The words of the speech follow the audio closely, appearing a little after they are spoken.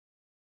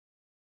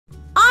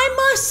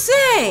must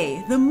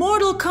say, the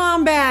Mortal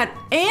Kombat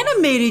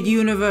animated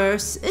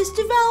universe is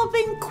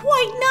developing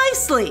quite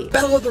nicely.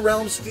 Battle of the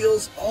Realms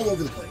feels all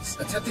over the place,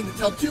 attempting to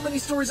tell too many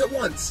stories at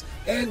once,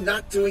 and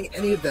not doing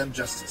any of them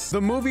justice.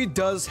 The movie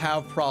does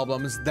have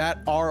problems that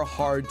are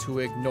hard to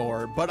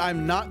ignore, but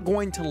I'm not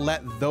going to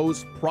let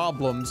those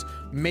problems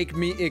make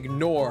me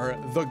ignore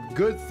the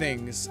good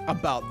things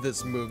about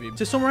this movie.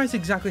 To summarize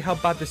exactly how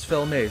bad this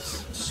film is,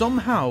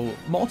 somehow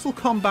Mortal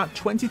Kombat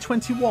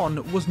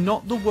 2021 was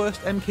not the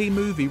worst MK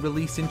movie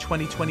released in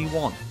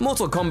 2021.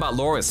 Mortal Kombat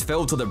lore is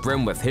filled to the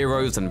brim with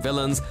heroes and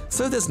villains,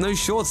 so there's no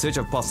shortage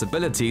of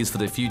possibilities for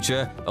the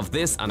future of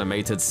this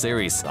animated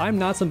series. I'm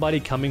not somebody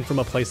coming from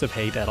a place of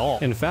hate at all.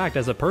 In fact,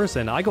 as a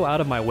person, I go out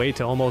of my way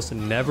to almost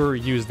never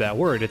use that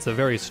word. It's a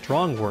very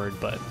strong word,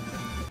 but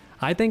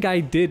I think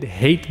I did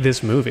hate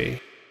this movie.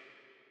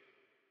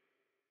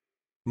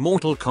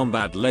 Mortal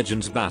Kombat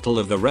Legends Battle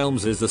of the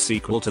Realms is the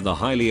sequel to the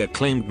highly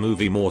acclaimed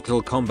movie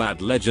Mortal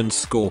Kombat Legends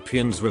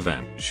Scorpion's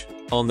Revenge.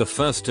 On the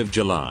 1st of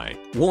July,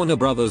 Warner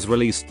Brothers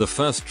released the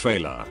first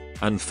trailer,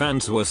 and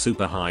fans were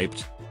super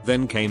hyped.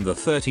 Then came the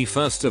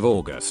 31st of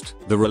August,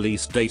 the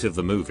release date of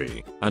the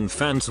movie, and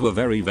fans were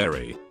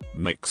very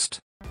mixed.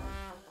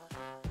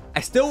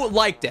 I still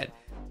liked it.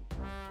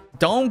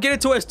 Don't get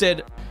it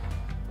twisted.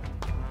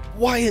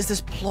 Why is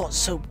this plot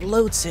so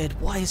bloated?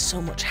 Why is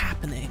so much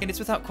happening? And it's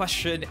without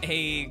question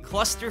a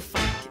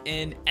clusterfuck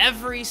in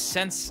every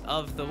sense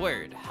of the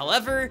word.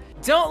 However,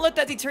 don't let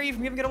that deter you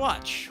from giving it a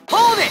watch.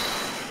 Hold it!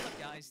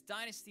 Guys,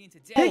 Dynasty and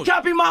today. He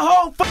copied my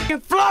whole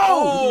fucking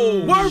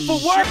flow! Word for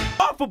word,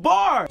 bar for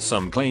bar!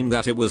 Some claim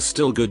that it was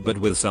still good but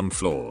with some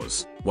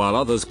flaws, while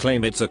others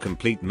claim it's a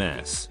complete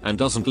mess and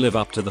doesn't live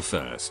up to the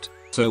first.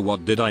 So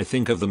what did I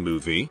think of the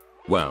movie?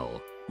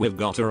 Well, we've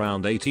got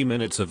around 80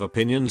 minutes of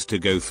opinions to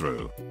go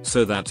through,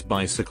 so that's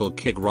bicycle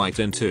kick right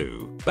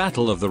into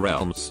Battle of the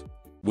Realms.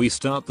 We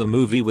start the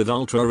movie with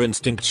Ultra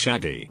Instinct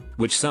Shaggy,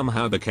 which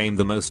somehow became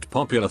the most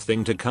popular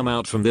thing to come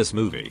out from this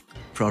movie.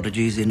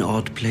 Prodigies in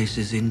odd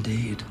places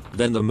indeed.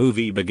 Then the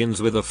movie begins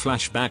with a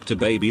flashback to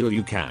baby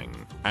Liu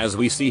Kang, as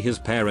we see his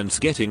parents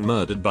getting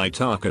murdered by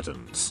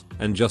Tarkatans,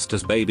 and just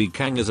as baby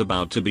Kang is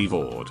about to be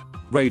vored,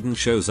 Raiden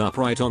shows up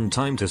right on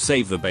time to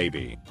save the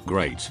baby.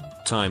 Great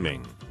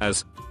timing,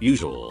 as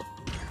usual.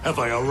 Have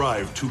I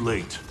arrived too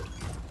late?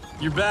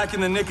 You're back in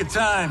the nick of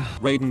time.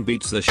 Raiden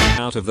beats the shit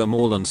out of them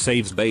all and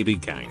saves baby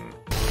Kang.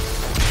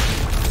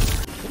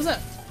 What was that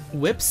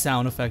whip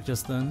sound effect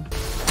just then?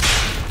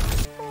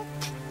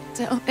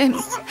 Tell him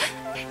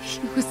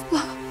he was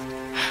loved.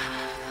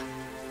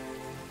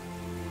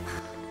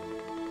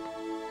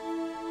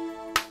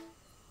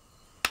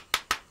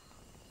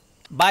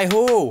 By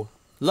who?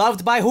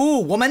 Loved by who,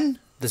 woman?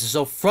 This is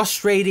so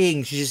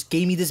frustrating. She just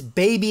gave me this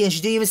baby and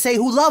she didn't even say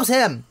who loves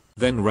him.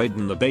 Then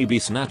Raiden the baby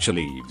snatcher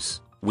leaves.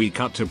 We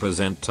cut to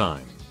present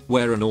time,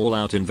 where an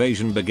all-out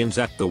invasion begins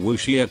at the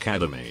Wuxi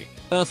Academy.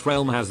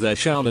 Earthrealm has their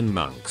Shaolin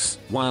monks,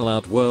 while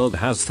Outworld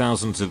has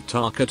thousands of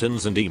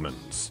Tarkatans and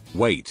demons.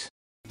 Wait.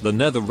 The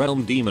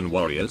Netherrealm demon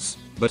warriors?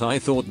 But I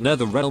thought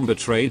Netherrealm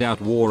betrayed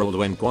Outworld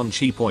when Quan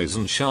Chi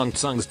poisoned Shang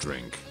Tsung's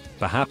drink.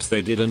 Perhaps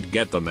they didn't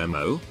get the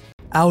memo?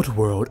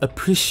 Outworld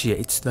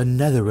appreciates the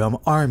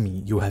Netherrealm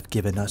army you have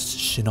given us,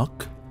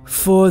 Shinnok.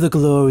 For the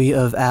glory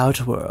of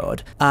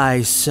Outworld,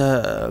 I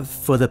serve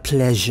for the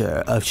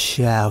pleasure of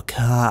Shao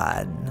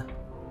Kahn.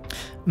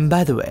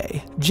 By the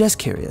way, just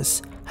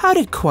curious, how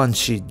did Quan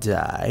Chi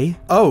die?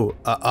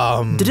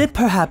 Did it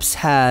perhaps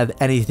have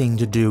anything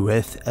to do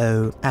with,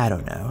 I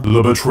don't know.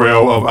 The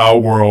betrayal of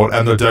Outworld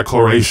and the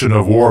declaration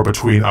of war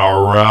between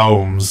our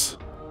realms.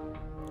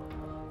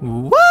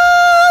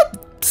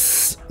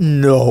 What?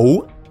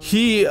 No.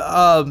 He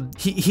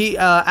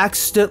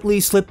accidentally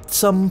slipped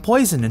some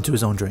poison into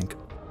his own drink.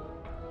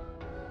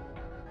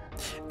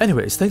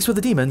 Anyways, thanks for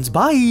the demons,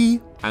 bye!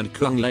 And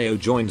Kung Lao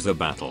joins the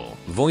battle,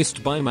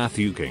 voiced by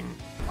Matthew King.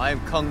 I am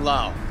Kung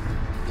Lao,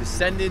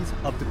 descendant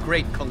of the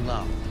great Kung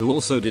Lao, who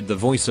also did the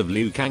voice of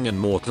Liu Kang in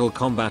Mortal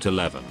Kombat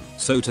 11.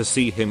 So to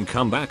see him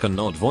come back and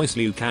not voice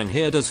Liu Kang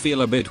here does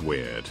feel a bit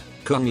weird.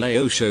 Kung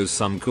Lao shows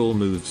some cool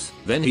moves,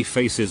 then he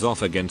faces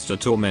off against a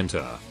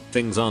Tormentor.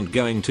 Things aren't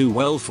going too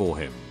well for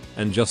him,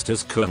 and just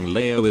as Kung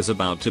Lao is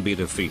about to be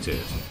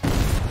defeated.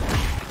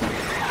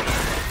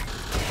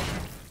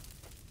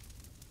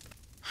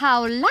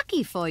 How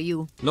lucky for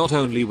you. Not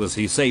only was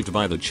he saved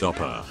by the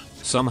chopper,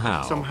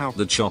 somehow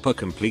the chopper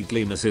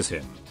completely misses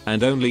him,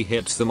 and only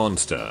hits the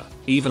monster.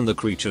 Even the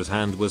creature's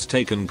hand was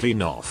taken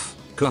clean off.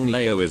 Kung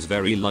Lao is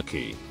very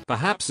lucky.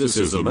 Perhaps this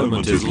is the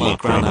moment his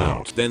luck ran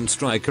out. Then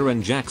Stryker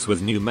and Jax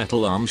with new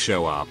metal arms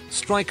show up.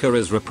 Stryker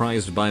is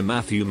reprised by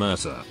Matthew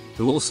Mercer,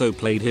 who also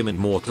played him in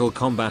Mortal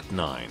Kombat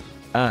 9.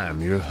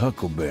 I'm your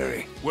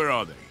Huckleberry. Where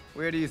are they?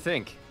 Where do you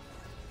think?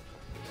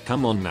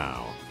 Come on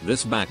now,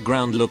 this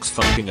background looks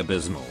fucking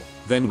abysmal.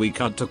 Then we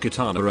cut to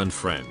Kitana and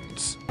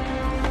friends.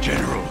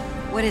 General.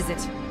 What is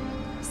it?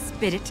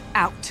 Spit it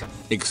out.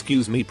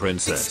 Excuse me,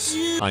 princess.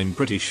 I'm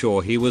pretty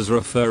sure he was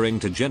referring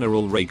to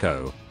General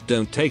Reiko.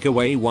 Don't take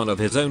away one of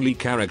his only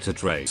character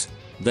traits.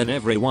 Then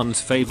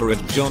everyone's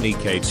favorite Johnny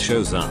Cage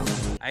shows up.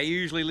 I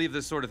usually leave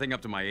this sort of thing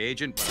up to my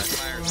agent, but I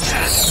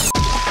fired.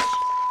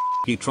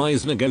 He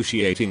tries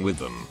negotiating with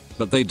them,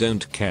 but they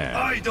don't care.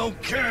 I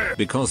don't care!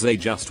 Because they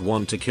just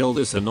want to kill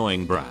this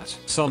annoying brat.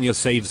 Sonya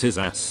saves his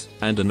ass,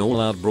 and an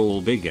all-out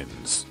brawl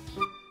begins.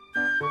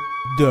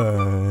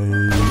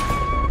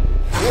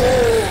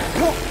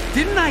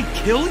 Didn't I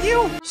kill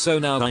you? So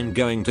now I'm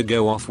going to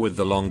go off with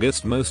the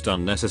longest, most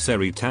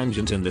unnecessary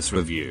tangent in this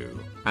review.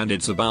 And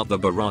it's about the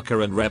Baraka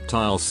and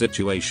Reptile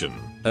situation.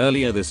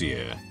 Earlier this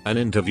year, an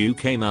interview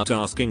came out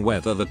asking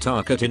whether the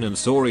Tarkatin and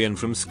Saurian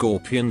from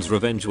Scorpion's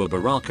Revenge were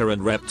Baraka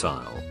and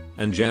Reptile.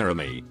 And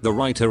Jeremy, the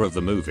writer of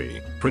the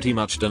movie, pretty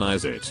much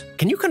denies it.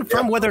 Can you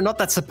confirm whether or not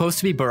that's supposed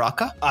to be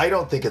Baraka? I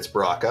don't think it's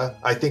Baraka.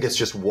 I think it's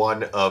just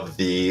one of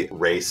the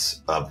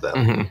race of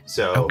them.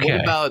 So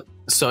what about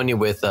Sonya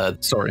with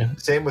Saurian?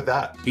 Same with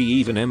that. He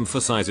even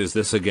emphasizes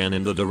this again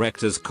in the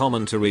director's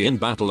commentary in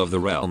Battle of the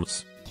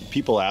Realms.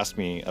 People ask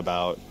me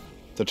about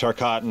the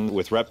Tarkatan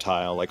with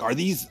Reptile, like,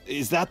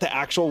 is that the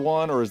actual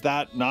one or is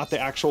that not the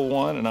actual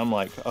one? And I'm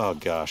like, oh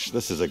gosh,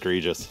 this is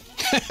egregious.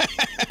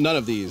 None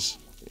of these,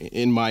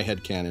 in my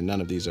headcanon, none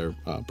of these are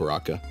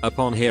Baraka.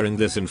 Upon hearing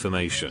this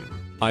information,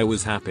 I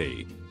was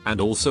happy,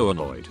 and also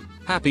annoyed.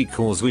 Happy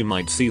cause we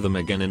might see them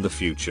again in the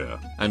future,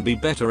 and be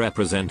better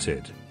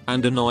represented,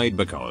 and annoyed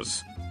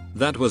because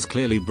that was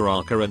clearly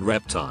Baraka and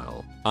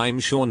Reptile. I'm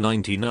sure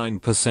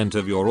 99%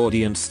 of your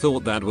audience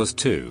thought that was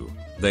too.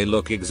 They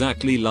look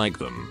exactly like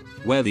them,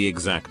 wear the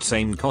exact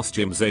same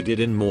costumes they did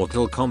in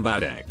Mortal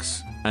Kombat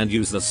X, and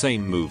use the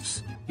same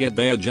moves, yet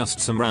they are just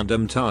some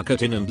random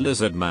Tarkatin and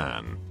Lizard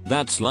Man.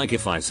 That's like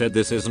if I said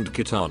this isn't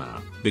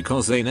Kitana,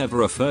 because they never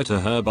refer to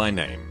her by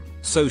name,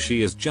 so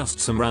she is just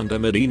some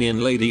random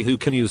Edenian lady who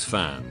can use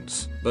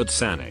fans. But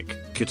Sonic,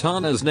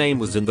 Kitana's name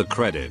was in the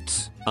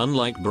credits,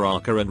 unlike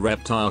Baraka and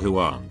Reptile who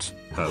aren't.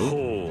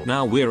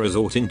 Now we're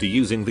resorting to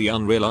using the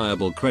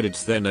unreliable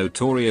credits they're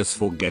notorious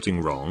for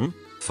getting wrong?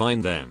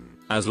 Fine then,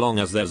 as long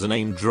as there's a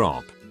name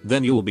drop,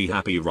 then you'll be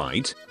happy,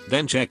 right?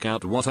 Then check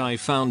out what I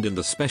found in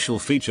the special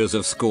features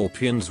of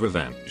Scorpion's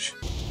Revenge.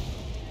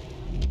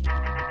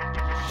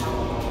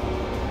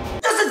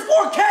 This is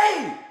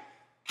 4K!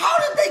 How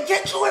did they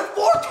get you in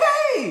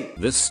 4K?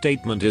 This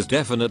statement is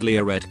definitely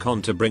a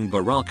retcon to bring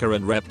Baraka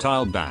and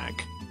Reptile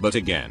back, but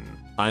again,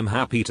 I'm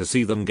happy to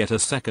see them get a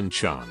second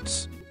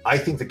chance. I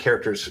think the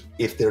characters,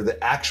 if they're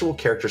the actual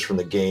characters from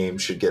the game,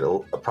 should get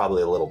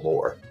probably a little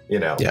more, you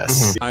know?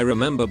 Yes. I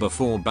remember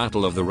before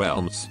Battle of the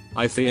Realms,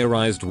 I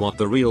theorized what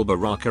the real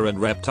Baraka and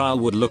Reptile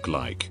would look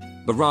like.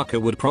 Baraka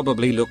would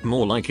probably look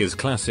more like his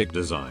classic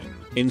design.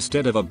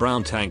 Instead of a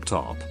brown tank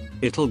top,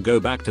 it'll go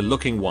back to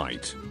looking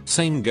white.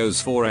 Same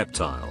goes for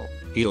Reptile.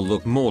 He'll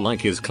look more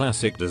like his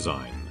classic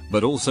design,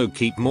 but also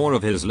keep more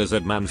of his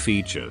lizard man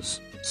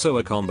features. So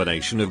a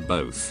combination of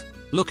both.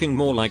 Looking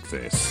more like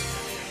this.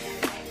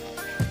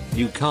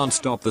 You can't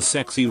stop the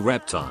sexy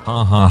Reptile.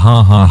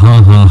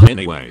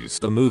 Anyways,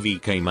 the movie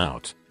came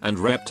out, and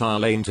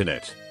Reptile ain't in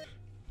it.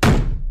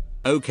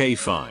 Okay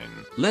fine,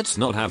 let's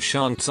not have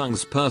Shang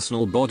Tsung's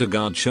personal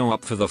bodyguard show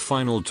up for the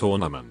final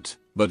tournament,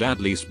 but at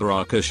least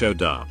Baraka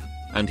showed up,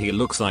 and he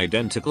looks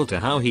identical to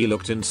how he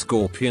looked in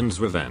Scorpion's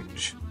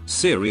Revenge.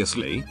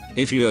 Seriously,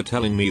 if you're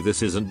telling me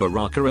this isn't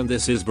Baraka and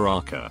this is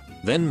Baraka,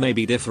 then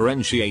maybe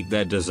differentiate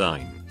their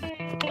design.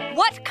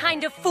 What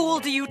kind of fool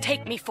do you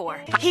take me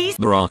for? He's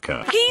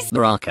Baraka. He's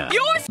Baraka.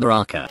 Yours.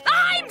 Baraka.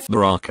 I'm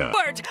Baraka.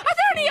 Word. Are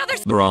there any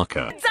others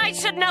Baraka. I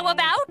should know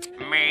about?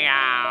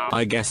 Meow.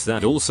 I guess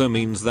that also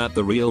means that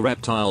the real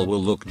Reptile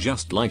will look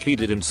just like he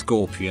did in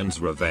Scorpion's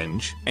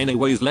Revenge.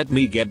 Anyways, let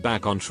me get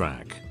back on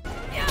track.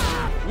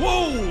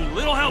 Whoa,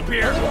 little help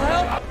here.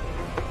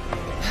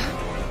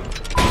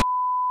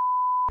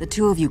 The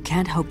two of you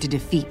can't hope to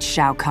defeat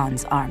Shao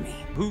Kahn's army.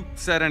 Who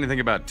said anything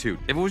about two?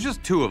 If it was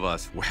just two of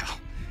us, well,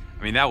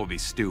 I mean, that would be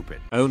stupid.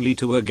 Only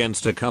 2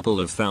 against a couple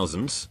of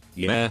thousands?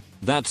 Yeah,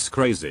 that's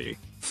crazy.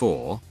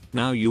 4,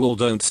 now you all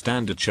don't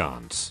stand a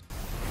chance.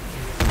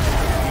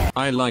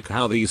 I like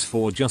how these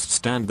 4 just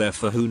stand there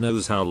for who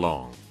knows how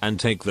long, and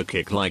take the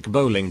kick like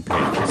bowling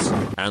pins,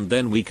 and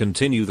then we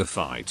continue the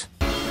fight.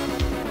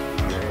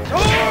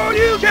 Oh,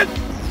 you can!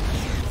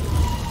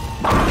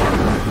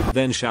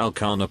 Then Shao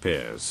Kahn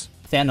appears.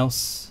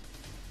 Thanos.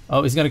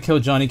 Oh, he's gonna kill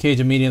Johnny Cage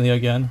immediately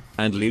again.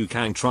 And Liu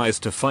Kang tries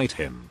to fight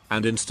him,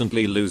 and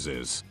instantly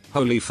loses.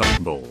 Holy fuck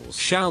balls.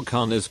 Shao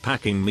Kahn is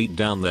packing meat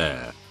down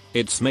there.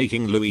 It's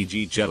making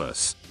Luigi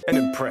jealous. An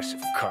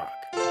impressive cock.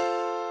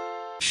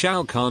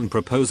 Shao Kahn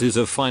proposes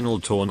a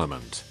final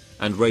tournament,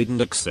 and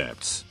Raiden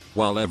accepts,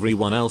 while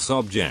everyone else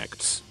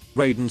objects.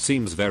 Raiden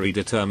seems very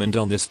determined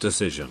on this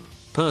decision.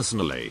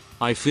 Personally,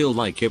 I feel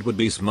like it would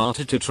be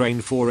smarter to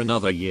train for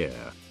another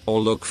year, or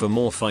look for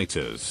more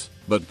fighters.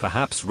 But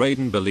perhaps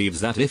Raiden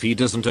believes that if he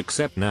doesn't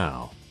accept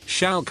now,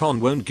 Shao Kahn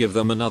won't give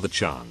them another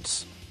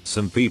chance.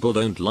 Some people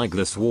don't like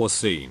this war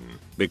scene,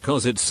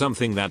 because it's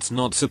something that's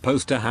not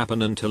supposed to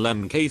happen until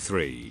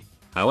MK3.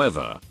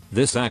 However,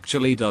 this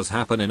actually does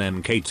happen in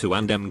MK2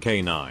 and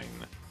MK9.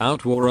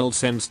 Outworld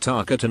sends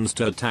Tarkatans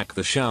to attack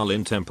the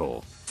Shaolin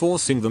Temple,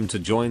 forcing them to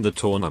join the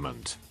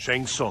tournament.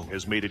 Shang Tsung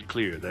has made it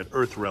clear that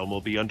Earthrealm will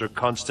be under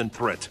constant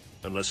threat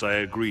unless I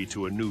agree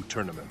to a new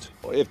tournament.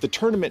 If the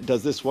tournament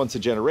does this once a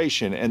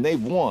generation and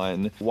they've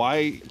won,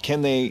 why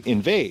can they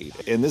invade?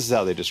 And this is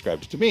how they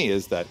described it to me,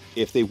 is that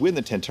if they win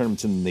the 10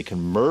 tournaments and they can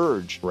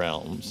merge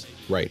realms,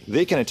 right,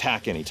 they can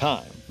attack any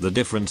time. The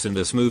difference in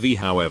this movie,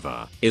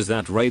 however, is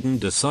that Raiden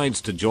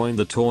decides to join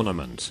the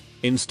tournament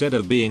instead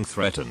of being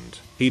threatened.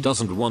 He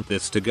doesn't want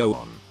this to go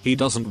on. He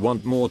doesn't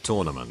want more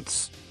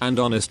tournaments. And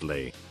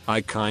honestly,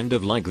 I kind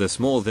of like this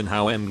more than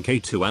how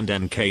MK2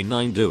 and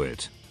MK9 do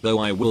it. Though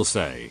I will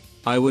say,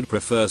 I would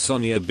prefer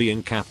Sonya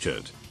being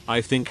captured.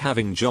 I think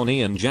having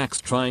Johnny and Jax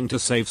trying to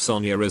save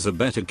Sonya is a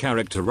better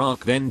character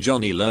arc than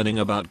Johnny learning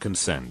about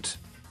consent.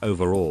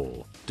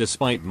 Overall,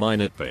 despite my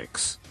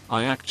nitpicks,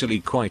 I actually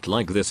quite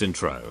like this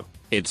intro.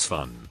 It's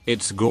fun,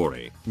 it's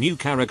gory, new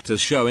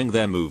characters showing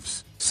their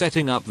moves,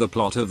 setting up the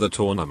plot of the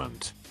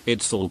tournament.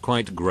 It's all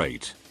quite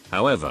great.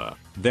 However,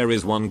 there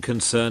is one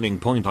concerning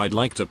point I'd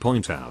like to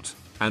point out,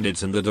 and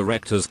it's in the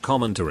director's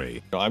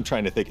commentary. I'm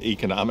trying to think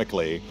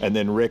economically, and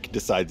then Rick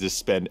decides to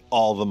spend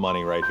all the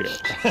money right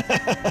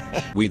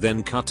here. We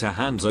then cut to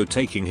Hanzo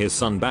taking his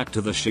son back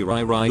to the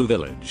Shirai Ryu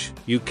village.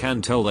 You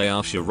can tell they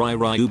are Shirai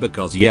Ryu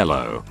because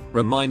yellow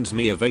reminds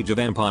me of Age of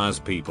Empires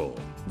people.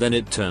 Then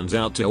it turns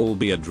out to all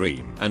be a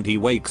dream, and he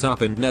wakes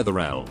up in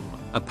Netherrealm.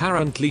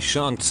 Apparently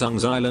Shang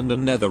Tsung's island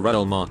and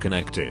Netherrealm are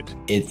connected.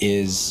 It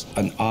is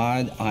an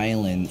odd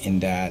island in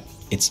that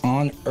it's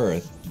on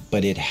Earth,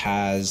 but it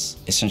has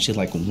essentially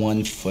like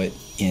 1 foot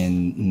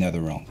in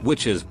Netherrealm.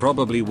 Which is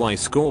probably why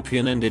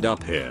Scorpion ended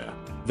up here.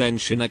 Then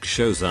Shinnok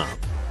shows up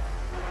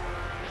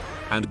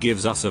and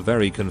gives us a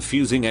very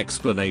confusing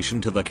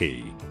explanation to the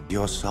key.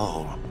 Your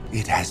soul,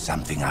 it has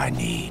something I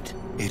need.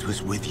 It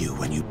was with you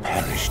when you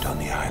perished on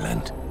the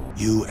island.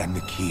 You and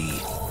the key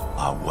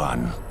are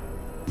one.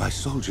 My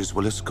soldiers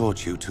will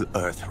escort you to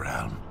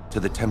Earthrealm, to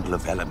the Temple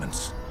of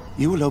Elements.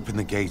 You will open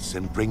the gates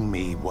and bring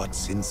me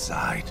what's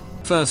inside.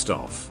 First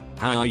off,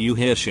 how are you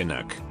here,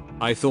 Shinnok?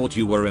 I thought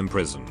you were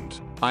imprisoned.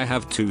 I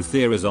have 2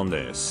 theories on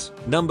this.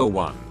 Number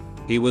 1,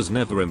 he was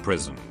never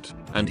imprisoned,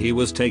 and he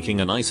was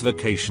taking a nice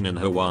vacation in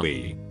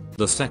Hawaii.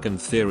 The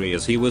second theory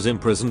is he was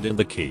imprisoned in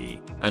the key,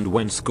 and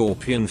when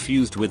Scorpion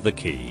fused with the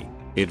key,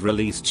 it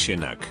released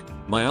Shinnok.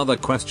 My other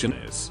question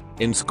is,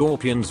 in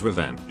Scorpion's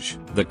revenge,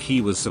 the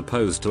key was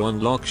supposed to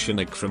unlock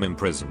Shinnok from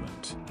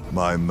imprisonment.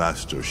 My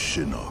master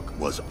Shinnok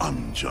was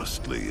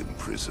unjustly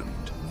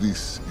imprisoned.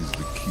 This is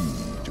the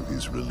key to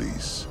his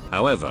release.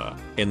 However,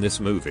 in this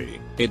movie,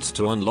 it's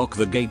to unlock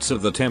the gates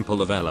of the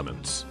Temple of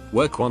Elements,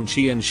 where Quan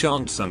Chi and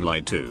Shang Tsung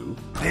lied to.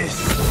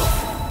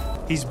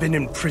 He's been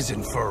in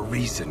prison for a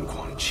reason,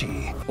 Quan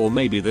Chi. Or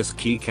maybe this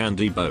key can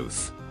do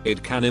both.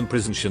 It can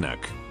imprison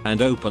Shinnok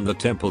and open the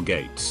temple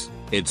gates.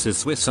 It's a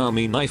Swiss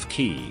Army knife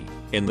key.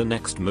 In the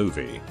next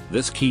movie,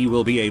 this key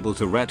will be able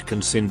to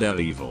retcon Sindel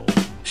evil.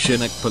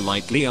 Shinnok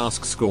politely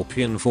asks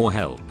Scorpion for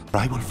help.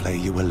 I will flay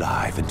you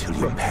alive until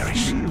you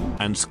perish.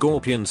 And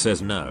Scorpion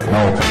says no.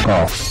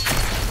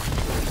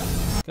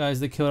 Guys,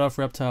 they killed off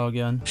Reptile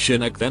again.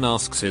 Shinnok then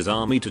asks his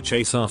army to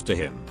chase after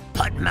him.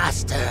 But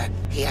master,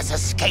 he has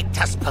escaped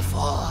us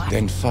before.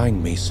 Then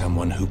find me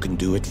someone who can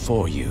do it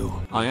for you.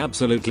 I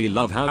absolutely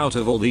love how out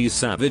of all these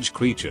savage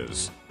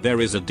creatures,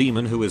 there is a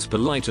demon who is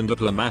polite and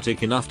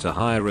diplomatic enough to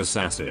hire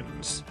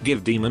assassins.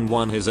 Give Demon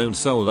 1 his own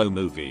solo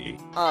movie.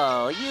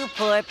 Oh, you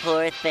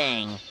poor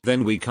thing.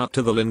 Then we cut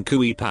to the Lin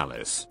Kui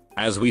Palace,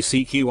 as we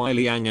see Guile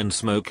Liang and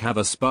Smoke have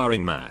a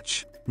sparring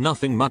match.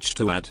 Nothing much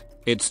to add,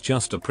 it's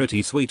just a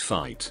pretty sweet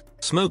fight.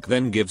 Smoke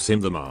then gives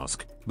him the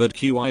mask, but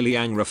Guile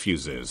Liang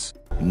refuses.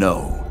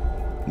 No,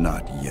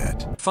 not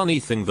yet. Funny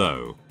thing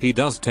though, he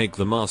does take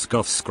the mask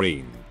off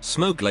screen.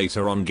 Smoke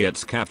later on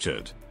gets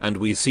captured, and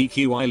we see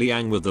Guile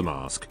Liang with the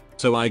mask,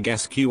 so I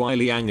guess Guile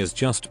Liang is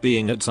just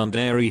being a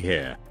tsundere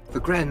here. The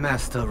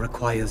Grandmaster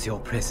requires your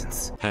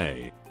presence.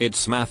 Hey,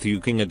 it's Matthew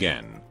King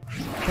again.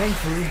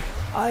 Thankfully,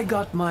 I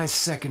got my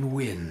second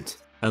wind.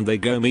 And they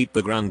go meet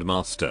the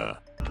Grandmaster.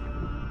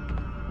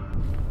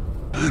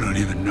 I don't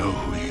even know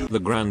who you... The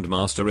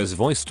Grandmaster is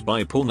voiced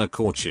by Paul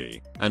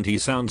Nakorchi, and he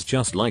sounds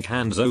just like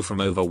Hanzo from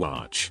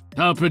Overwatch.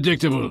 How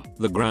predictable.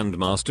 The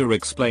Grandmaster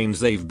explains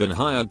they've been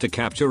hired to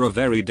capture a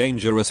very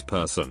dangerous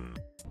person.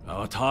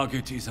 Our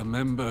target is a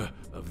member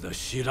of the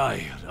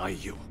Shirai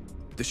Ryu.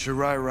 The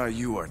Shirai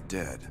Ryu are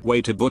dead.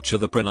 Way to butcher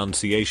the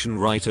pronunciation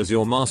right as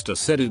your master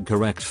said it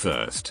correct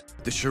first.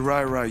 The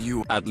Shirai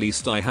Ryu... At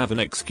least I have an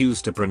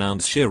excuse to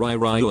pronounce Shirai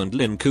Ryu and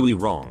Lin Kui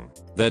wrong.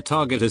 Their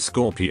target is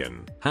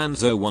Scorpion.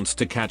 Hanzo wants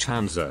to catch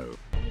Hanzo.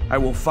 I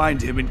will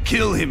find him and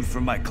kill him for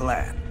my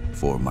clan.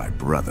 For my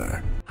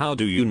brother. How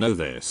do you know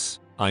this?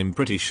 I'm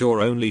pretty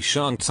sure only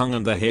Shang Tsung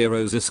and the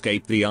heroes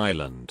escaped the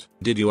island.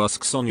 Did you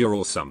ask Sonya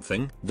or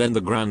something? Then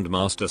the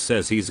Grandmaster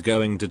says he's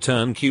going to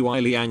turn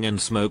Guile Liang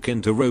and Smoke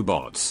into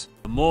robots.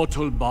 The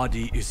mortal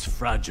body is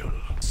fragile,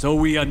 so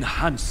we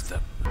enhance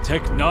them.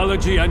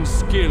 Technology and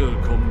skill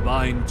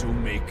combine to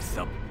make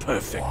the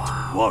perfect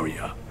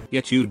warrior.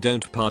 yet you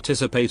don't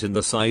participate in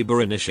the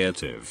cyber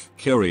initiative.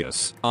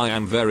 Curious. I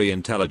am very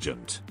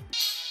intelligent.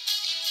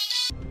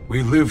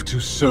 We live to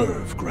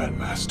serve,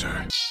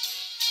 Grandmaster.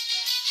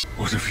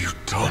 What have you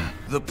done?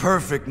 The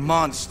perfect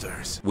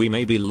monsters. We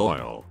may be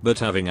loyal, but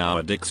having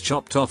our dicks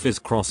chopped off is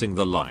crossing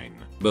the line.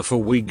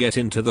 Before we get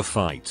into the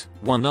fight,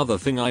 one other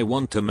thing I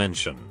want to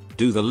mention.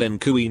 Do the Lin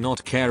Kuei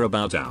not care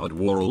about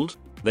Outworld?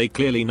 They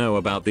clearly know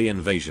about the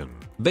invasion,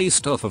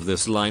 based off of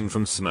this line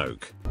from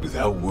Smoke. With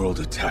Outworld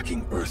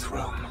attacking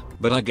Earthrealm.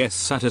 But I guess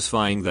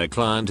satisfying their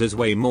client is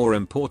way more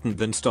important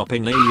than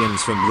stopping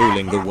aliens from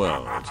ruling the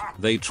world.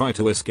 They try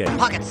to escape.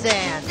 Pocket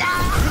sand.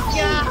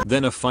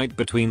 Then a fight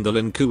between the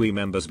Lin Kuei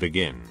members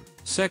begin.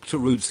 Sector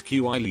roots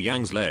Guile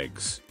Yang's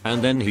legs,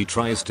 and then he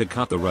tries to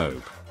cut the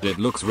rope. It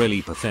looks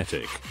really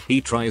pathetic. He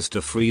tries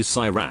to freeze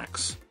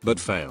Cyrax, but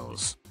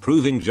fails,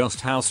 proving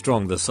just how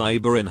strong the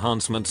cyber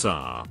enhancements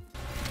are.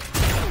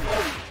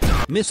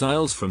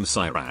 Missiles from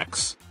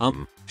Cyrax?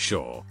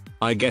 Sure.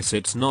 I guess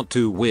it's not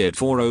too weird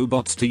for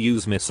robots to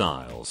use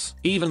missiles,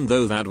 even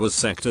though that was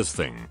Sector's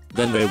thing.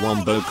 Then they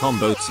wombo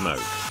combo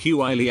Smoke.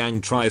 Guile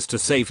Yang tries to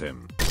save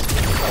him.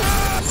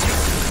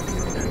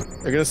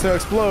 They're gonna still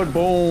explode.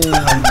 Boom.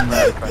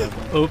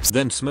 Oops.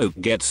 Then Smoke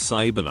gets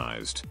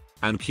cybernized,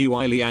 and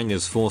Guile Yang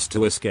is forced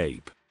to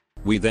escape.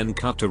 We then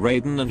cut to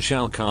Raiden and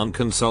Shao Kahn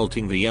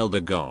consulting the Elder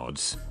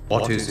Gods.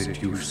 What is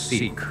it you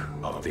seek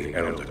of the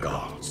Elder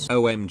Gods?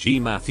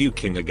 OMG Matthew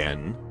King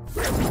again.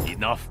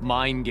 Enough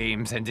mind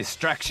games and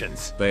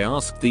distractions. They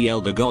ask the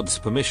Elder Gods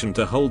permission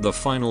to hold the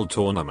final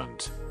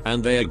tournament,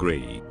 and they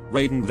agree.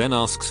 Raiden then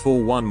asks for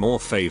one more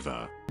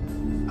favor.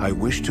 I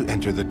wish to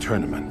enter the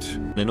tournament.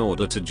 In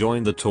order to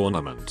join the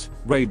tournament,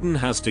 Raiden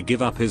has to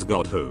give up his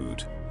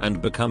godhood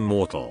and become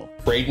mortal.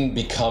 Raiden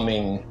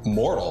becoming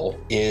mortal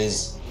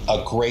is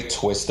a great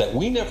twist that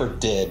we never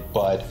did,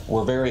 but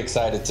we're very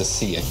excited to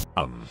see it.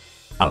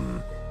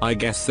 I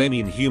guess they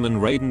mean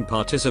human Raiden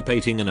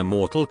participating in a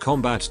Mortal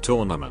Kombat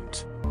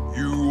tournament.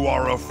 You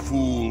are a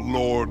fool,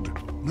 Lord.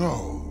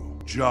 No,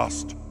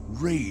 just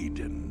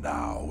Raiden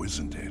now,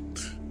 isn't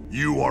it?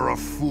 You are a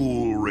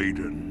fool,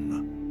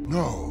 Raiden.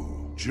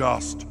 No,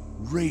 just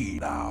Raiden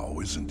now,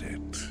 isn't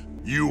it?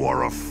 You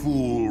are a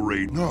fool,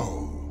 Raiden.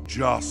 No,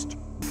 just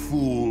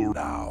fool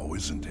now,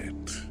 isn't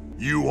it?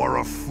 You are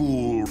a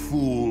fool.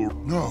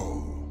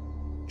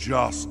 No,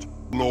 just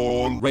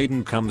Lord.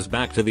 Raiden comes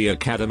back to the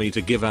academy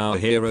to give our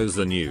heroes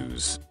the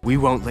news. We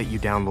won't let you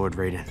down, Lord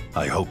Raiden.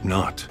 I hope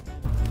not.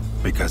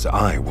 Because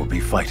I will be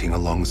fighting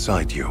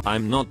alongside you.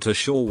 I'm not too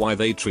sure why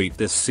they treat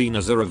this scene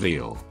as a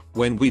reveal,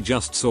 when we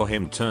just saw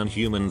him turn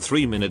human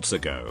 3 minutes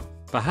ago.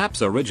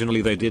 Perhaps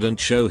originally they didn't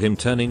show him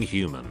turning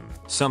human.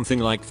 Something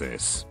like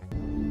this.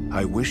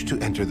 I wish to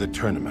enter the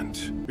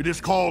tournament. It is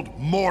called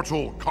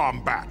Mortal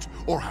Kombat,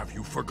 or have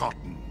you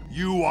forgotten?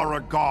 You are a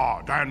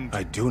god and...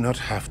 I do not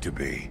have to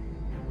be.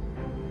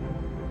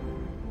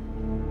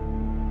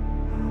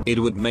 It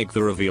would make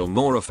the reveal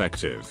more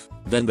effective.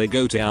 Then they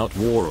go to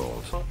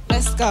Outworld.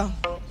 Let's go.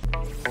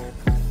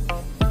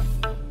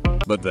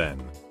 But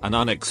then, an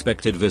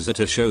unexpected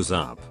visitor shows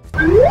up.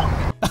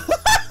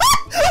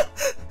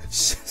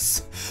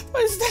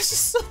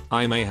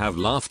 I may have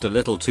laughed a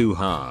little too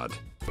hard.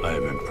 I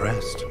am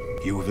impressed.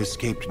 You have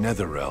escaped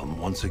Netherrealm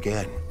once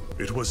again.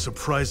 It was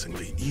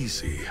surprisingly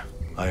easy.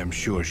 I am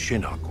sure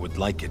Shinnok would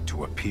like it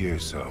to appear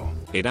so.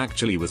 It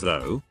actually was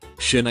though.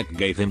 Shinnok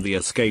gave him the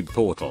escape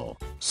portal,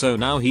 so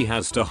now he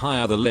has to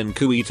hire the Lin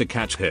Kuei to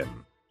catch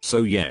him.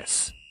 So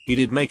yes, he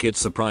did make it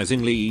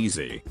surprisingly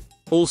easy.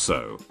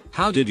 Also,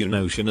 how did you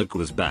know Shinnok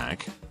was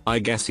back? I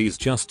guess he's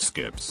just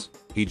Skips.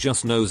 He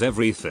just knows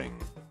everything.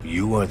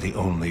 You are the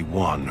only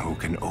one who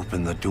can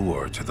open the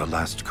door to the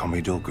last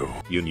Kamidogu.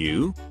 You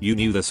knew? You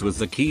knew this was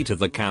the key to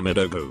the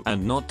Kamidogu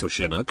and not to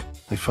Shinnok?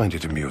 I find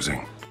it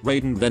amusing.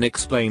 Raiden then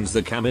explains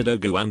the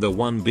Kamidogu and the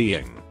One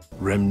Being.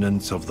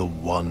 Remnants of the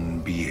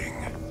One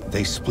Being.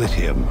 They split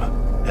him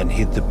and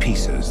hid the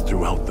pieces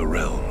throughout the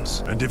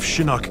realms. And if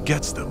Shinnok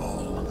gets them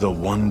all, the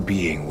One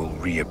Being will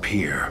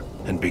reappear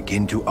and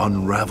begin to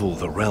unravel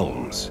the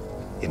realms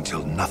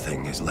until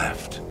nothing is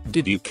left.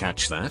 Did you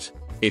catch that?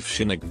 If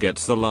Shinnok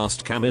gets the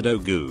last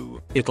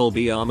Kamidogu, it'll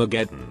be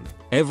Armageddon.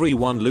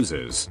 Everyone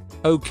loses.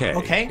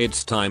 Okay.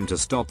 It's time to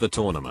stop the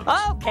tournament.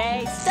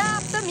 Okay,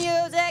 stop the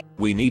music.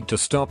 We need to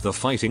stop the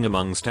fighting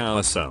amongst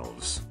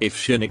ourselves. If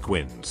Shinnok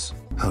wins.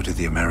 How did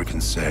the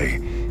Americans say?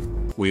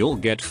 We all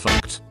get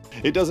fucked.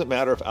 It doesn't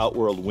matter if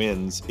Outworld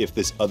wins if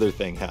this other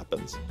thing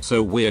happens.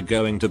 So we're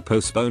going to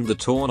postpone the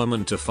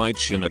tournament to fight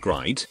Shinnok,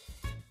 right?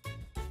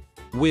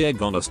 We're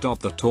gonna stop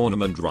the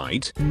tournament,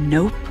 right?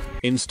 Nope.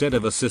 Instead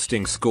of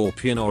assisting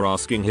Scorpion or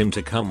asking him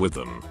to come with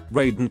them,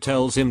 Raiden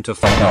tells him to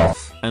fuck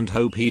off and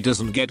hope he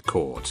doesn't get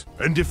caught.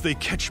 And if they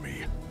catch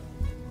me,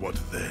 what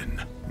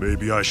then?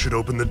 Maybe I should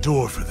open the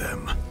door for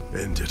them.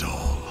 End it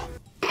all.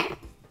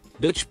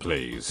 Bitch,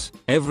 please.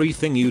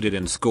 Everything you did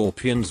in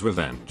Scorpion's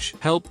Revenge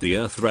helped the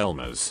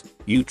Earthrealmers.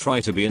 You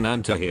try to be an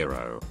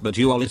anti-hero, but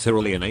you are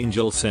literally an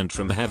angel sent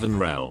from Heaven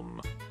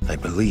Realm. I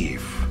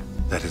believe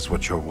that is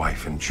what your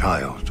wife and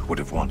child would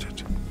have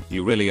wanted.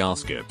 You really are,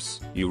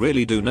 Skips. You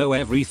really do know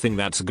everything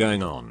that's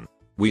going on.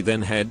 We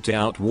then head to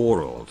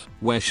Outworld,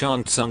 where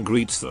Shang Tsung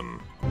greets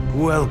them.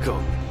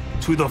 Welcome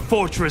to the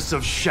fortress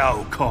of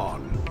Shao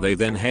Kahn. They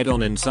then head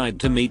on inside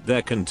to meet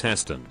their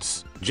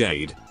contestants,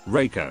 Jade,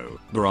 Reiko,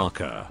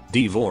 Baraka,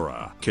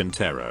 Devora,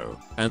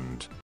 Quintero,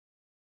 and...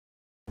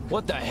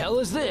 What the hell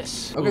is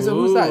this? Okay, so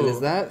who's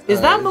that?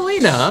 Is that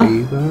Melina?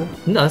 Shiva?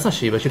 No, that's not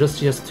Shiva. She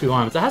has 2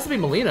 arms. That has to be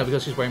Melina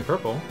because she's wearing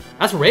purple.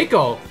 That's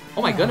Reiko.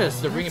 Oh my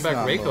goodness, they're bringing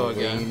back Reiko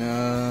again.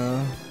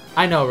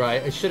 I know,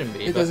 right? It shouldn't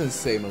be. It doesn't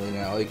say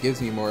Melina. It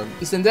gives me more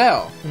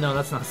Sindel. No,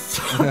 that's not.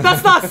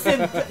 That's not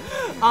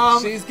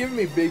Sindel. She's giving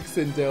me big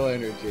Sindel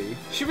energy.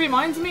 She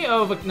reminds me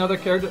of another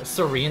character,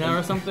 Serena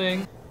or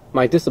something.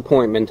 My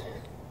disappointment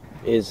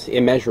is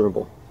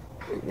immeasurable,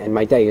 and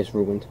my day is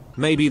ruined.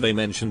 Maybe they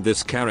mentioned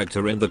this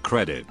character in the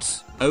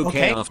credits.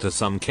 Okay, after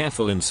some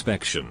careful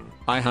inspection,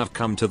 I have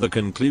come to the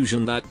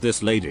conclusion that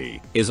this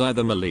lady is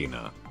either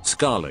Melina,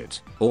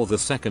 Scarlet, or the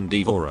second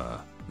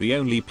Devora. The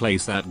only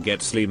place that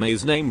gets Li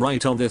Mei's name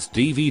right on this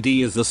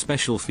DVD is the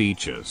special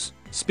features.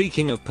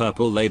 Speaking of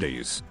purple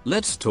ladies,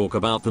 let's talk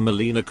about the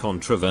Melina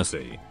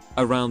controversy.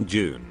 Around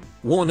June,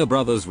 Warner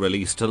Brothers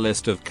released a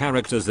list of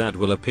characters that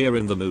will appear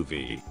in the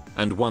movie,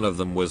 and one of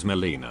them was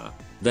Melina.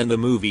 Then the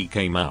movie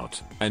came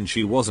out, and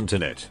she wasn't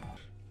in it.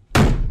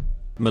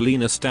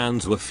 Melina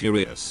stans were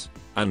furious,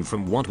 and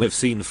from what we've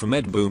seen from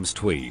Ed Boom's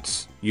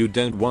tweets, you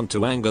don't want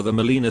to anger the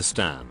Melina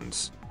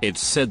stans. It's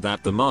said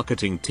that the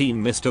marketing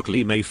team mistook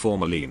Li Mei for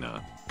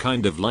Melina,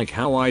 kind of like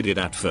how I did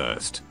at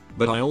first,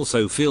 but I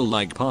also feel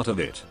like part of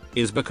it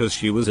is because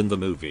she was in the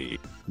movie.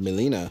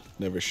 Melina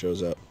never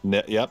shows up.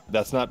 Yep,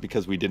 that's not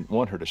because we didn't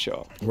want her to show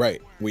up.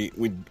 Right, we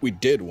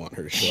did want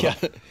her to show up.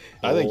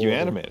 I think you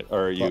animated,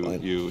 or you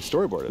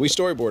storyboarded. We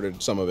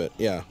storyboarded some of it,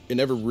 yeah. It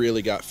never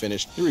really got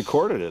finished. You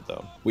recorded it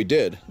though. We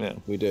did. Yeah,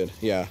 we did.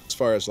 Yeah, as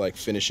far as like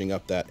finishing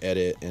up that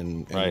edit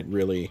and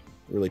really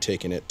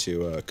taking it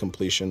to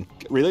completion.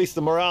 Release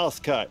the Morales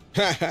cut.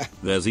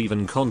 There's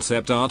even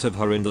concept art of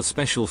her in the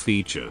special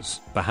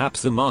features.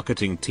 Perhaps the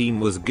marketing team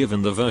was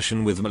given the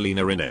version with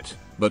Melina in it,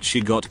 but she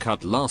got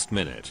cut last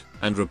minute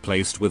and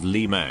replaced with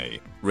Li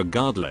Mei.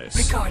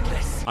 Regardless,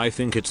 I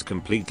think it's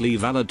completely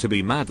valid to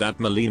be mad that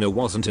Melina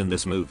wasn't in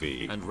this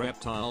movie, and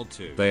Reptile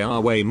too. They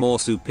are way more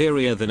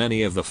superior than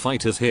any of the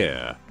fighters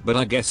here, but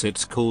I guess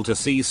it's cool to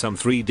see some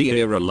 3D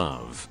era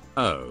love.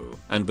 Oh,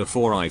 and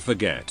before I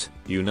forget,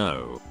 you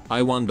know,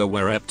 I wonder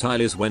where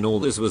Reptile is when all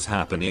this was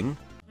happening.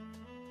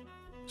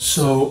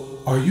 So,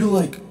 are you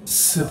like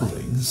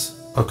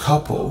siblings? A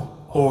couple?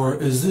 Or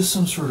is this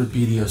some sort of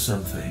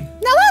BDSM thing?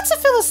 Now that's a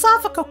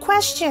philosophical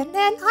question, and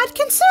I'd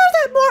consider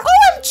that more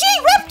OMG,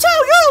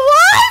 Reptile, you're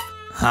alive?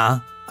 Huh?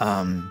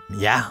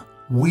 Yeah.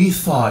 We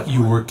thought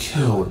you were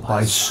killed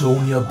by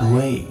Sonya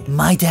Blade.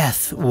 My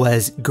death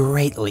was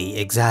greatly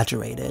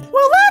exaggerated.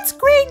 Well, that's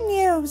great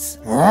news.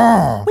 We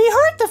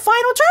heard the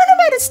final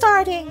tournament is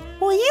starting.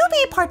 Will you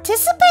be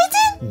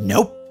participating?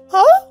 Nope.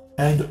 Oh?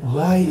 And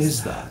why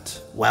is that?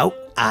 Well,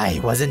 I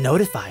wasn't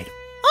notified.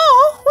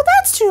 Oh, well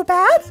that's too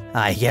bad.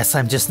 I guess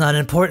I'm just not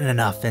important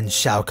enough in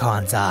Shao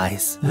Kahn's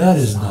eyes. That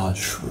is not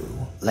true.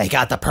 They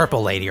got the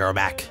purple lady,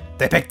 Ermac.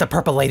 They picked the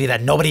purple lady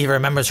that nobody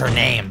remembers her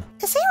name.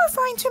 Is he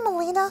referring to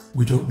Melina?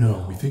 We don't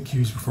know. We think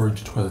he's referring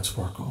to Twilight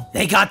Sparkle.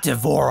 They got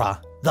Devora,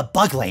 the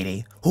bug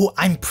lady, who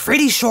I'm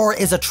pretty sure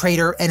is a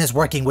traitor and is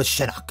working with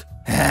Shinnok.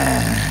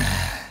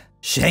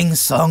 Shang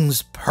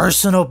Tsung's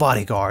personal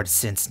bodyguard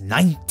since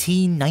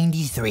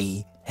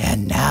 1993.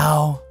 And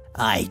now,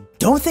 I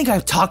don't think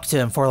I've talked to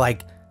him for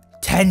like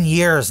 10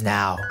 years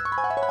now.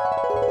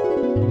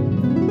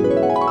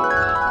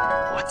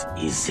 What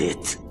is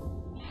it?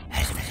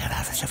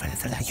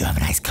 You have a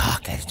nice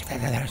cock.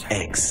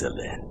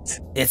 Excellent.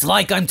 It's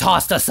like I'm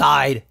tossed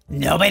aside.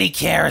 Nobody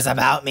cares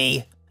about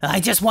me. I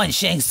just want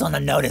Shang Tsung to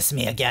notice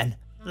me again.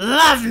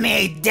 Love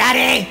me,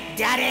 daddy!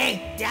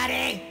 Daddy!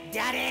 Daddy!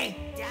 Daddy!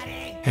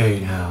 Daddy!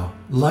 Hey now,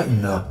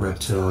 lighten up,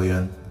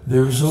 Reptilian.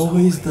 There's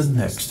always the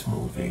next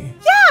movie.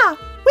 Yeah!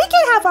 We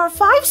can have our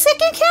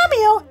 5-second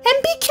cameo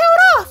and be killed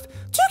off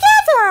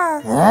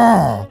together!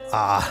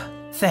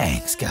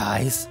 Thanks,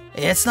 guys.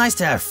 It's nice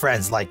to have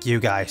friends like you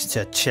guys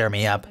to cheer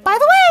me up. By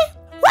the way,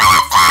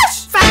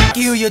 Jellyfish! Fuck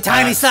you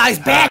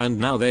tiny-sized bitch! And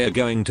now they are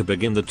going to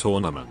begin the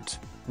tournament.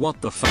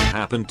 What the fuck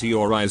happened to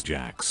your eyes,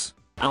 Jax?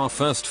 Our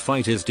first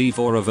fight is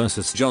Devora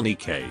versus Johnny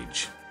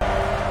Cage.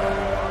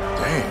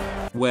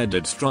 Damn. Where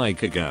did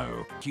Striker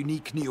go?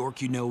 Unique New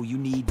York, you know you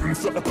need.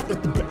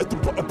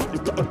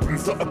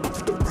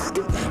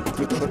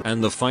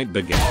 And the fight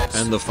begins.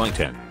 And the fight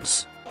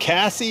ends.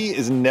 Cassie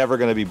is never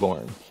going to be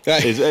born.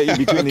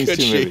 Between these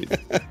two movies.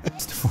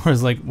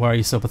 Devora's like, why are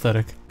you so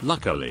pathetic?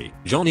 Luckily,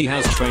 Johnny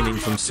has training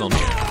from Sonya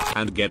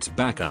and gets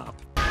back up.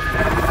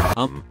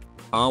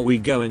 Are we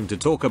going to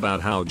talk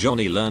about how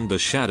Johnny learned the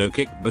shadow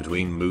kick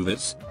between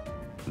moves?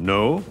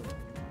 No.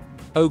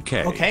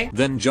 Okay.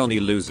 Then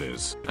Johnny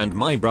loses, and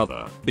my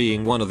brother,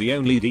 being one of the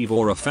only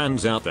Devora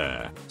fans out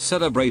there,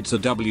 celebrates a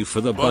W for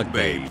the bug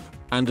babe,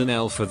 and an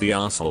L for the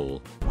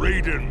arsehole.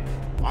 Raiden,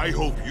 I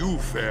hope you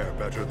fare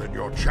better than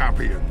your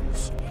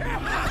champions.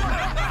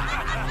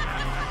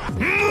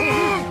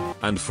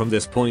 And from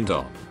this point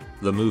on,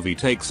 the movie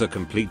takes a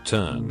complete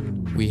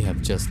turn. We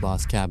have just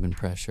lost cabin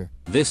pressure.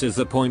 This is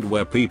the point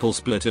where people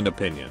split in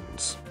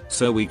opinions.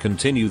 So we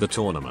continue the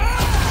tournament.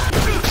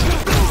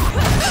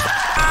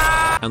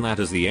 And that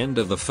is the end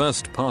of the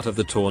first part of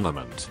the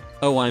tournament.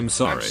 Oh, I'm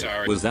sorry.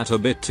 Was that a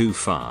bit too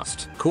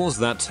fast? Cause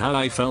that's how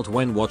I felt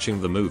when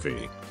watching the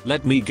movie.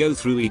 Let me go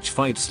through each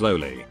fight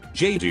slowly.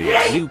 Jade,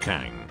 Liu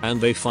Kang, and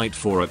they fight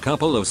for a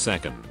couple of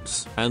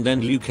seconds. And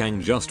then Liu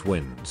Kang just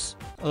wins.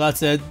 Well,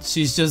 that's it.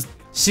 She's just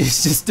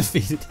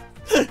defeated.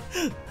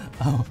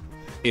 Oh.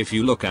 If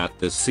you look at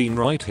this scene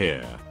right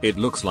here, it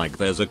looks like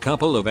there's a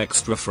couple of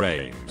extra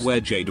frames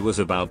where Jade was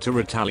about to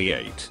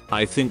retaliate.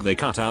 I think they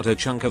cut out a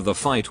chunk of the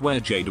fight where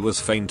Jade was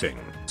fainting,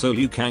 so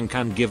Liu Kang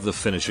can give the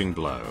finishing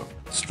blow.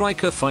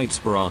 Striker fights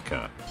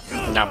Baraka.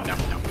 Nom nom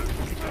nom.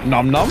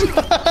 Nom nom.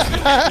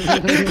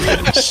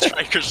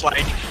 Striker's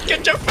like,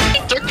 get your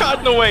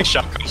Tarkatan away.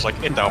 Shotgun's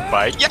like, it don't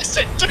bite. Yes,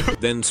 it do.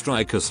 Then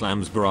Striker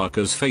slams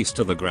Baraka's face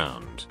to the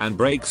ground and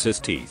breaks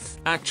his teeth.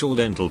 Actual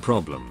dental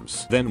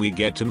problems. Then we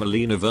get to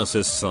Melina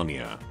versus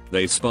Sonya.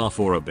 They spar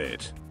for a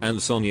bit,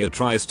 and Sonya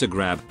tries to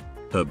grab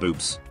her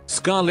boobs.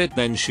 Scarlet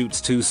then shoots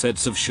 2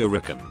 sets of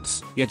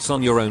shurikens, yet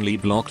Sonya only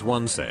blocked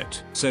 1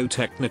 set, so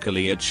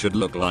technically it should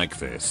look like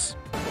this.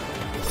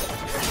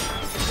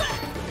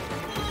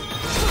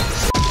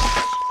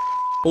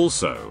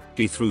 Also,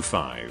 he threw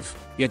 5,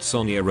 yet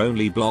Sonya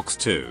only blocks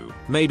 2.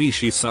 Maybe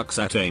she sucks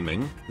at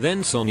aiming?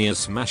 Then Sonya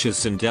smashes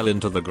Sindel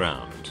into the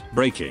ground,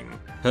 breaking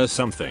her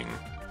something.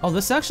 Oh,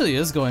 this actually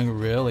is going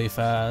really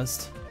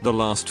fast. The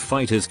last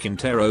fight is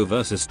Quintero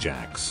versus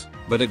Jax,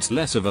 but it's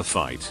less of a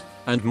fight,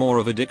 and more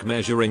of a dick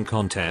measuring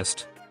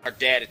contest. Our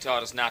daddy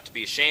taught us not to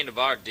be ashamed of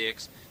our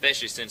dicks,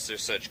 especially since they're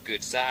such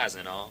good size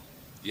and all.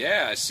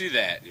 Yeah, I see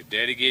that. Your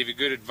daddy gave you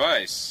good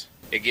advice.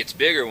 It gets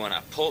bigger when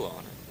I pull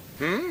on it.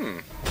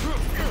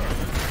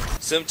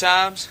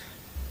 Sometimes,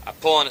 I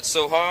pull on it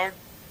so hard,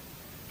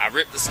 I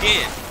rip the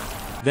skin.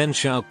 Then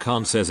Shao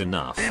Kahn says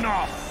enough.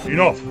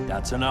 Enough!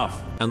 That's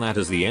enough. And that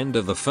is the end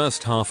of the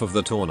first half of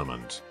the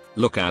tournament.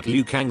 Look at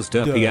Liu Kang's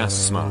derpy ass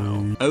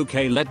smile.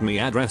 Okay, let me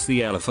address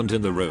the elephant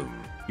in the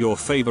room. Your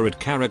favorite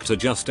character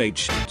just ate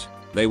shit.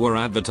 They were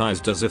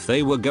advertised as if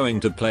they were going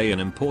to play an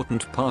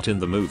important part in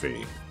the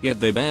movie, yet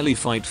they barely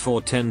fight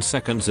for 10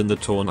 seconds in the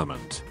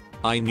tournament.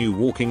 I knew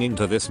walking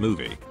into this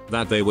movie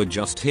that they were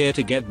just here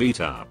to get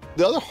beat up.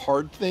 The other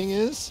hard thing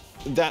is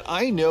that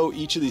I know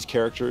each of these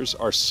characters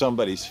are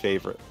somebody's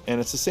favorite, and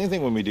it's the same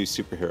thing when we do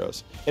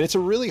superheroes, and it's a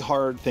really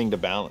hard thing to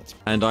balance.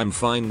 And I'm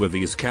fine with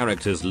these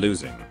characters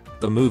losing.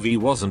 The movie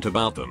wasn't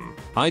about them.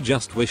 I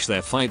just wish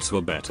their fights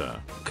were better,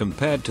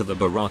 compared to the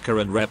Baraka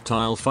and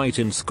Reptile fight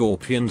in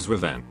Scorpion's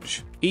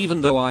Revenge.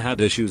 Even though I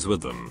had issues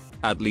with them,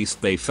 at least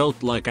they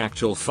felt like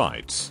actual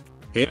fights.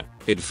 Here,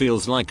 it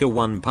feels like a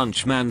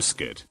One-Punch Man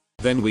skit.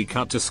 Then we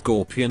cut to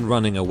Scorpion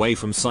running away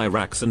from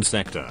Cyrax and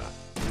Sector.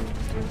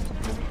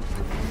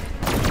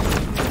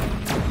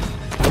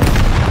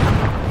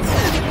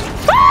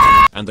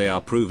 And they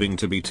are proving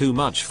to be too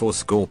much for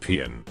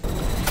Scorpion.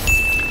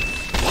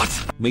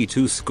 What? Me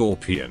too,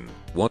 Scorpion.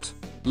 What?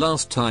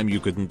 Last time you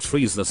couldn't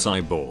freeze the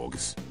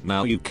cyborgs.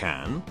 Now you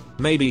can?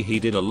 Maybe he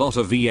did a lot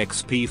of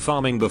EXP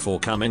farming before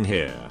coming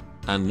here.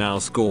 And now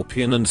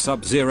Scorpion and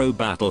Sub-Zero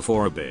battle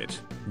for a bit.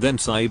 Then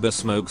Cyber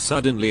Smoke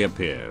suddenly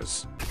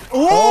appears.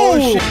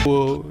 Oh shit!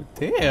 Whoa,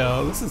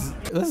 damn, this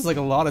is like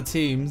a lot of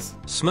teams.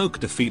 Smoke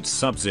defeats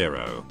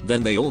Sub-Zero,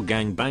 then they all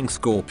gangbang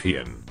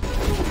Scorpion.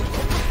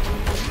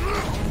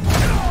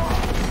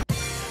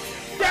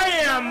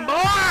 Damn,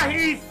 boy,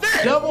 he's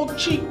thick! Double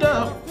cheeked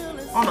up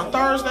on a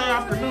Thursday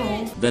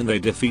afternoon. Then they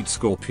defeat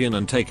Scorpion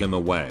and take him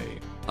away.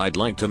 I'd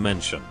like to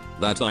mention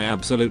that I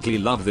absolutely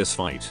love this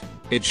fight.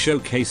 It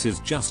showcases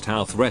just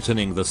how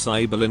threatening the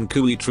Cyber and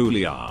Kui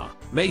truly are,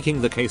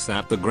 making the case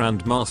that the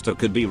Grandmaster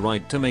could be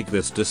right to make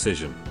this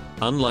decision.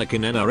 Unlike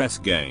in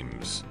NRS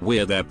games,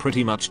 where they're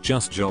pretty much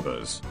just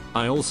jobbers.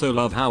 I also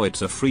love how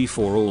it's a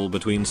free-for-all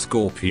between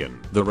Scorpion,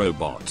 the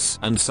robots,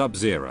 and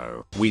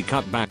Sub-Zero. We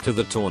cut back to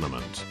the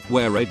tournament,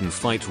 where Raiden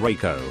fight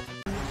Reiko.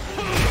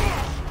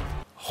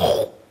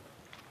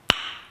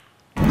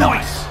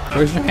 Nice!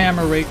 Where's your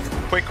hammer, Rake?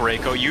 Quick,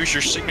 Reiko, use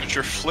your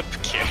signature flip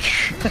kick.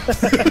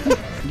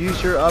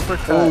 Use your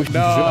uppercut. Oh,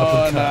 nah,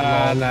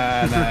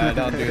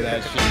 don't do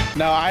that shit.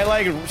 No, I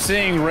like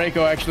seeing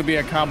Reiko actually be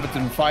a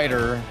competent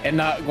fighter and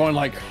not going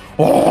like,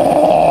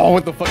 oh,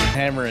 with the fucking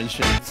hammer and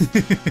shit.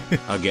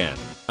 Again,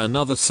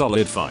 another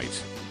solid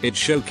fight. It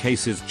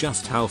showcases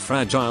just how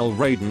fragile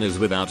Raiden is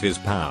without his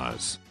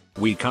powers.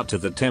 We cut to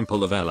the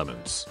Temple of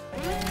Elements.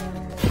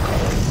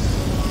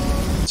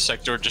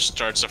 Sector just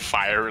starts a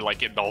fire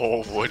like in the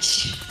whole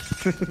woods.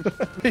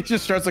 He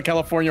just starts a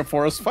California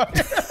forest fire.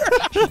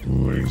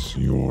 Place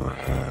your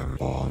hand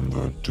on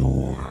the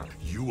door.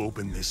 You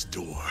open this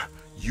door,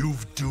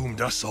 you've doomed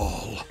us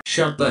all.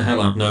 Shut the hell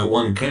up, no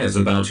one cares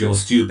about your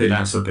stupid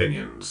ass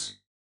opinions.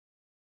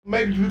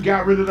 Maybe you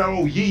got rid of that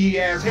old yee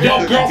ass hair.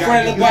 Your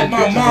girlfriend look like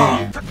my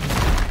mom.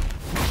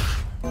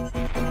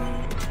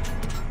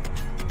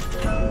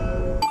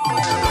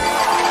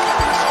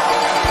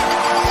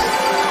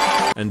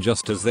 and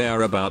just as they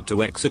are about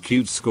to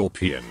execute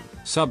Scorpion,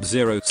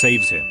 Sub-Zero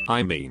saves him.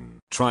 I mean,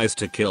 tries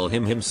to kill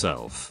him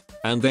himself.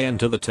 And they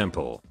enter the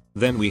temple.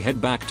 Then we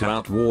head back to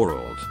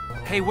Outworld.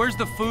 Hey, where's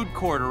the food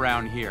court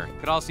around here?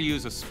 Could also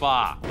use a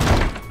spa.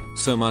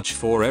 So much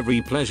for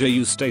every pleasure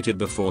you stated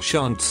before,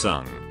 Shang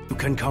Tsung. You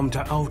can come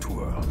to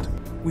Outworld.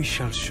 We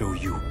shall show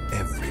you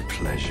every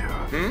pleasure.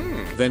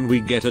 Then we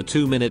get a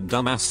 2-minute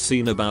dumbass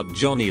scene about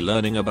Johnny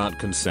learning about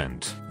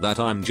consent that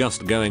I'm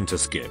just going to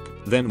skip.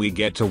 Then we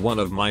get to one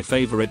of my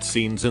favorite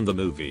scenes in the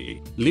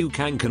movie. Liu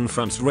Kang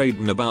confronts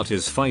Raiden about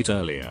his fight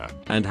earlier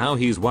and how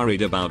he's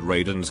worried about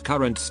Raiden's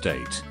current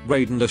state.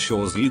 Raiden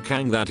assures Liu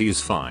Kang that he's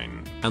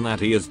fine and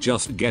that he is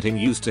just getting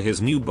used to his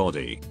new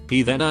body.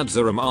 He then adds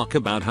a remark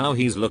about how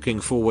he's looking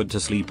forward to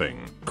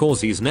sleeping,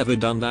 cause he's never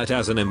done that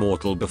as an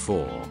immortal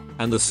before.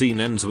 And the scene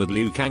ends with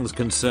Liu Kang's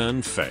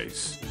concerned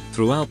face.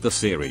 Throughout the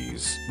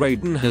series,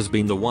 Raiden has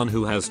been the one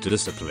who has to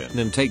discipline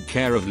and take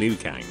care of Liu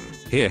Kang.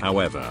 Here,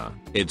 however,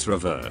 it's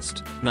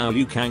reversed. Now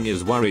Liu Kang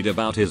is worried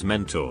about his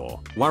mentor,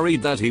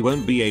 worried that he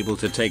won't be able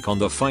to take on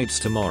the fights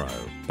tomorrow.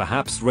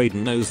 Perhaps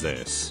Raiden knows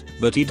this,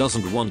 but he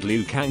doesn't want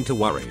Liu Kang to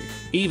worry,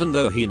 even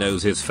though he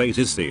knows his fate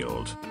is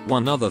sealed.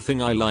 One other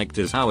thing I liked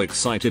is how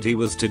excited he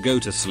was to go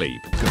to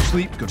sleep. Go to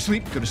sleep, go to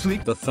sleep, go to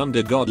sleep. The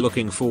Thunder God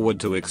looking forward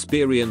to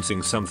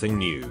experiencing something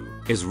new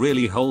is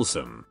really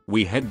wholesome.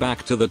 We head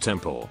back to the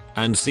temple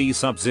and see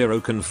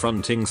Sub-Zero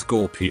confronting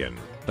Scorpion.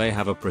 They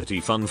have a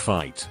pretty fun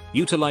fight,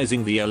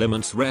 utilizing the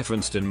elements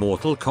referenced in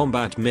Mortal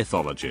Kombat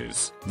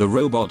mythologies. The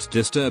robots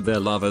disturb their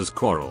lovers'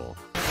 quarrel.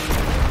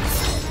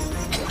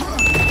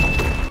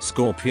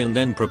 Scorpion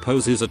then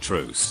proposes a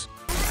truce.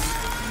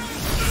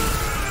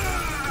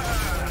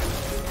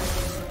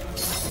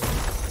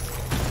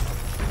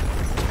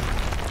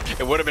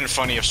 It would have been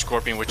funny if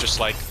Scorpion would just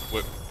like,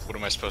 what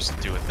am I supposed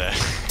to do with that?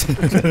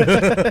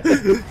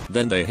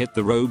 Then they hit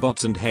the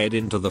robots and head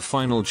into the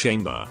final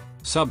chamber.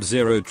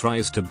 Sub-Zero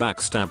tries to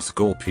backstab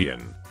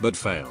Scorpion, but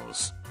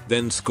fails.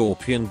 Then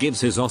Scorpion gives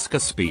his Oscar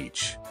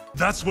speech.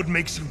 That's what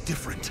makes you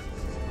different.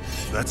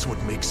 That's what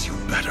makes you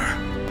better.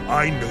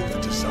 I know the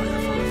desire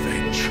for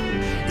revenge.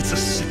 It's a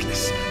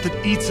sickness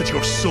that eats at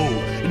your soul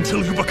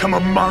until you become a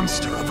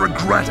monster of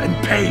regret and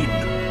pain.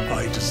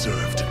 I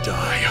deserve to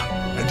die,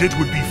 and it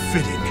would be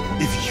fitting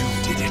if you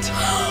did it.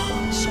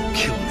 So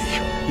kill me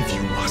if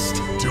you must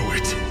do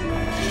it.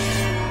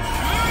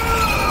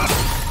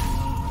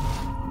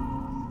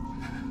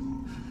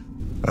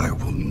 I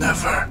will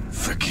never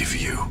forgive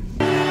you.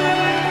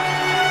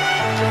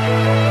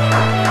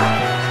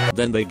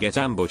 Then they get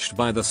ambushed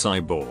by the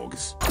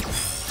cyborgs.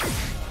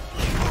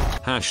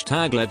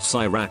 Hashtag let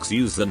Cyrax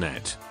use the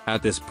net.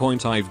 At this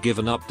point I've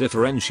given up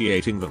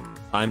differentiating them.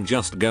 I'm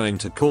just going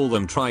to call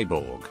them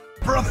Triborg.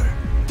 Brother,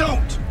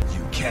 don't!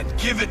 You can't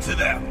give it to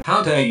them!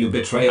 How dare you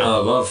betray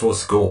our love for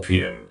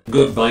Scorpion.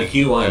 Goodbye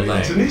Guile.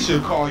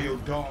 Tanisha call your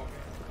dog.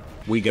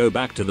 We go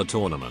back to the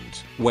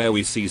tournament, where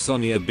we see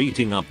Sonya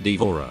beating up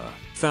Devourer.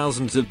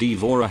 Thousands of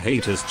Devourer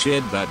haters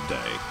cheered that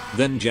day.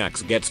 Then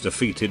Jax gets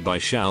defeated by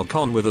Shao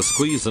Kahn with a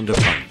squeeze and a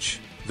punch.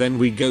 Then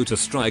we go to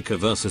Stryker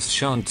vs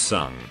Shang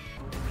Tsung.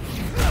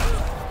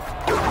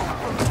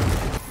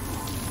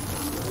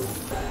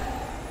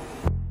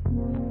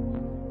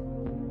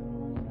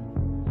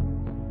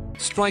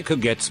 Stryker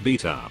gets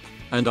beat up,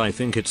 and I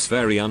think it's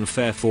very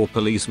unfair for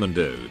Policeman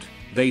Dude.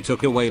 They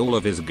took away all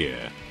of his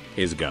gear.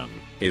 His gun,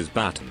 his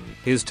baton,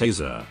 his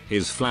taser,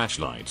 his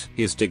flashlight,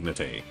 his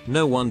dignity.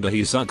 No wonder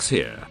he sucks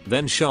here.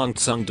 Then Shang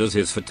Tsung does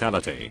his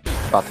fatality.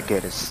 About to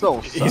get his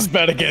soul sucked. He's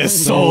about to get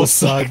his soul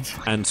sucked.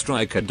 And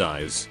Stryker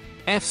dies.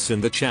 F's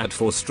in the chat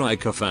for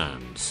Stryker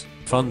fans.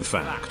 Fun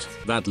fact,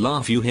 that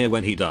laugh you hear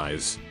when he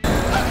dies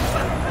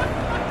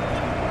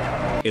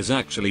is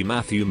actually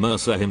Matthew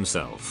Mercer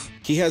himself.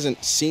 He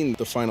hasn't seen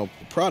the final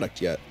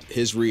product yet.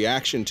 His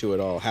reaction to it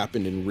all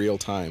happened in real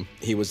time.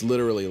 He was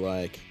literally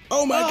like,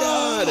 oh my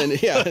God,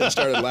 and yeah,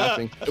 started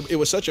laughing. It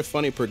was such a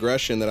funny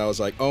progression that I was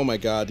like, oh my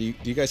God, do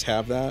you guys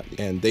have that?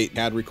 And they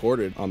had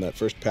recorded on that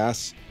first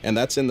pass, and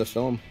that's in the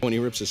film. When he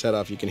rips his head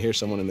off, you can hear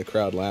someone in the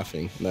crowd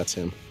laughing, and that's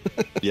him.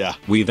 Yeah.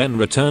 We then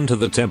return to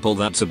the temple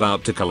that's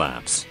about to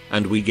collapse,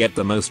 and we get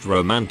the most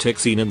romantic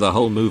scene in the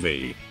whole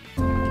movie.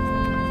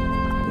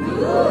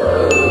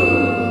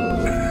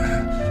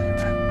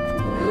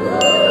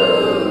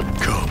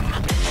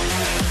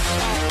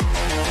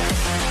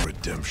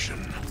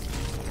 Redemption.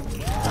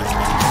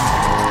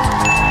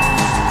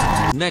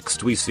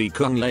 Next we see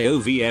Kung Lao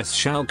vs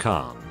Shao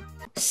Kahn.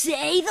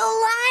 Say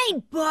the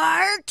line,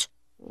 Bart!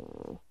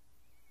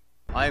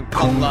 I am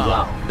Kung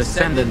Lao,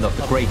 descendant of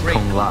the great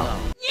Kung Lao.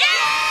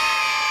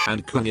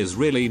 And Kung is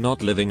really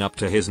not living up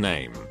to his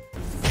name.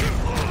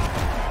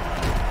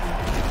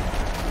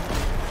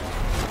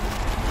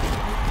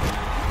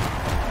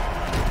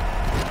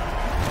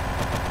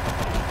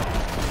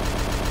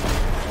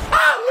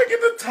 Look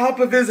at the top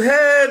of his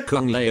head!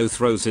 Kung Lao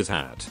throws his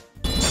hat.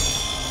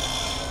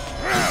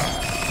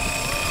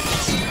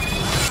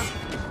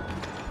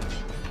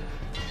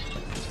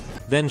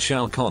 Then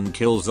Shao Kahn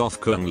kills off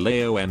Kung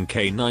Lao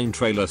MK9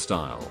 trailer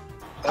style.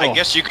 I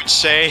guess you could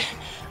say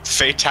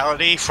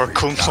Fatality for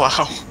Kung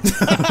Lao.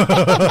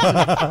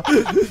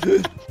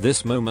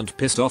 This moment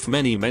pissed off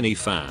many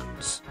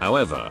fans.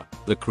 However,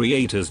 the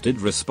creators did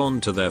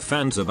respond to their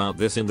fans about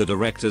this in the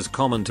director's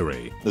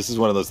commentary. This is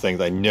one of those things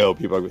I know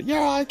people are going,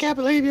 yeah, I can't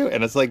believe you.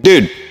 And it's like,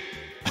 dude,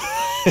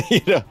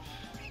 you know.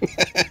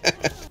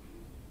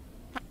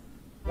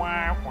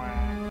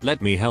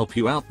 Let me help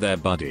you out there,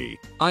 buddy.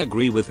 I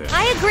agree with him.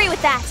 I agree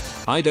with that.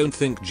 I don't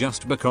think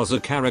just because a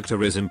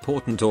character is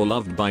important or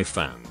loved by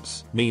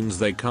fans means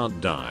they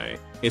can't die.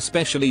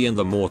 Especially in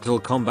the Mortal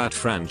Kombat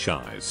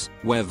franchise,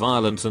 where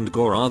violence and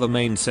gore are the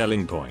main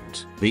selling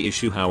point. The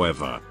issue,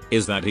 however,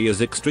 is that he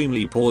is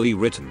extremely poorly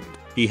written.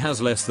 He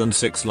has less than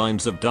 6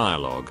 lines of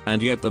dialogue,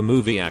 and yet the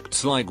movie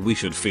acts like we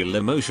should feel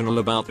emotional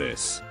about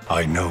this.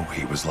 I know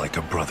he was like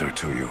a brother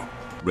to you.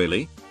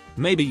 Really?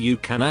 Maybe you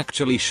can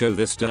actually show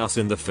this to us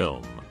in the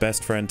film.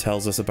 Best friend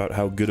tells us about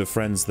how good of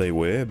friends they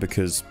were,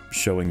 because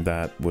showing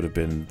that would have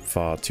been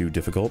far too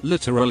difficult.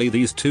 Literally,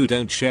 these two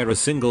don't share a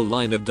single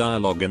line of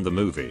dialogue in the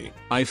movie.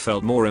 I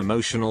felt more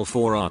emotional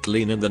for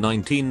Artlene in the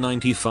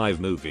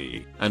 1995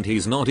 movie, and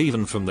he's not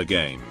even from the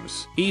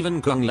games. Even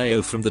Kung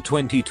Lao from the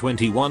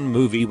 2021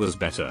 movie was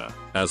better.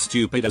 As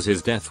stupid as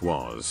his death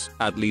was,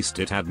 at least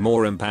it had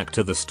more impact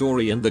to the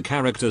story and the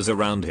characters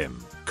around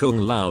him. Kung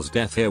Lao's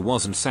death here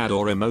wasn't sad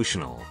or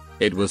emotional.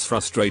 It was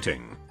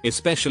frustrating,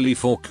 especially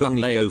for Kung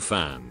Lao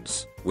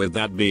fans. With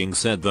that being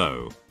said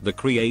though, the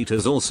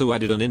creators also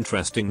added an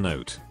interesting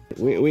note.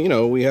 We you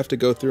know, we have to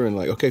go through and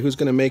like, okay, who's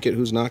gonna make it,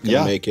 who's not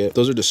gonna make it.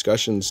 Those are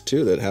discussions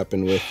too that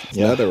happen with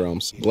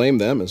NetherRealms. Blame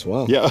them as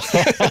well. Yeah.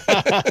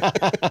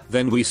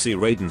 Then we see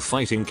Raiden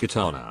fighting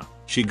Kitana.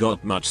 She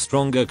got much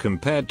stronger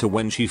compared to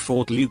when she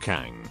fought Liu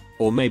Kang.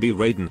 Or maybe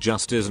Raiden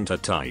just isn't her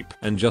type,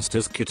 and just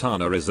as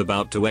Kitana is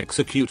about to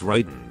execute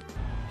Raiden,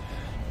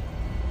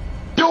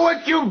 Do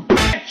it, you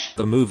bitch!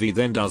 the movie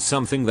then does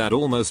something that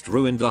almost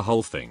ruined the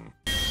whole thing.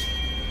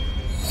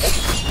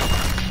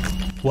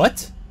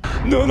 What?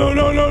 No.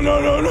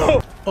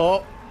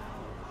 Oh.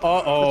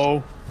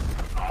 Uh-oh.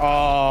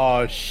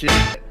 Oh, shit.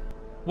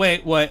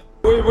 Wait, what?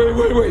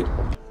 Wait.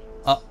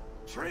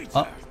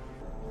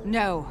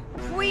 No.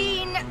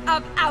 Queen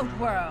of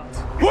Outworld.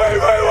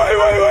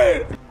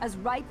 Wait. As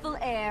rightful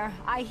heir,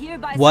 I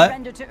hereby What?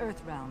 surrender to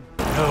Earthrealm.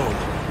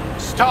 No.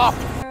 Stop.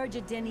 Purge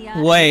Edenia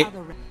and Wait.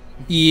 other realms.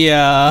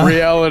 Yeah.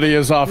 Reality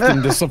is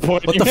often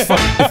disappointing. What the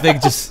fuck if they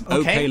just...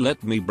 Okay,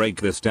 let me break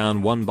this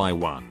down one by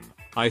one.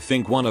 I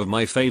think one of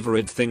my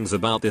favorite things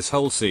about this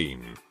whole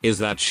scene is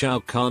that Shao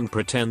Kahn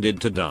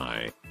pretended to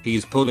die.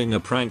 He's pulling a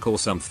prank or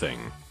something.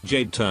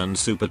 Jade turns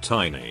super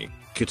tiny.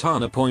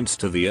 Kitana points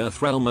to the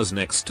Earthrealm as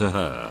next to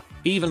her,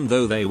 even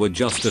though they were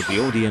just at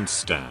the audience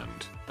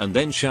stand. And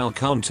then Shao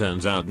Kahn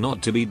turns out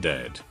not to be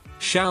dead.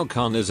 Shao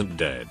Kahn isn't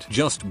dead,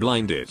 just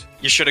blinded.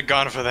 You should have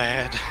gone for the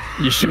head.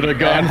 You should have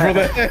gone for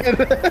the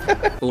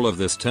head. All of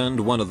this turned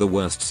one of the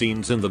worst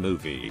scenes in the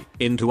movie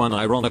into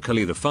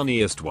unironically the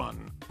funniest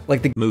one.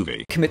 Like the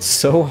movie commits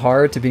so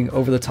hard to being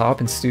over the top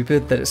and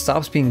stupid that it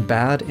stops being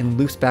bad and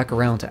loops back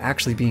around to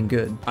actually being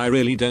good. I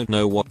really don't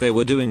know what they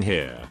were doing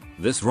here.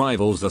 This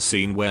rivals the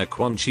scene where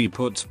Quan Chi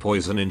puts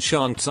poison in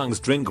Shang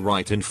Tsung's drink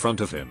right in front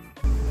of him.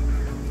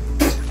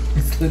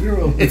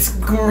 It's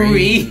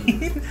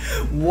green.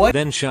 What?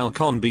 Then Shao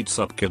Kahn beats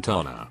up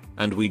Kitana,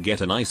 and we get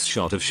a nice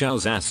shot of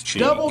Shao's ass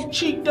cheek. Double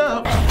cheeked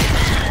up.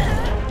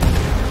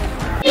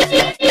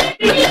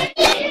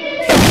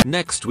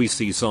 Next we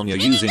see Sonya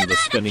using the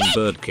spinning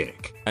bird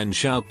kick, and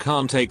Shao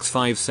Kahn takes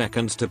 5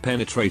 seconds to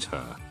penetrate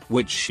her,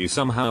 which she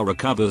somehow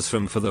recovers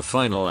from for the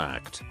final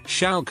act.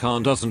 Shao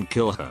Kahn doesn't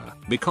kill her,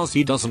 because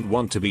he doesn't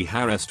want to be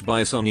harassed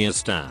by Sonya's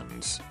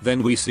stans.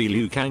 Then we see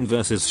Liu Kang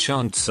versus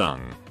Shang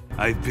Tsung.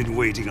 I've been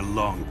waiting a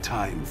long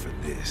time for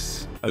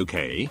this.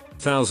 Okay,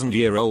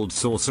 1000-year-old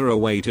sorcerer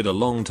waited a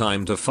long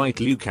time to fight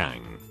Liu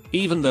Kang,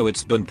 even though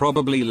it's been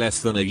probably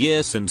less than a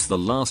year since the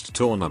last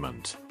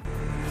tournament.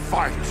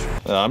 Fight!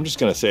 I'm just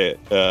gonna say it.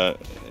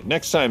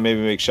 Next time,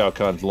 maybe make Shao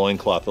Kahn's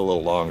loincloth a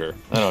little longer.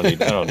 I don't need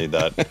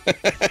that.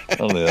 I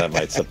don't need that in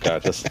my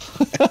subconscious.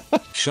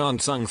 Shang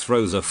Tsung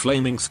throws a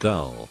flaming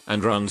skull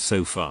and runs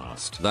so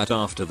fast that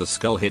after the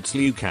skull hits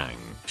Liu Kang,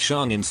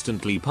 Shang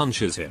instantly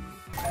punches him.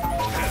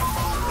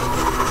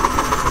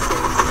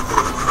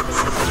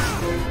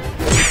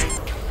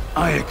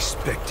 I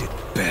expected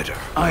better.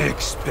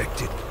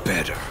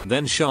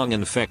 Then Shang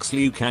infects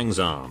Liu Kang's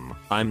arm.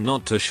 I'm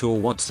not too sure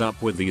what's up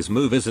with these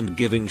moves and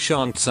giving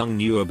Shang Tsung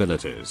new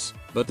abilities,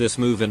 but this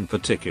move in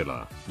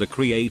particular, the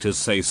creators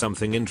say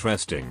something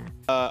interesting.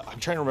 I'm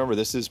trying to remember,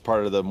 this is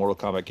part of the Mortal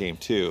Kombat game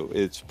too.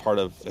 It's part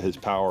of his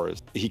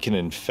powers. He can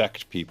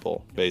infect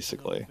people,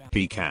 basically.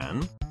 He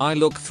can? I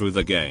looked through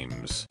the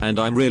games, and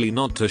I'm really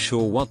not too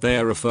sure what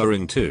they're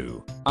referring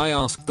to. I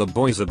asked the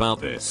boys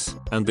about this,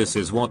 and this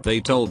is what they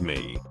told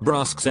me.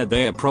 Brusk said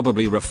they're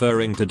probably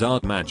referring to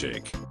dark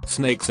magic.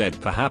 Snake said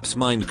perhaps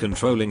mind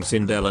controlling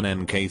Sindel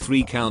and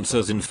MK3 counts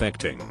as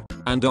infecting.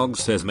 And Dog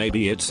says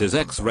maybe it's his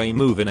X-ray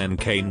move in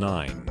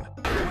MK9.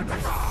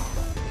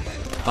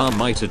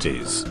 Might it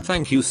is.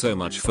 Thank you so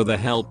much for the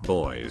help,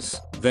 boys.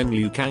 Then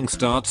Liu Kang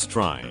starts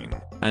trying,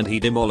 and he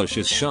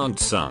demolishes Shang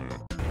Tsung.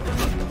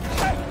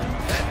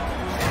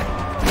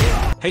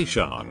 Hey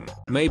Shan,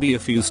 maybe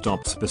if you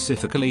stop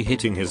specifically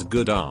hitting his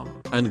good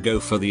arm, and go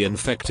for the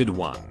infected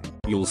one,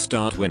 you'll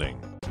start winning.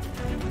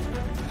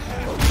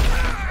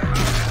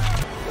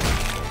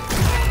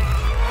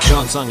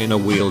 Shang Tsung in a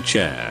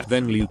wheelchair,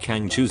 then Liu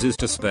Kang chooses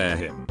to spare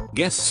him.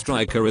 Guess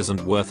Striker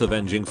isn't worth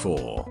avenging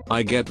for.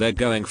 I get they're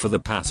going for the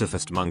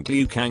pacifist monk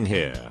Liu Kang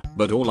here,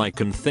 but all I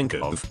can think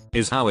of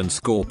is how in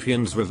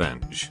Scorpion's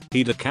Revenge,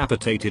 he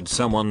decapitated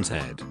someone's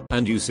head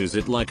and uses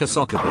it like a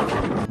soccer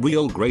ball.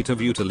 Real great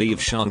of you to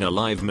leave Shang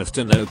alive,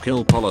 Mr.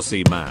 No-Kill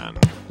Policy Man.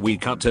 We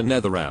cut to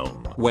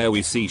Netherrealm, where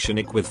we see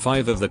Shinnok with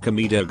 5 of the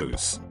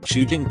Kamidogus.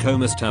 Shujinko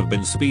must have been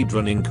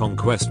speedrunning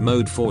Conquest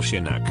Mode for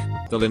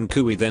Shinnok. The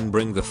Linkui then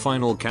bring the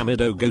final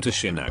Kamidogo to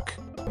Shinnok.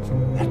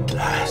 At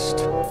last,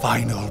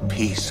 final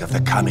piece of the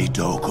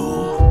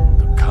Kamidogu.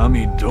 The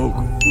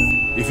Kamidogu?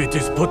 If it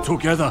is put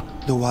together...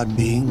 The one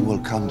being will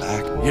come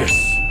back? Yes.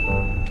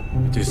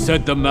 It is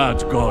said the mad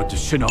god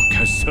Shinnok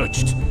has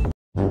searched.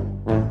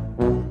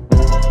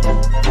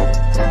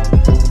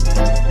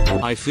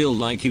 I feel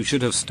like you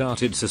should have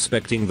started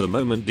suspecting the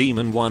moment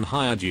Demon 1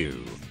 hired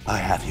you. I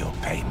have your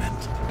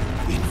payment.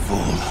 In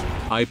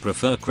full. I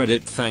prefer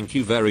credit, thank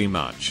you very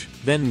much.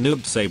 Then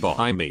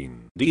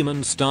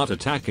Demons start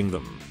attacking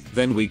them.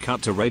 Then we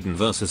cut to Raiden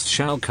versus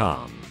Shao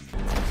Kahn.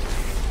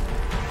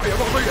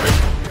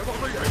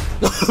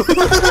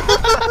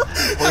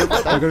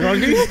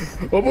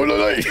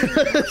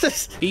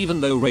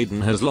 Even though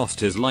Raiden has lost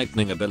his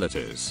lightning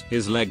abilities,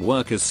 his leg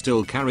work is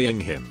still carrying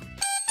him.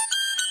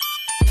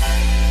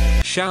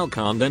 Shao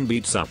Kahn then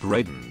beats up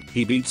Raiden.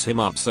 He beats him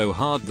up so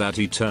hard that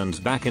he turns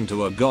back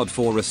into a god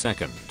for a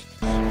second.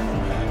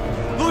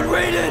 Lord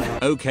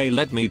Raiden! Okay,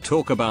 let me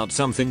talk about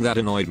something that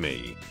annoyed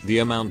me. The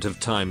amount of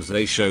times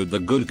they showed the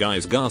good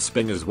guys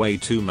gasping is way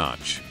too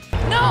much.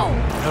 No!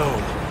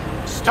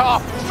 No!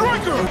 Stop!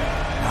 Striker!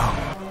 No!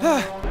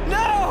 No!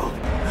 No!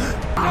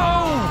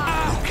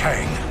 Liu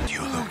Kang!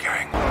 You, Liu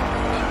Kang!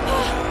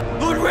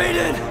 Lord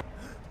Raiden!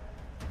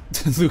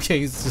 Liu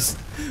Kang is just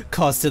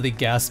constantly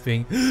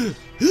gasping.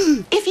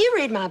 If you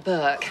read my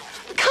book,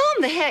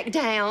 calm the heck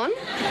down.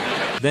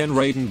 Then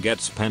Raiden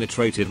gets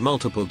penetrated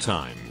multiple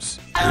times.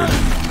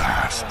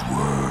 Last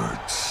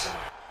words.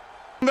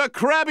 The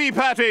Krabby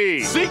Patty!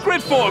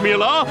 Secret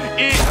formula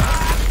is...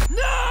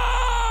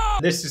 No!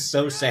 This is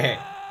so sad.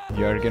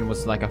 Jurgen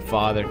was like a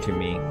father to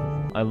me.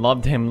 I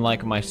loved him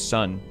like my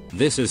son.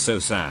 This is so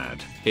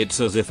sad. It's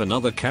as if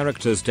another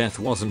character's death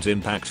wasn't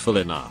impactful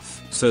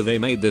enough, so they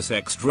made this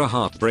extra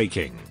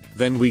heartbreaking.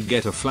 Then we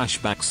get a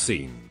flashback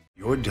scene.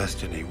 Your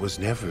destiny was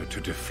never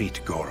to defeat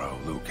Goro,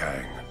 Liu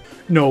Kang.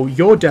 No,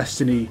 your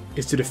destiny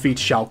is to defeat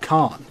Shao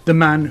Kahn, the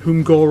man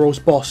whom Goro's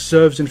boss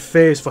serves and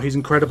fears for his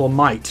incredible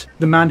might,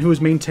 the man who has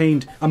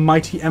maintained a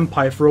mighty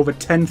empire for over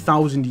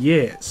 10,000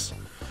 years.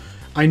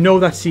 I know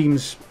that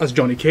seems, as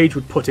Johnny Cage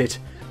would put it,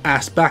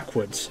 ass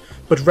backwards,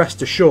 but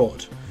rest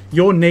assured,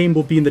 your name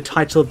will be in the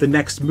title of the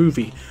next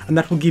movie, and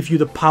that will give you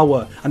the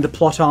power and the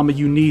plot armor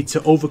you need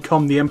to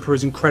overcome the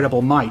Emperor's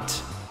incredible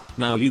might.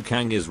 Now Liu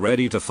Kang is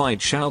ready to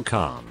fight Shao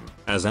Kahn,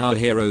 as our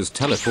heroes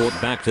teleport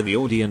back to the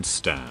audience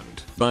stand.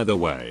 By the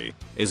way,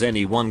 is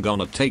anyone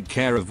gonna take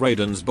care of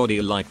Raiden's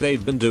body like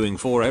they've been doing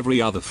for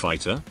every other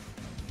fighter?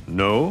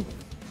 No?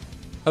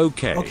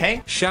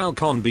 Okay. Shao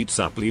Kahn beats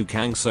up Liu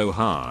Kang so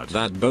hard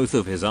that both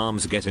of his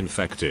arms get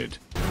infected.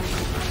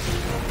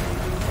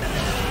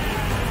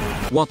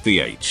 What the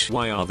H?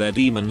 Why are there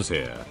demons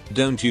here?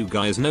 Don't you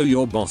guys know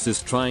your boss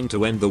is trying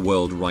to end the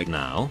world right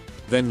now?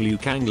 Then Liu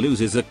Kang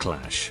loses a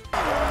clash.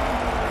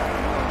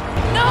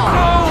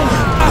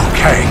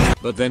 Kang.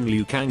 But then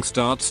Liu Kang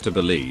starts to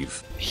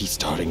believe. He's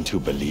starting to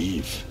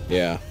believe.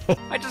 Yeah.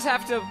 I just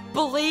have to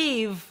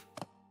believe.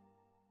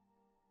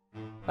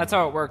 That's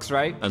how it works,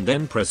 right? And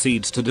then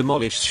proceeds to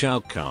demolish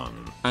Shao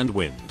Kahn and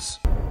wins.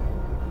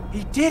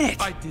 He did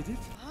it! I did it.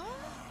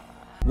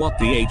 What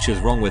the H is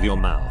wrong with your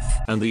mouth?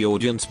 And the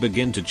audience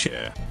begin to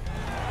cheer.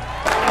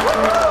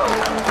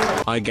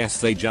 I guess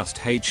they just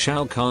hate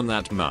Shao Kahn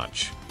that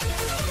much.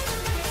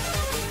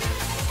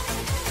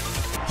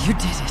 You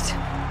did it.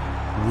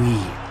 We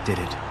did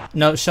it.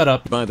 No, shut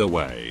up. By the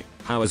way,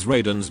 how is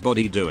Raiden's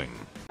body doing?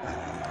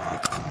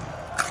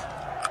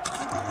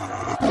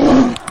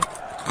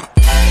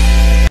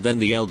 Then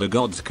the Elder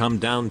Gods come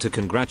down to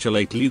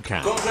congratulate Liu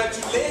Kang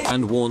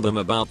and warn them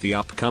about the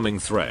upcoming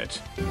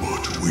threat.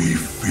 But we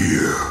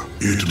fear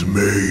it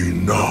may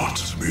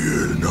not be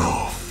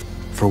enough.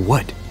 For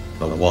what?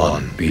 The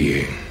one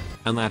being.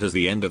 And that is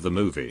the end of the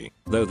movie,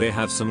 though they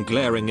have some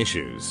glaring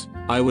issues.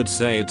 I would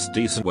say it's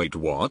decent. Wait,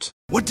 what?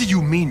 What do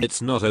you mean?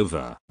 It's not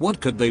over.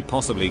 What could they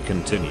possibly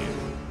continue?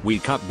 We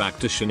cut back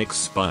to Shinnok's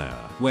Spire,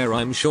 where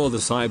I'm sure the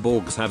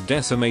cyborgs have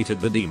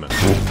decimated the demon.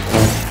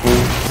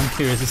 I'm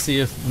curious to see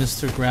if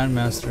Mr.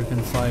 Grandmaster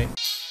can fight.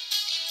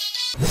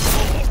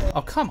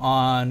 Oh, come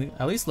on.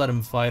 At least let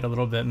him fight a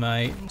little bit,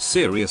 mate.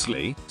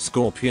 Seriously?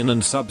 Scorpion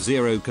and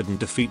Sub-Zero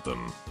couldn't defeat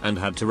them, and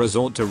had to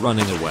resort to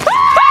running away.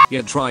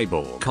 Yet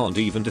Tribal can't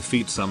even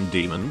defeat some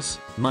demons.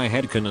 My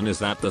headcanon is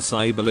that the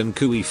Cybele and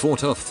Kui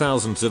fought off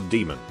thousands of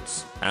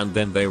demons, and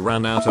then they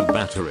ran out of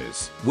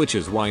batteries, which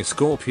is why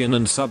Scorpion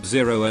and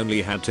Sub-Zero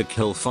only had to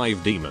kill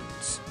 5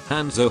 demons.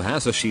 Hanzo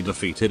Hasashi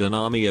defeated an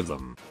army of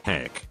them.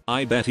 Heck,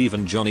 I bet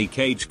even Johnny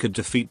Cage could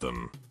defeat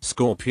them.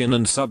 Scorpion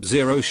and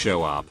Sub-Zero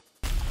show up.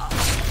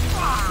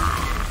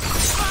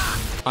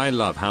 I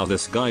love how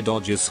this guy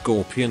dodges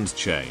Scorpion's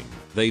chain.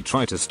 They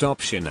try to stop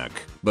Shinnok,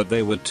 but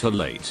they were too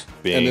late.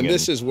 And then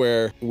this is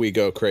where we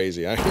go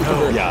crazy. I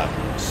remember.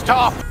 Yeah.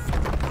 Stop!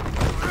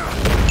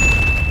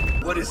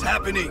 What is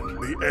happening?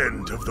 The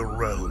end of the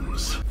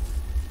realms.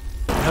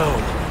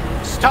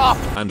 No. Stop!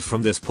 And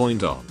from this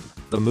point on,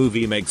 the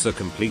movie makes a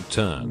complete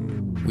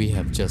turn. We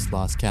have just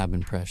lost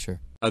cabin pressure.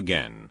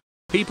 Again.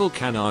 People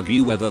can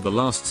argue whether the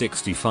last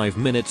 65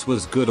 minutes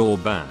was good or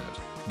bad,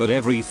 but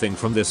everything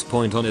from this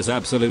point on is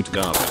absolute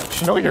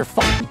garbage. Know your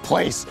fucking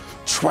place,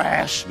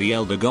 trash! The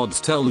Elder Gods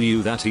tell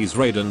you that he's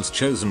Raiden's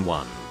chosen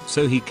one,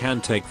 so he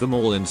can take them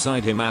all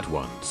inside him at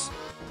once.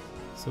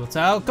 So it's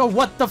out. Go.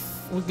 What the?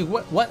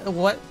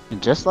 What?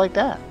 And just like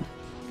that.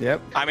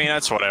 Yep. I mean,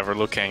 that's whatever.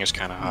 Liu Kang is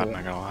kind of hot,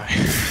 not gonna lie.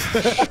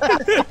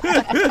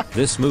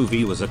 This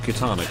movie was a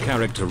Katana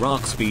character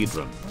arc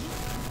speedrun.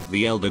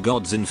 The Elder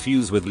Gods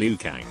infuse with Liu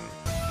Kang.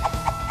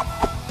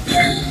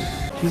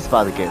 He's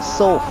about to get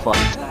so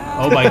fucked.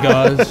 Oh my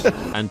gosh.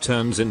 And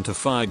turns into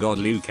Fire God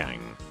Liu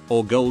Kang.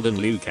 Or Golden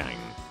Liu Kang.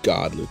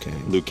 God Liu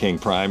Kang. Liu Kang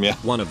Prime, yeah.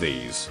 One of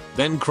these.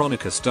 Then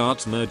Chronica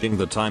starts merging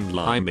the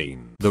timeline.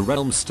 The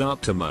realms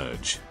start to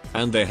merge.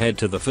 And they head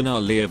to the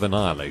finale of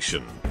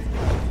Annihilation.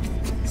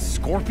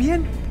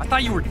 Scorpion? I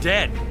thought you were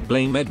dead.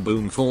 Blame Ed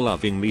Boon for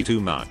loving me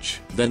too much.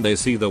 Then they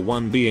see the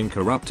one being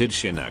corrupted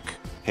Shinnok.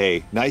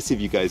 Hey, nice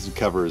of you guys to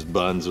cover his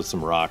buns with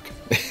some rock.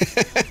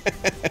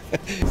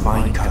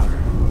 Fine cover.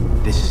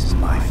 This is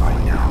my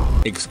fight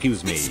now.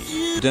 Excuse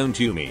me. Don't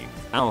you mean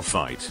our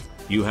fight?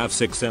 You have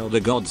 6 Elder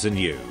Gods in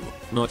you.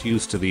 Not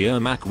used to the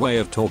Ermac way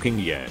of talking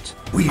yet.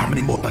 We are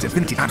many more, but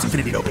infinity times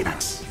infinity no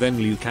paybacks. Then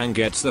Liu Kang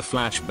gets the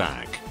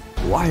flashback.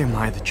 Why am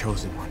I the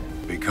chosen one?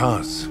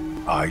 Because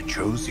I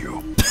chose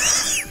you.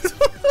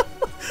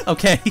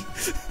 Okay,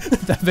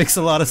 that makes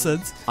a lot of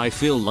sense. I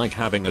feel like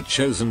having a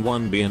chosen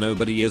one be a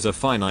nobody is a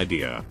fine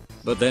idea.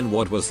 But then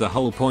what was the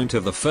whole point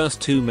of the first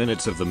 2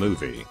 minutes of the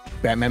movie?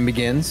 Batman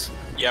Begins.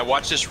 Yeah,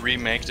 watch this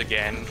remake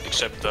again,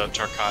 except the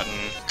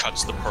Tarkatan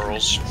cuts the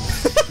pearls.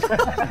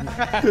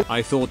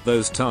 I thought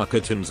those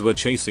Tarkatans were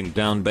chasing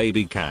down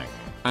baby Kang.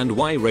 And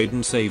why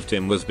Raiden saved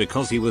him was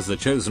because he was the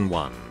chosen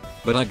one.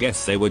 But I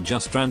guess they were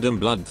just random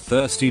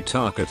bloodthirsty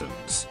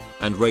Tarkatans.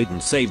 And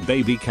Raiden saved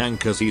baby Kang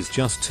cause he's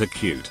just too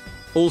cute.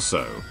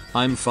 Also,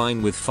 I'm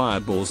fine with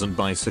fireballs and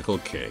bicycle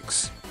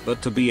kicks,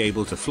 but to be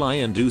able to fly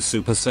and do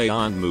Super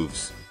Saiyan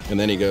moves. And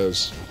then he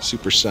goes,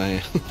 Super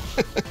Saiyan.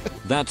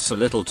 That's a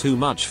little too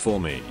much for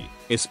me,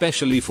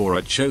 especially for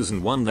a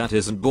chosen one that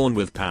isn't born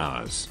with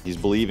powers. He's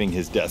believing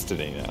his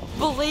destiny now.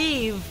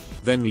 Believe!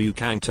 Then Liu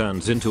Kang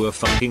turns into a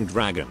fucking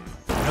dragon.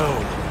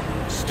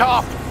 No.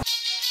 Stop!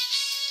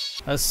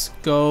 Let's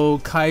go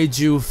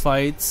kaiju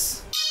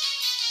fights.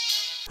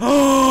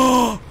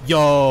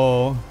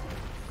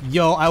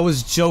 Yo, I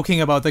was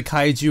joking about the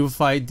kaiju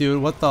fight,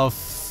 dude. What the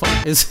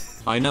fuck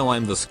is... I know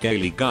I'm the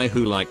scaly guy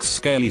who likes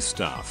scaly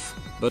stuff,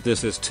 but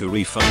this is too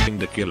re-fucking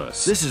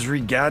ridiculous. This is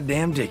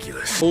re-goddamn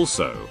ridiculous.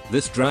 Also,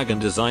 this dragon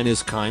design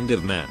is kind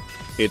of meh.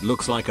 It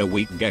looks like a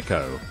weak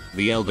gecko.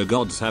 The Elder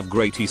Gods have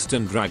great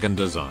Eastern dragon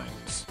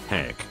designs.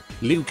 Heck,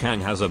 Liu Kang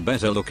has a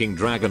better looking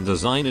dragon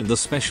design in the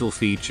special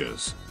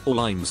features. All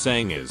I'm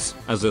saying is,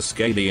 as a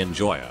scaly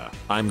enjoyer,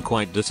 I'm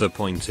quite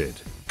disappointed.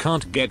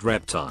 Can't get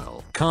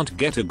Reptile. Can't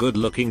get a good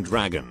looking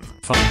dragon.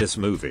 Fuck this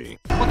movie.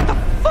 What the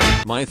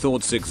fuck? My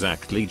thoughts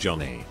exactly,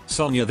 Johnny.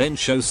 Sonya then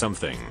shows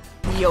something.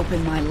 He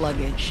opened my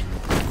luggage.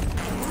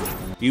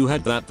 You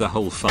had that the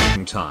whole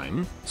fucking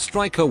time?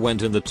 Stryker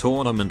went in the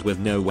tournament with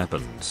no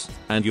weapons.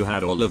 And you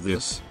had all of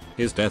this?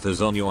 His death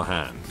is on your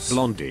hands,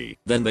 Blondie.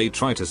 Then they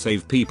try to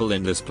save people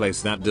in this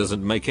place that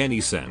doesn't make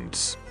any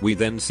sense. We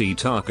then see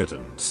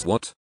Tarkatans.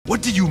 What?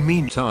 What do you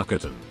mean?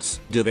 Tarkatans.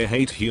 Do they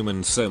hate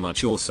humans so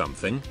much or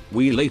something?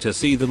 We later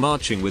see them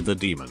marching with the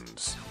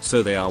demons.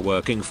 So they are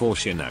working for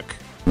Shinnok.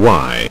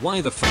 Why?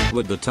 Why the fuck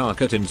would the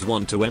Tarkatans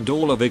want to end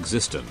all of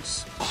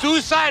existence?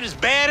 Suicide is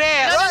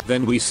badass!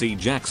 Then we see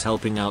Jax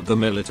helping out the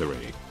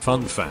military.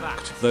 Fun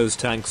fact, those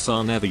tanks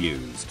are never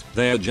used.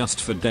 They're just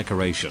for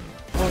decoration.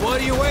 Well,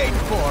 what are you waiting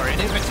for? An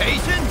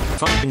invitation?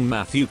 Fucking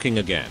Matthew King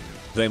again.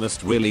 They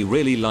must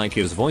really like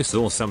his voice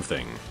or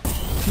something.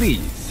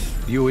 Please,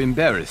 you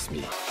embarrass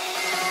me.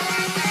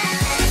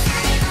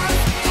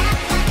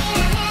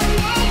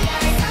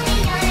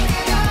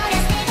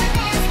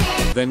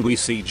 Then we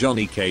see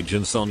Johnny Cage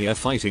and Sonya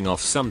fighting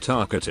off some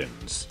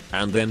Tarkatans,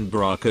 and then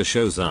Baraka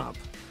shows up.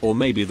 Or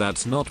maybe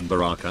that's not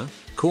Baraka,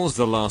 cause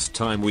the last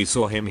time we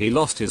saw him he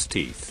lost his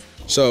teeth.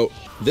 So,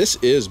 this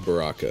is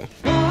Baraka.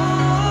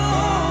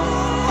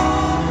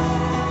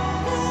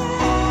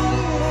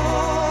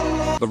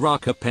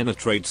 Baraka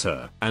penetrates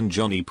her, and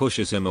Johnny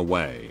pushes him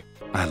away.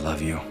 I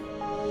love you.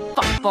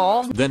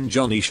 fuckball. Then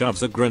Johnny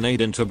shoves a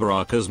grenade into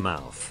Baraka's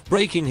mouth,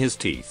 breaking his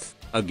teeth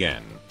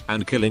again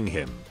and killing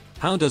him.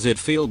 How does it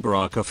feel,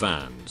 Baraka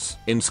fans?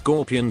 In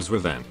Scorpion's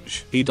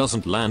Revenge, he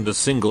doesn't land a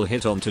single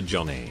hit onto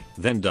Johnny,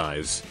 then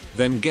dies,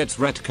 then gets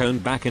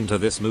retconned back into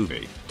this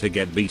movie to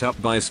get beat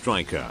up by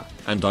Stryker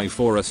and die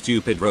for a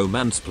stupid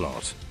romance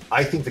plot.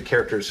 I think the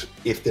characters,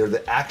 if they're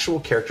the actual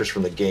characters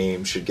from the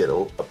game, should get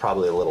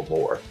probably a little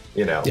more,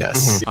 you know?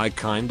 Yes. I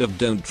kind of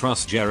don't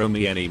trust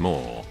Jeremy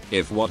anymore.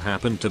 If what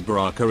happened to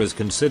Baraka is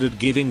considered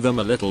giving them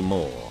a little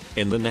more,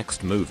 in the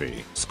next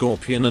movie,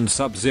 Scorpion and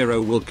Sub-Zero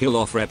will kill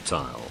off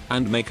Reptile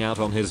and make out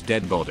on his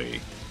dead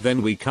body.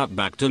 Then we cut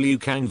back to Liu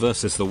Kang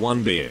versus the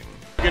One Being.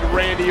 Get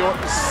Randy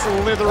Orton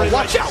slithering.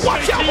 Watch out,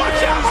 watch out,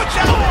 watch out, watch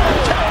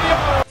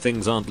out!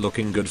 Things aren't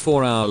looking good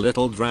for our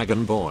little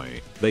dragon boy.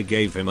 They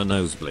gave him a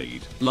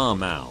nosebleed. La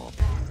Mal.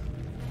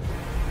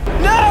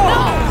 No!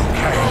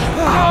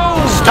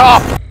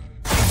 Stop!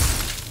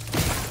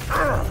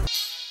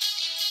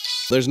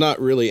 There's not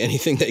really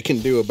anything they can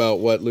do about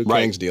what Liu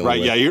Kang's dealing with.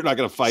 Right, yeah, you're not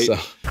gonna fight. So.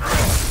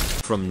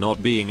 From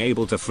not being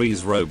able to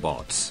freeze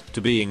robots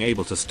to being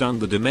able to stun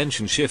the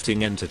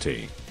dimension-shifting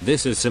entity,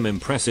 this is some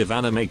impressive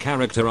anime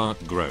character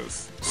arc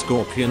growth.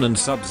 Scorpion and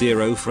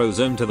Sub-Zero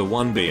frozen to the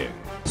One Being.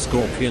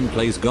 Scorpion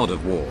plays God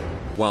of War,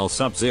 while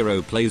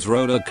Sub-Zero plays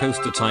Roller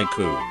Coaster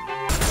Tycoon.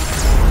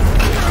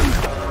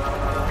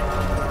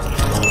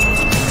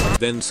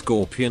 Then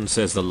Scorpion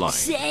says the line.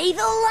 Say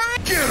the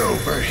line. Get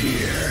over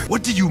here.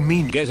 What do you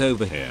mean get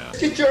over here?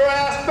 Get your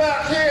ass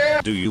back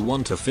here! Do you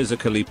want to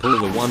physically pull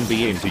the One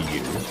Bee into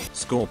you?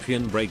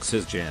 Scorpion breaks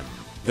his gem.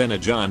 Then a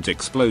giant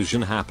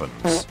explosion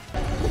happens.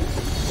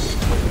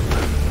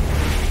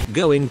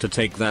 Going to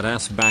take that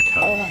ass back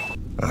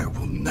home. I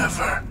will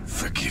never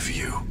forgive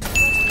you.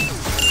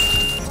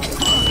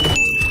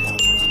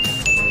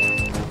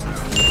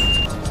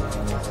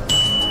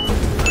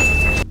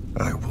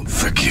 I will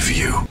forgive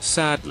you.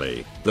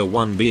 Sadly, the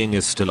One Being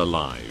is still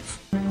alive.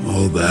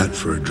 All that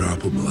for a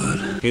drop of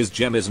blood. His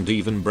gem isn't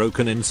even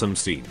broken in some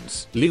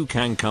scenes. Liu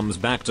Kang comes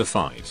back to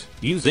fight,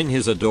 using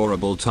his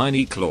adorable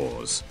tiny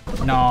claws.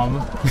 Nom.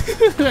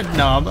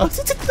 Nom. Oh, it's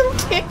a little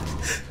kick.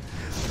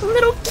 A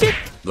little kick.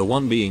 The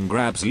One Being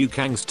grabs Liu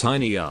Kang's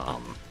tiny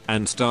arm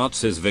and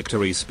starts his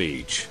victory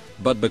speech.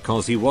 But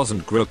because he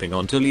wasn't gripping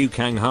onto Liu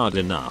Kang hard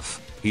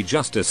enough, he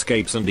just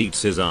escapes and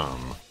eats his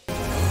arm.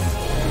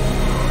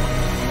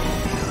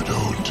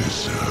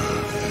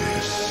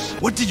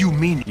 What do you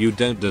mean? You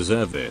don't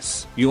deserve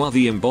this. You are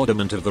the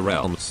embodiment of the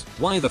realms.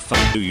 Why the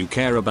fuck do you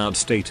care about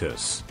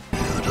status?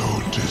 You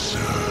don't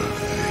deserve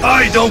it.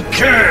 I don't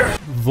care!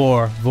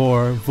 Vor.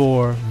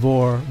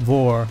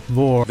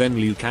 Then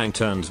Liu Kang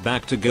turns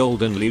back to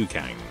Golden Liu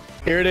Kang.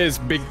 Here it is,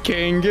 Big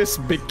Kangus,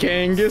 Big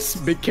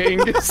Kangus, Big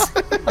Kangus.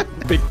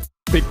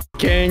 Big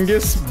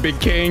Kangus, Big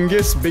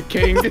Kangus, Big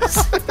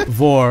Kangus.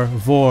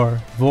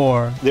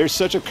 Vor. There's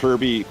such a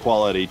Kirby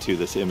quality to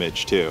this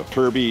image too.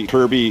 Kirby.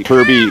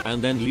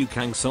 And then Liu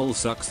Kang soul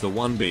sucks the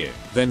One Being.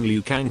 Then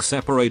Liu Kang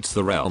separates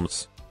the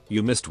realms.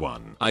 You missed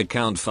one. I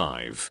count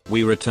 5.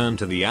 We return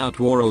to the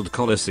Outworld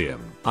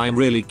Coliseum. I'm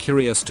really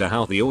curious to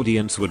how the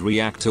audience would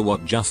react to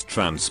what just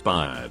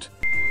transpired.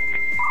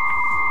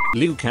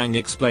 Liu Kang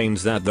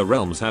explains that the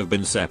realms have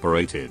been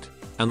separated,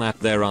 and that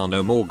there are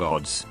no more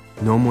gods.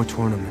 No more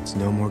tournaments,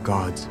 no more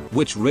gods.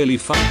 Which really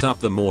fucked up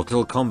the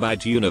Mortal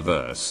Kombat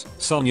universe.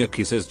 Sonya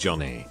kisses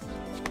Johnny.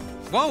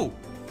 Whoa!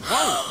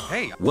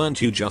 Hey!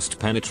 Weren't you just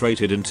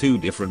penetrated in 2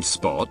 different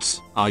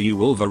spots? Are you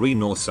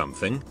Wolverine or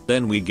something?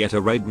 Then we get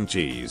a Raiden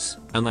cheese.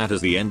 And that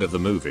is the end of the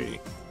movie.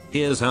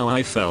 Here's how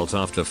I felt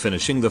after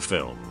finishing the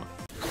film.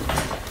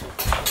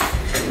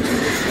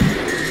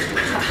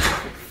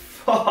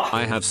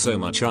 I have so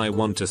much I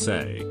want to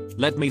say.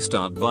 Let me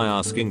start by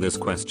asking this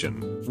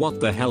question. What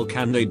the hell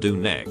can they do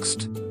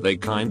next? They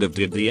kind of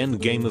did the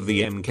end game of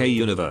the MK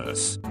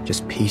universe.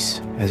 Just peace,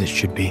 as it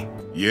should be.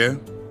 Yeah?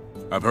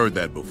 I've heard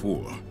that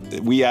before.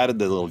 We added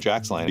the little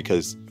Jax line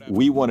because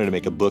we wanted to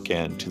make a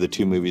bookend to the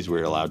 2 movies we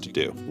were allowed to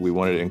do. We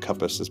wanted to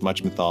encompass as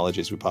much mythology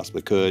as we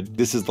possibly could.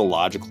 This is the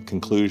logical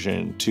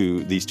conclusion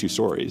to these 2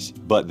 stories.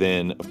 But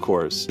then, of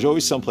course, there's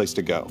always someplace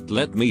to go.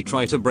 Let me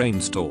try to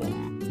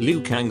brainstorm.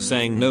 Liu Kang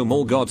saying no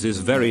more gods is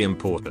very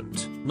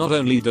important. Not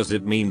only does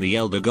it mean the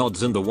Elder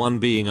Gods and the One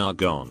Being are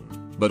gone,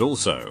 but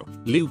also,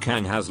 Liu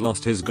Kang has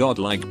lost his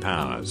godlike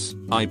powers.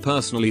 I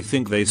personally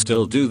think they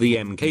still do the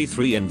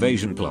MK3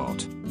 invasion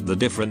plot. The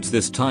difference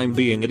this time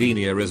being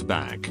Edenia is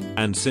back,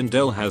 and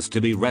Sindel has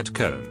to be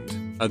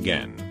retconned.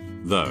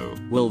 Again. Though,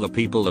 will the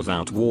people of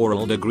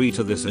Outworld agree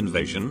to this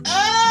invasion?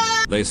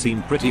 They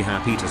seem pretty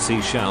happy to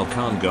see Shao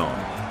Kahn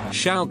gone.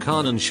 Shao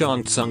Kahn and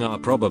Shang Tsung are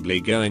probably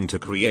going to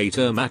create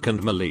Ermac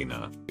and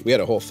Melina. We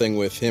had a whole thing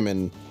with him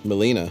and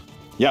Melina.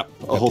 Yeah,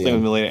 a whole thing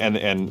with Melina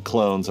and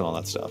clones and all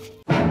that stuff.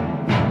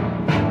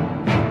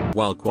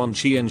 While Quan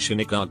Chi and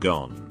Shinnok are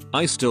gone,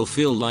 I still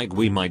feel like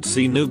we might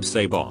see Noob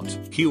Saibot.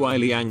 Huai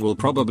Liang will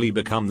probably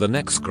become the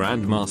next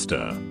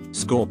Grandmaster.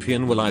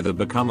 Scorpion will either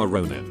become a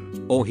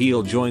Ronin, or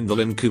he'll join the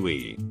Lin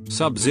Kuei.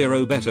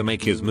 Sub-Zero better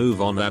make his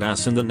move on that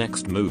ass in the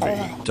next movie.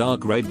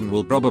 Dark Raiden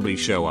will probably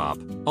show up.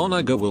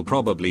 Onaga will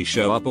probably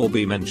show up or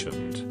be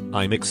mentioned.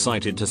 I'm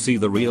excited to see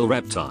the real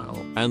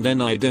reptile, and then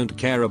I don't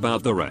care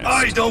about the rest.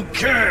 I don't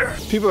care!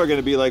 People are going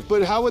to be like,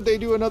 but how would they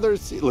do another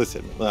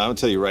Listen, I'm going to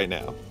tell you right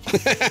now.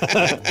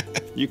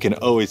 You can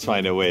always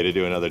find a way to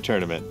do another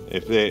tournament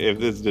if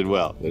this did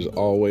well. There's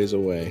always a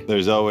way.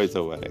 There's always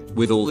a way.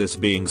 With all this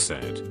being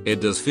said,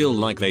 it does feel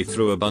like they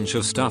threw a bunch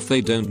of stuff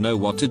they don't know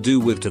what to do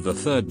with to the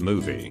third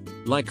movie.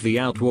 Like the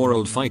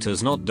Outworld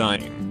fighters not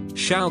dying,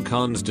 Shao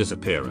Kahn's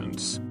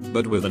disappearance,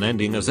 but with an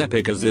ending as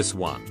epic as this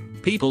one.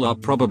 People are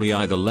probably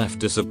either left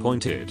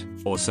disappointed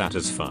or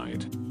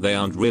satisfied. They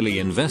aren't really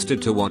invested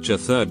to watch a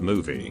third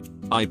movie.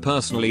 I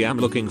personally am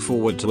looking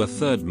forward to a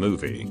third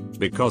movie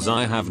because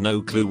I have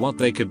no clue what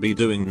they could be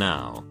doing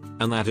now,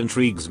 and that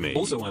intrigues me.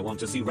 Also, I want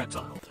to see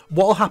Reptile.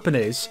 What'll happen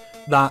is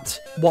that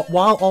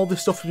while all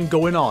this stuff has been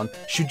going on,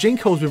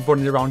 Shujinko's been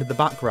running around in the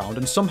background,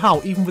 and somehow,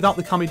 even without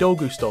the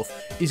Kamidogu stuff,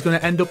 he's going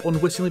to end up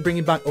unwittingly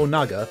bringing back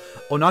Onaga.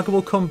 Onaga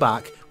will come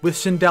back with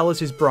Sindel as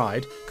his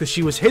bride, because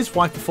she was his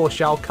wife before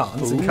Shao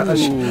Kahn's,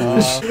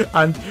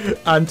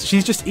 and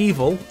she's just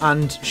evil,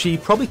 and she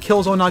probably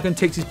kills Onaga and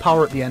takes his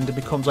power at the end and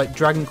becomes like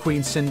Dragon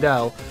Queen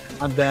Sindel,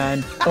 and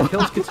then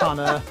kills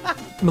Kitana.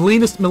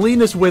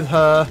 Melina's with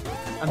her.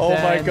 And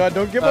my god,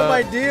 don't give up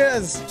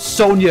ideas!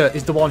 Sonya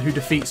is the one who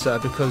defeats her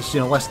because, you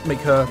know, let's make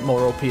her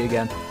more OP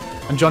again.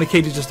 And Johnny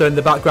Cage is just there in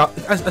the background.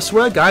 I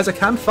swear, guys, I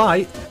can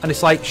fight. And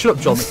it's like, shut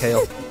up, Joel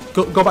McHale.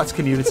 Go back to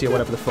Community or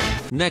whatever the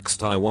fuck.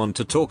 Next, I want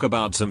to talk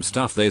about some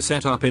stuff they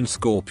set up in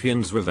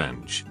Scorpion's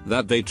Revenge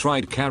that they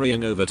tried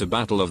carrying over to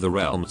Battle of the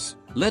Realms.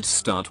 Let's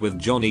start with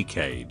Johnny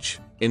Cage.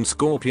 In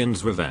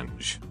Scorpion's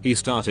Revenge, he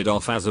started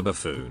off as a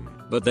buffoon,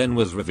 but then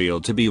was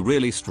revealed to be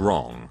really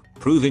strong,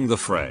 proving the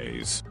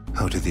phrase,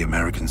 how do the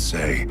Americans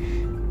say?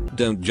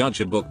 Don't judge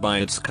a book by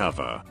its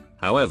cover.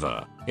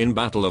 However, in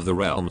Battle of the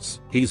Realms,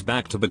 he's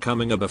back to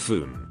becoming a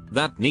buffoon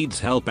that needs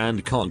help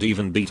and can't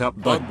even beat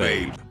up Bug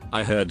Babe.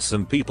 I heard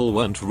some people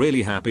weren't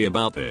really happy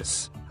about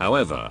this.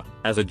 However,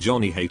 as a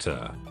Johnny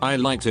hater, I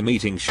liked him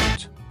eating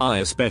shit. I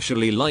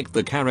especially liked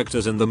the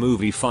characters in the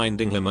movie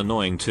finding him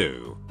annoying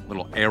too. A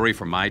little airy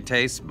for my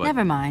taste, but...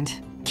 Never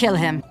mind. Kill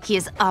him. He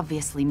is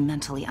obviously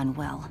mentally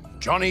unwell.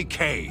 Johnny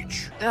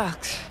Cage.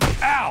 Ugh.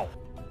 Ow!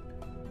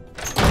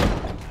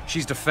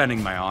 She's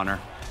defending my honor.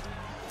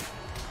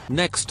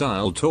 Next,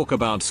 I'll talk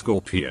about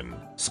Scorpion.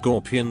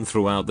 Scorpion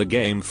throughout the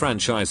game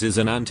franchise is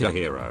an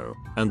anti-hero,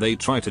 and they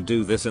try to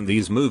do this in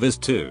these movies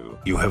too.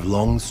 You have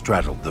long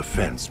straddled the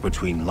fence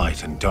between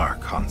light and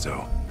dark,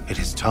 Hanzo. It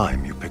is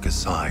time you pick a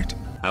side.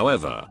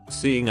 However,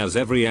 seeing as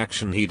every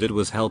action he did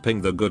was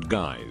helping the good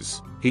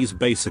guys, he's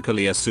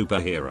basically a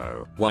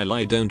superhero. While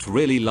I don't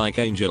really like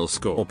Angel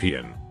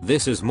Scorpion,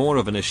 this is more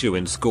of an issue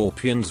in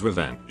Scorpion's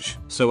Revenge,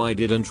 so I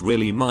didn't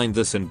really mind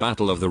this in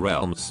Battle of the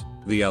Realms.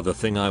 The other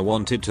thing I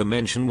wanted to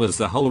mention was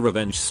the whole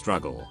revenge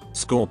struggle.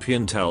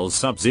 Scorpion tells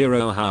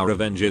Sub-Zero how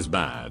revenge is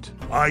bad.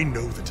 I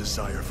know the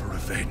desire for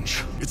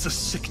revenge. It's a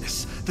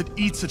sickness that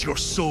eats at your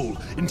soul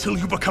until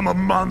you become a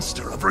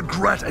monster of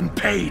regret and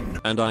pain.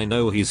 And I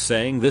know he's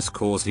saying this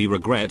cause he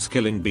regrets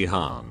killing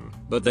Bi-Han.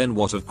 But then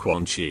what of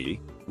Quan Chi?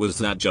 Was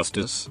that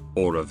justice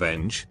or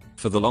revenge?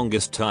 For the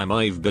longest time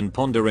I've been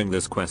pondering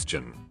this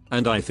question,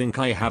 and I think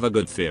I have a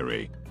good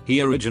theory. He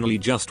originally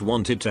just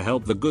wanted to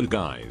help the good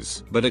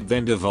guys, but it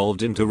then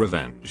devolved into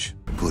revenge.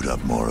 Put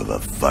up more of a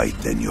fight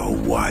than your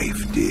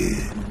wife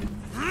did.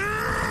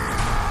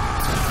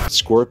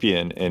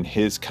 Scorpion and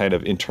his kind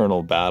of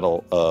internal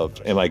battle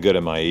of, am I good,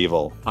 am I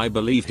evil? I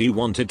believe he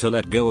wanted to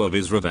let go of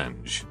his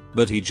revenge,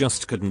 but he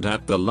just couldn't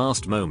at the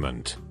last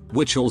moment,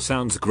 which all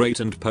sounds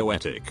great and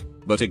poetic.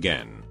 But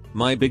again,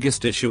 my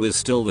biggest issue is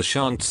still the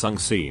Shang Tsung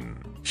scene.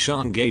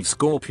 Shang gave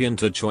Scorpion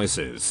two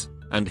choices,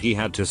 and he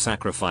had to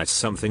sacrifice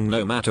something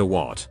no matter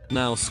what.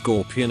 Now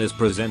Scorpion is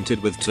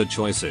presented with two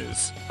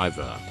choices,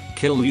 either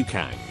kill Liu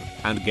Kang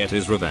and get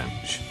his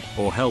revenge,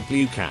 or help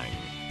Liu Kang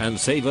and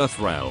save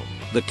Earthrealm.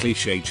 The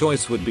cliche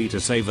choice would be to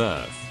save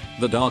Earth,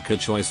 the darker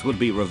choice would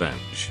be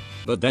revenge,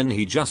 but then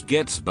he just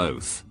gets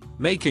both,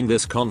 making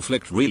this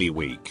conflict really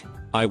weak.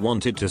 I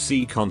wanted to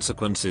see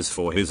consequences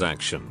for his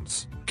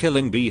actions.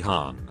 Killing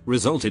Bi-Han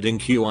resulted in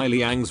Kuai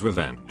Liang's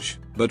revenge,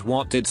 but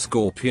what did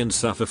Scorpion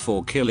suffer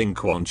for killing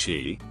Quan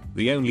Chi?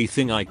 The only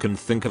thing I can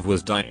think of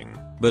was dying,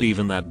 but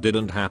even that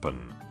didn't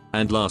happen.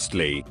 And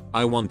lastly,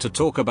 I want to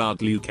talk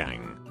about Liu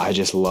Kang. I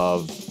just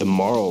love the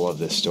moral of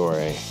this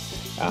story,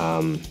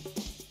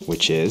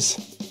 which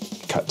is,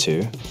 cut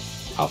to,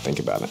 I'll think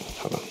about it.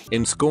 Hold on.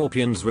 In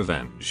Scorpion's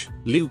Revenge,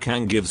 Liu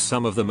Kang gives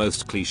some of the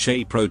most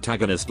cliché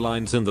protagonist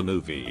lines in the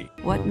movie.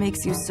 What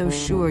makes you so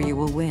sure you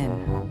will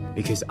win?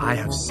 Because I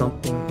have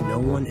something no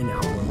one in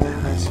our world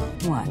has.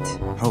 What?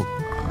 Hope.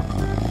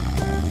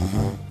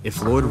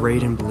 If Lord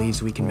Raiden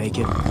believes we can make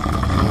it,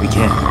 we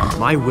can.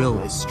 My will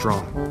is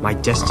strong. My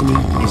destiny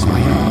is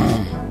my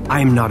own.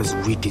 I am not as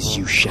weak as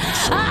you, Shang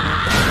Tsung.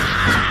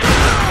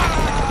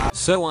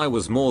 So I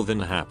was more than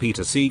happy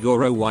to see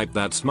Goro wipe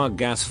that smug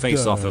ass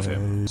face off of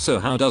him. So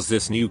how does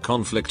this new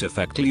conflict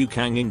affect Liu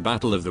Kang in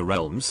Battle of the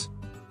Realms?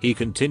 He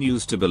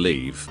continues to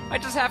believe. I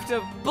just have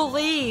to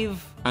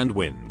believe. And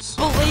wins.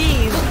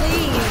 Believe.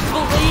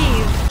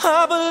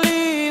 I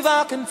believe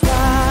I can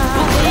fly.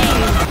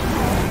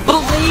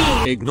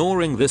 Believe.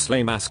 Ignoring this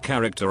lame-ass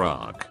character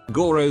arc,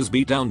 Goro's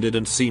beatdown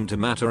didn't seem to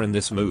matter in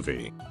this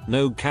movie.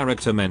 No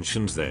character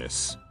mentions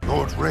this.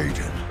 Lord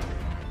Raiden,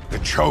 the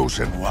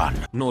chosen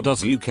one. Nor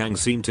does Liu Kang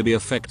seem to be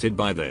affected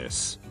by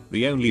this.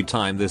 The only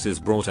time this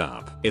is brought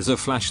up is a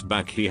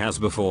flashback he has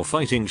before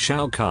fighting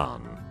Shao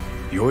Kahn.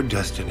 Your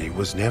destiny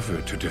was never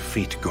to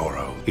defeat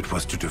Goro. It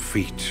was to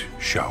defeat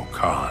Shao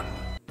Kahn.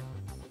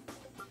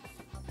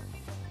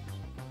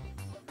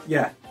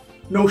 Yeah.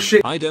 No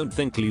shit. I don't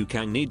think Liu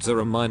Kang needs a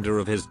reminder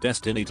of his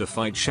destiny to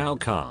fight Shao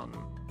Kahn.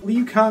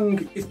 Liu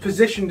Kang is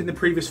positioned in the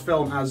previous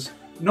film as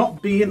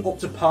not being up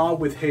to par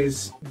with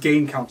his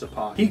game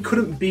counterpart. He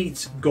couldn't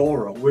beat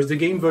Goro, whereas the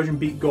game version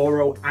beat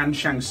Goro and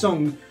Shang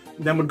Tsung,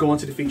 and then would go on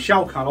to defeat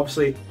Shao Kahn,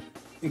 obviously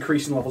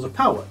increasing levels of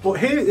power. But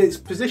here it's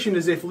positioned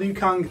as if Liu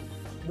Kang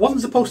wasn't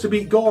supposed to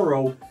beat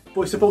Goro,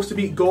 but he's supposed to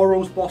beat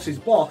Goro's boss's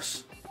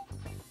boss,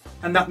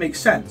 and that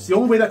makes sense. The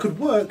only way that could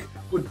work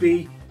would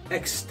be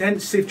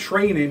extensive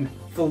training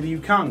for Liu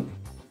Kang,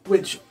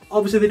 which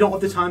obviously they don't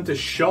have the time to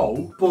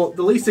show, but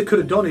the least they could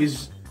have done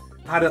is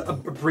had a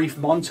brief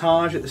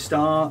montage at the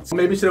start.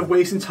 Maybe instead of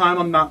wasting time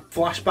on that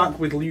flashback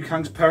with Liu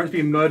Kang's parents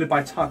being murdered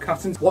by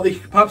Tarkatan, what they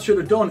perhaps should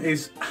have done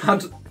is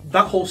had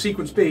that whole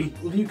sequence be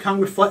Liu Kang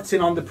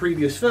reflecting on the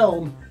previous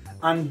film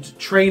and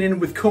training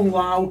with Kung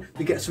Lao.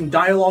 They get some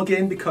dialogue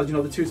in because, you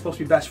know, the two are supposed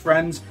to be best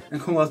friends and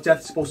Kung Lao's death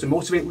is supposed to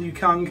motivate Liu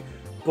Kang,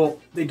 but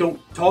they don't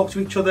talk to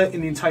each other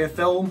in the entire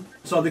film.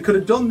 So they could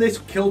have done this,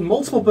 killed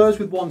multiple birds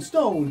with one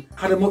stone,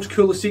 had a much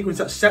cooler sequence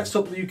that sets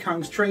up Liu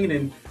Kang's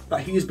training, that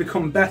he has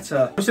become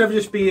better. Instead of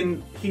just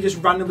being, he just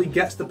randomly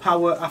gets the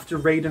power after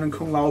Raiden and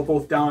Kung Lao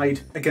both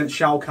died against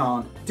Shao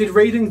Kahn. Did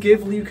Raiden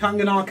give Liu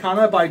Kang an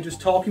arcana by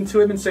just talking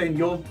to him and saying,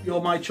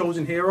 you're my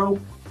chosen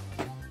hero?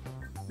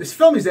 This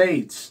film is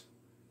AIDS.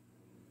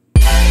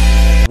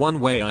 One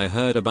way I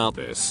heard about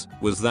this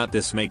was that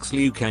this makes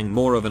Liu Kang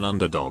more of an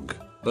underdog,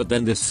 but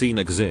then this scene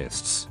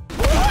exists.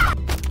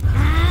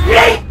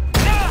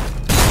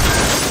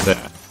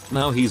 There.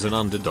 Now he's an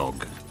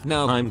underdog.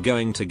 Now I'm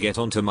going to get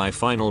onto my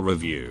final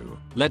review.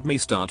 Let me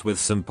start with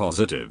some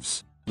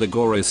positives. The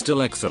gore is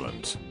still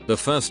excellent. The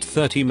first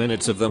 30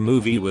 minutes of the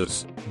movie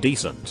was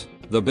decent.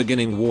 The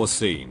beginning war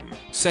scene,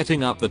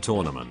 setting up the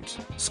tournament,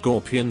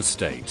 Scorpion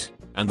State,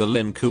 and the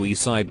Lin Kui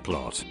side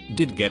plot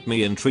did get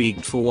me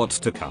intrigued for what's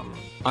to come.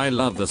 I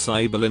love the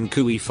Cyber Lin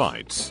Kui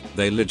fights.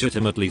 They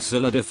legitimately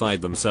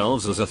solidified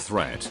themselves as a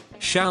threat.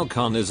 Shao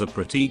Kahn is a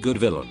pretty good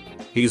villain.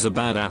 He's a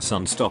badass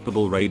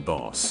unstoppable raid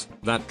boss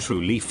that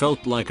truly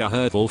felt like a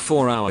hurdle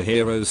for our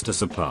heroes to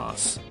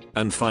surpass.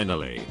 And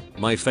finally,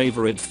 my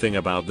favorite thing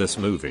about this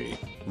movie,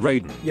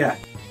 Raiden. Yeah.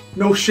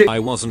 No shit. I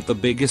wasn't the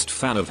biggest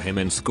fan of him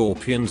in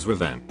Scorpion's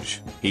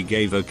Revenge. He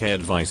gave okay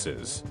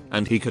advices,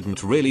 and he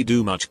couldn't really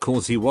do much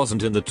cause he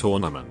wasn't in the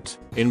tournament.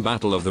 In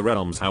Battle of the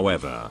Realms,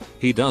 however,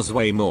 he does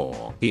way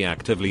more. He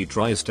actively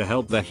tries to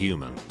help the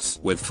humans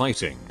with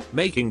fighting,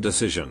 making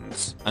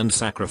decisions, and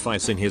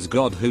sacrificing his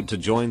godhood to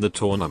join the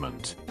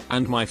tournament.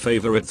 And my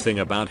favorite thing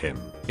about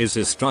him is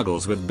his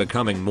struggles with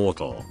becoming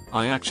mortal.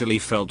 I actually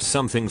felt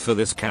something for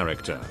this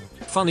character.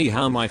 Funny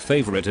how my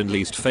favorite and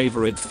least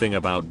favorite thing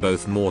about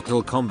both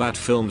Mortal Kombat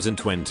films in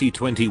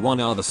 2021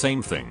 are the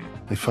same thing.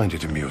 I find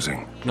it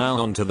amusing. Now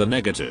on to the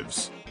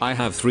negatives. I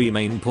have 3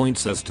 main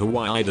points as to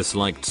why I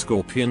disliked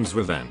Scorpion's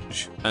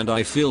Revenge, and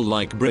I feel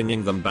like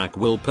bringing them back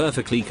will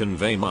perfectly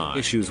convey my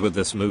issues with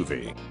this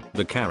movie.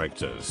 The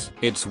characters.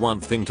 It's one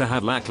thing to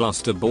have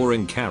lackluster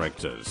boring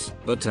characters,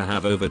 but to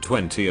have over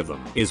 20 of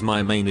them is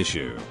my main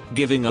issue.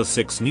 Giving us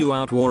 6 new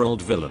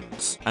outworld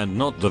villains and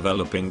not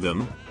developing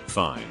them?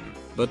 Fine.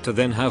 But to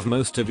then have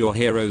most of your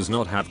heroes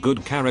not have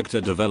good character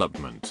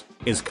development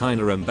is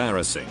kinda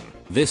embarrassing.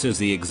 This is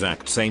the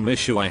exact same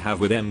issue I have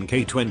with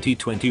MK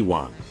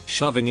 2021.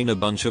 Shoving in a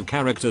bunch of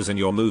characters in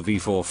your movie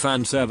for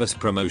fan service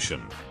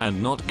promotion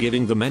and not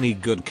giving them any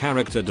good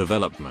character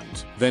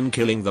development, then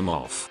killing them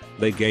off.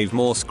 They gave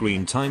more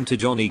screen time to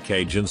Johnny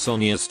Cage and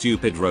Sonya's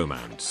stupid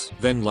romance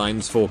than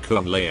lines for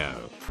Kung Lao.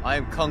 I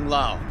am Kung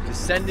Lao,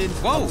 descendant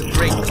of the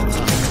great Kung.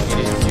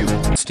 It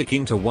is you.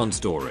 Sticking to one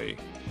story.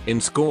 In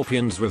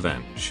Scorpion's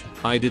Revenge,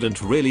 I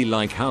didn't really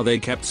like how they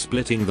kept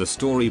splitting the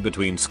story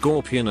between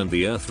Scorpion and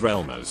the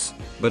Earthrealmers,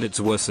 but it's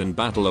worse in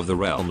Battle of the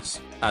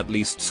Realms. At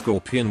least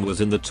Scorpion was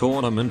in the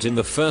tournament in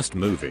the first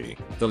movie.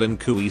 The Lin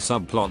Kui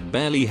subplot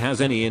barely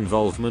has any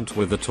involvement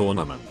with the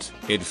tournament.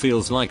 It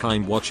feels like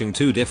I'm watching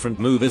 2 different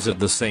movies at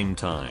the same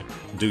time.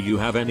 Do you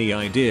have any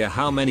idea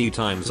how many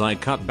times I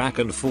cut back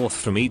and forth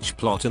from each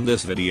plot in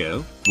this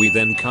video? We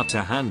then cut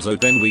to Hanzo,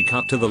 then we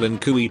cut to the Lin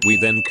Kuei, we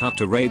then cut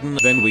to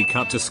Raiden, then we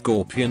cut to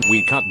Scorpion,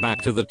 we cut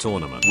back to the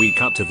tournament, we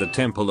cut to the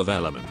Temple of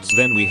Elements,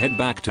 then we head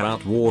back to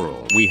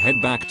Outwarl, we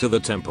head back to the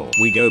temple,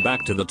 we go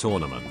back to the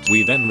tournament,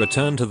 we then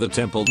return to the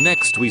temple,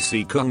 next we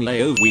see Kung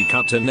Lao, we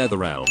cut to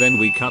Netherrealm, then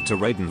we cut to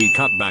Raiden, we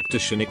cut back to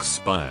Shinnok's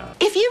Spire.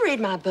 If you read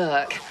my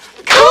book,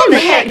 calm the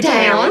heck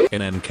down!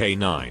 In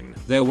MK9,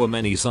 there were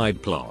many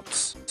side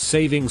plots,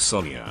 saving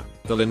Sonya,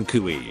 the Lin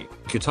Kuei,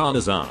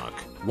 Kitana's arc,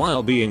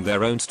 while being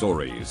their own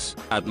stories.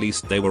 At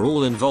least they were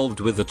all involved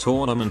with the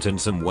tournament in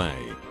some way.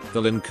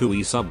 The Lin Kuei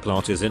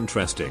subplot is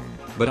interesting,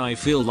 but I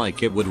feel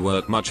like it would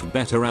work much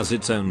better as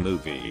its own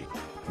movie.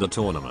 The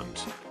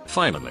tournament.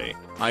 Finally,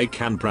 I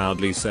can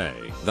proudly say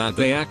that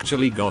they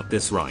actually got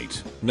this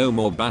right. No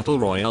more Battle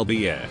Royale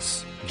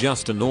BS.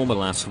 Just a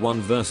normal ass 1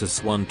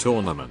 vs 1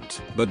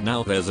 tournament. But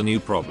now there's a new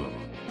problem.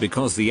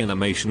 Because the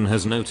animation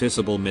has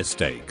noticeable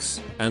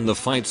mistakes, and the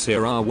fights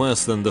here are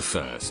worse than the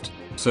first.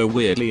 So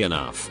weirdly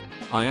enough,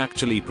 I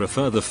actually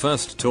prefer the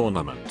first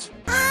tournament.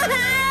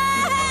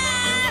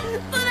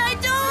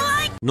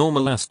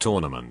 Normal ass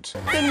tournament.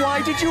 Then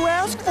why did you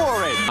ask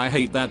for it? I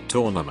hate that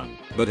tournament,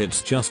 but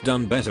it's just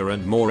done better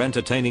and more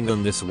entertaining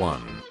than this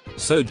one.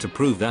 So to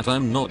prove that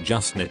I'm not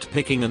just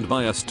nitpicking and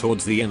biased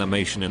towards the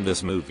animation in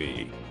this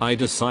movie, I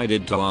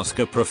decided to ask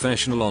a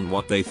professional on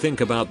what they think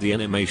about the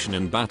animation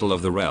in Battle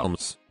of the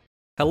Realms.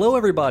 Hello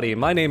everybody,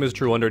 my name is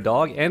True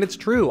Underdog, and it's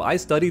true, I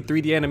studied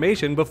 3D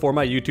animation before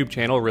my YouTube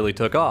channel really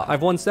took off.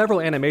 I've won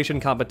several animation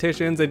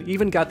competitions and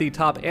even got the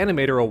top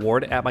animator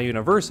award at my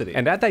university.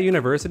 And at that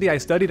university I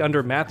studied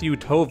under Matthew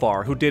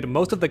Tovar, who did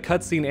most of the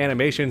cutscene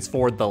animations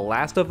for The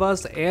Last of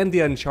Us and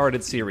the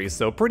Uncharted series,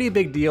 so pretty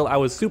big deal. I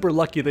was super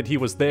lucky that he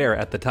was there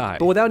at the time.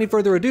 But without any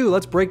further ado,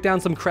 let's break down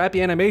some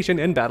crappy animation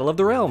in Battle of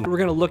the Realm. We're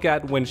gonna look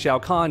at when Shao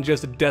Kahn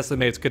just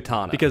decimates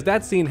Kitana, because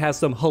that scene has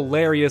some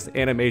hilarious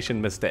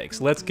animation mistakes.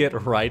 Let's get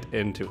right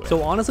into it.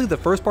 So honestly, the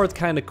first part's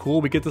kind of cool.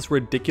 We get this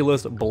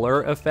ridiculous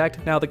blur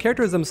effect. Now the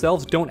characters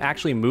themselves don't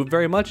actually move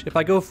very much. If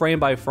I go frame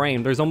by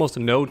frame, there's almost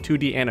no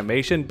 2D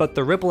animation, but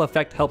the ripple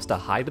effect helps to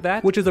hide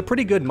that, which is a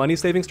pretty good money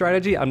saving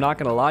strategy. I'm not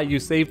gonna lie, you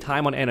save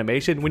time on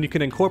animation when you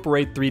can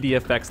incorporate 3D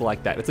effects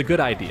like that. It's a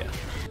good idea.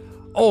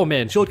 Oh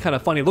man, she looked kind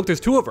of funny. Look,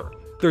 there's two of her.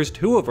 There's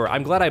two of her.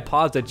 I'm glad I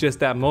paused at just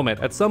that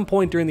moment. At some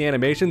point during the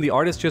animation, the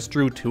artist just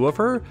drew two of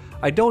her.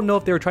 I don't know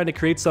if they were trying to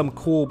create some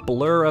cool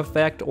blur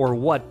effect or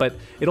what, but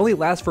it only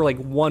lasts for like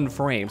 1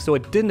 frame, so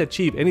it didn't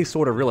achieve any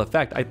sort of real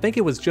effect. I think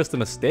it was just a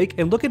mistake,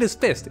 and look at his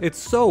fist. It's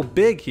so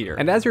big here.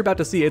 And as you're about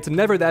to see, it's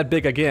never that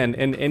big again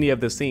in any of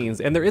the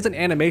scenes, and there is an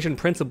animation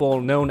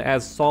principle known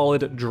as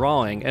solid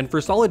drawing, and for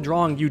solid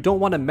drawing, you don't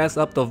want to mess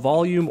up the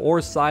volume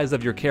or size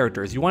of your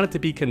characters. You want it to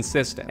be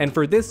consistent, and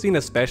for this scene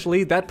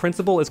especially, that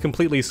principle is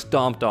completely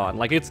stomped on.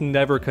 Like, it's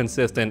never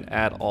consistent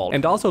at all.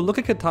 And also, look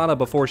at Kitana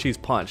before she's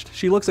punched.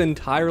 She looks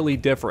entirely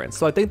different,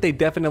 so I think they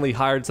definitely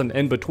hired some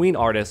in-between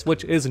artists,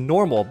 which is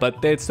normal,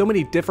 but there's so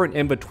many different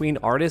in-between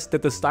artists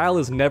that the style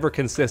is never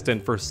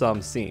consistent for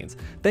some scenes.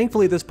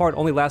 Thankfully, this part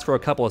only lasts for a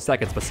couple of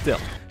seconds, but still,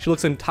 she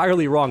looks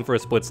entirely wrong for a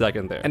split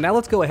second there. And now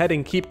let's go ahead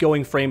and keep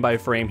going frame by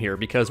frame here,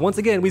 because once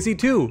again, we see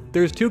two.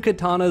 There's two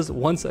Kitanas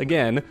once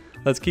again.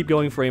 Let's keep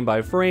going frame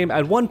by frame.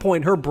 At one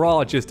point, her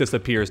bra just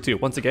disappears too.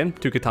 Once again,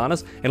 two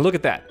Katanas, and look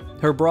at that.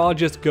 Her bra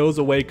just goes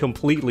away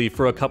completely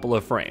for a couple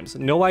of frames.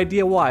 No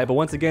idea why, but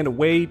once again,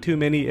 way too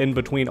many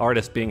in-between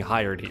artists being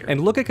hired here. And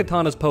look at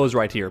Kitana's pose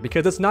right here,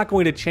 because it's not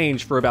going to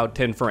change for about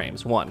 10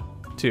 frames. 1,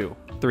 2,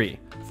 3,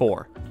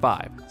 4,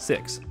 5,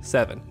 6,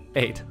 7,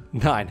 8,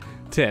 9,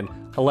 10,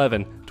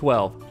 11,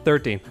 12,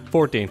 13,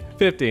 14,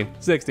 15,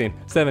 16,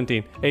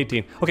 17,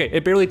 18. Okay,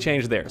 it barely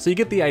changed there, so you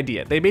get the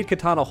idea. They made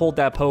Kitana hold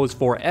that pose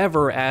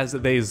forever as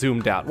they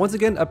zoomed out. Once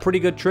again, a pretty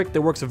good trick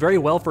that works very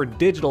well for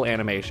digital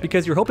animation,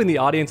 because you're hoping the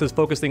audience is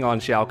focusing on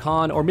Shao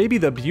Kahn or maybe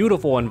the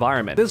beautiful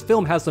environment. This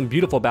film has some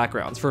beautiful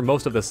backgrounds for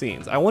most of the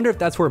scenes. I wonder if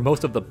that's where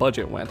most of the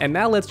budget went. And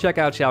now let's check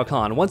out Shao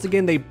Kahn. Once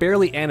again, they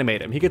barely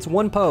animate him. He gets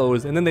one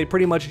pose, and then they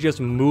pretty much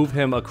just move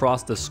him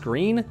across the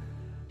screen.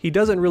 He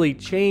doesn't really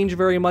change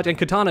very much, and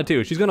Kitana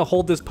too. She's gonna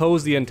hold this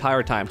pose the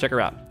entire time. Check her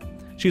out.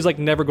 She's like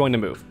never going to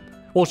move.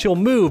 Well, she'll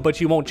move, but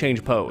she won't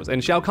change pose.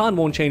 And Shao Kahn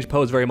won't change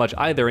pose very much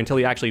either until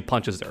he actually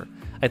punches her.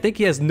 I think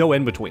he has no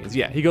in-betweens.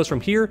 Yeah, he goes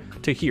from here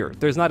to here.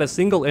 There's not a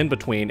single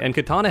in-between, and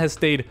Kitana has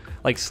stayed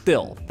like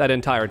still that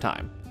entire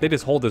time. They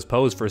just hold this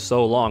pose for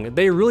so long.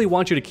 They really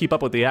want you to keep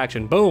up with the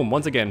action. Boom,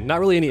 once again,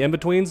 not really any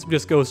in-betweens,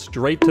 just go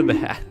straight to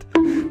that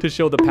to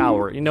show the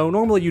power. You know,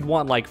 normally you'd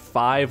want like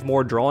 5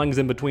 more drawings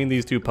in between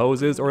these two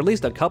poses, or at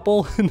least a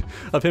couple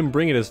of him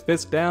bringing his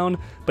fist down,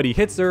 but he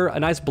hits her, a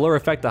nice blur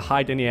effect to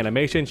hide any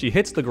animation, she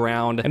hits the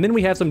ground, and then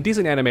we have some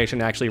decent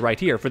animation actually right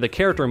here for the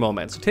character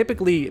moments.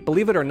 Typically,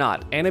 believe it or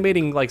not,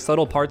 animating like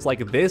subtle parts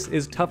like this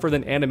is tougher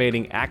than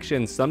animating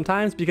action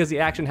sometimes because the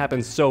action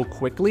happens so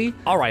quickly.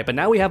 Alright, but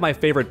now we have my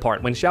favorite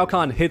part, when Shao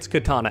Kahn hits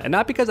Kitana, and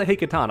not because I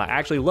hate Kitana, I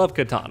actually love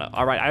Kitana.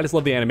 Alright, I just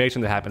love the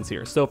animation that happens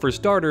here. So for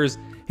starters,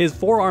 his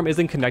forearm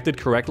isn't connected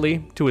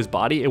correctly to his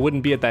body. It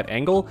wouldn't be at that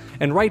angle.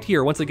 And right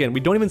here, once again, we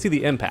don't even see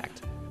the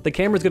impact. The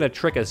camera's gonna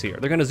trick us here.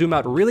 They're gonna zoom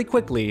out really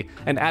quickly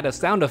and add a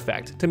sound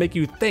effect to make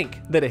you think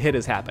that a hit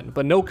has happened,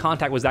 but no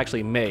contact was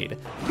actually made.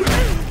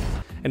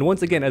 And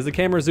once again, as the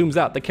camera zooms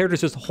out, the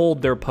characters just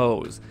hold their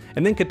pose.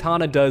 And then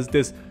Katana does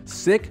this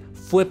sick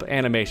flip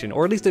animation,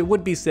 or at least it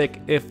would be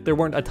sick if there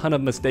weren't a ton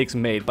of mistakes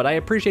made, but I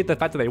appreciate the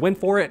fact that they went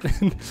for it.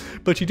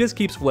 But she just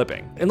keeps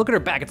flipping. And look at her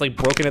back, it's like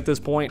broken at this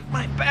point.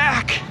 My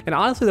back! And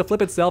honestly, the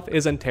flip itself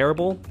isn't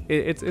terrible.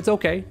 It's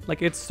okay,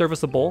 like it's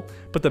serviceable,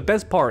 but the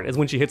best part is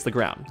when she hits the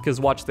ground,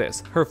 because watch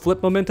this. Her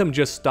flip momentum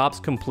just stops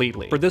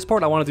completely. For this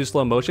part, I want to do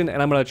slow motion,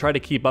 and I'm gonna try to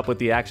keep up with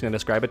the action and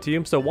describe it to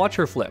you. So watch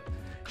her flip.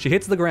 She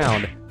hits the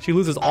ground, she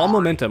loses all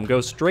momentum,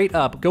 goes straight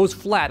up, goes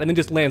flat, and then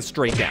just lands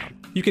straight down.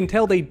 You can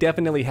tell they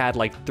definitely had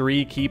like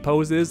 3 key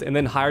poses and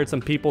then hired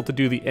some people to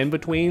do the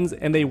in-betweens,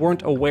 and they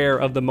weren't aware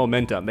of the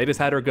momentum. They just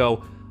had her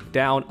go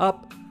down,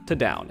 up, to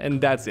down, and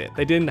that's it.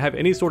 They didn't have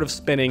any sort of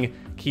spinning,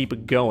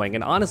 keep going.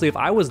 And honestly, if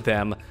I was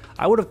them,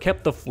 I would have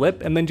kept the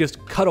flip and then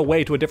just cut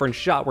away to a different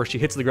shot where she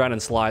hits the ground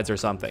and slides or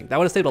something. That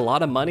would have saved a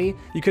lot of money.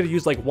 You could have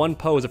used like one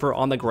pose of her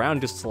on the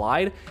ground, just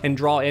slide and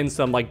draw in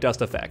some like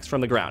dust effects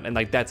from the ground, and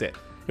like that's it.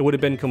 It would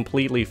have been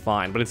completely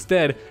fine, but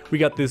instead, we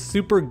got this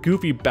super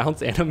goofy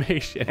bounce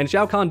animation. And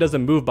Shao Kahn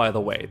doesn't move, by the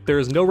way. There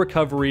is no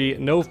recovery,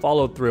 no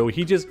follow through.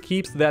 He just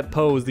keeps that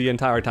pose the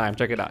entire time.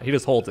 Check it out, he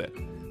just holds it.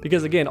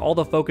 Because again, all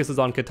the focus is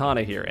on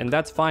Katana here, and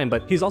that's fine,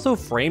 but he's also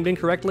framed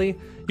incorrectly.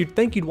 You'd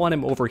think you'd want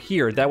him over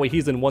here, that way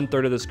he's in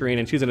 1/3 of the screen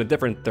and she's in a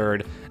different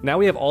third. Now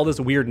we have all this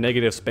weird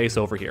negative space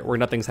over here where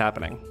nothing's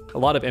happening. A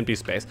lot of empty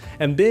space.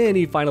 And then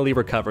he finally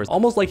recovers,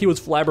 almost like he was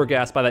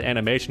flabbergasted by that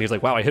animation. He's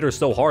like, wow, I hit her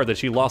so hard that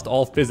she lost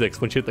all physics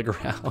when she hit the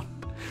ground.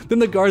 Then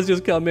the guards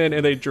just come in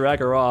and they drag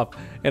her off,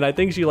 and I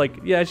think she like,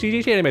 yeah,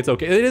 she animates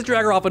okay. They just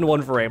drag her off in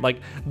 1 frame. Like,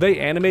 they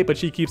animate, but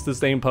she keeps the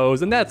same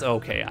pose, and that's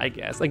okay, I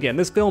guess. Again,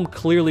 this film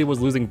clearly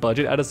was losing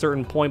budget at a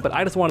certain point, but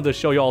I just wanted to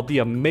show y'all the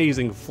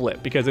amazing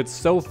flip because it's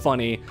so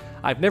funny.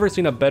 I've never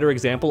seen a better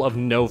example of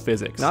no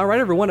physics. All right,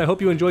 everyone, I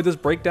hope you enjoyed this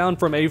breakdown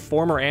from a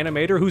former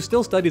animator who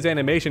still studies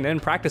animation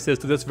and practices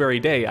to this very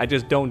day. I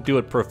just don't do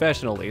it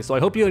professionally. So I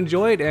hope you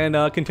enjoyed,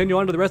 and continue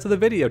on to the rest of the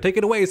video. Take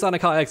it away,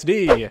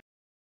 SonicHaXD.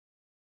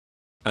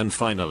 And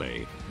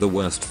finally, the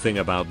worst thing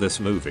about this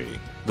movie,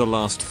 the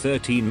last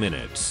 13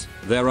 minutes.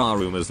 There are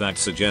rumors that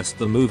suggest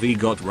the movie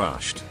got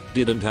rushed,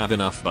 didn't have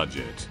enough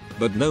budget,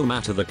 but no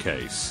matter the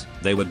case,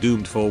 they were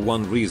doomed for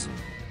one reason.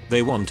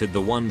 They wanted the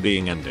one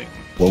being ending.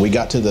 When we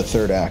got to the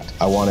 3rd act,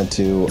 I wanted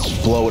to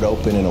blow it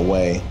open in a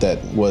way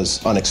that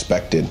was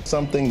unexpected.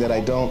 Something that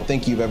I don't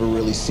think you've ever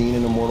really seen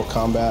in a Mortal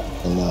Kombat,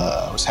 and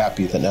I was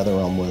happy that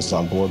NetherRealm was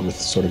on board with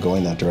sort of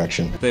going that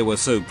direction. They were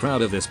so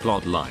proud of this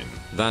plot line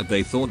that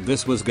they thought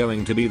this was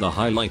going to be the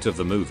highlight of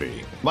the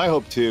movie. My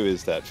hope too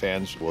is that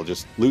fans will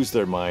just lose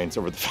their minds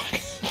over the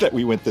fact that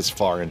we went this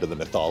far into the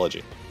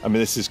mythology. I mean,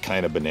 this is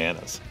kind of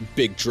bananas.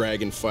 Big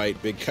dragon fight,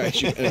 big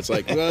kaiju, and it's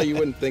like, well, you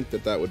wouldn't think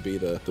that that would be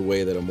the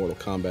way that a Mortal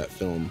Kombat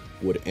film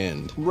would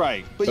end.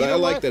 Right. But I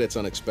like that it's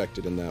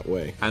unexpected in that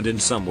way. And in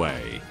some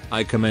way,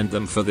 I commend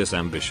them for this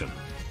ambition.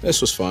 This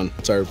was fun.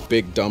 It's our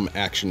big, dumb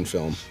action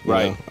film.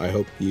 Right. I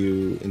hope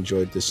you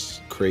enjoyed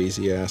this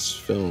crazy-ass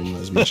film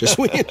as much as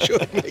we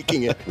enjoyed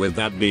making it. With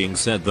that being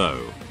said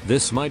though,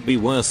 this might be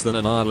worse than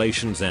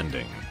Annihilation's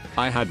ending.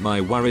 I had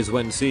my worries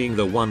when seeing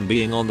the one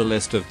being on the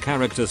list of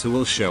characters who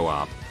will show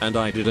up, and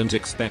I didn't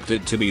expect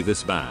it to be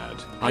this bad.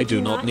 I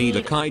do not need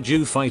a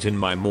kaiju fight in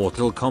my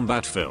Mortal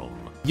Kombat film.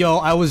 Yo,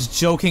 I was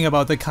joking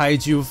about the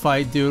kaiju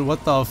fight, dude.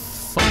 What the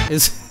fuck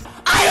is...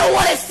 I don't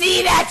want to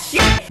see that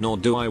shit! Nor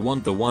do I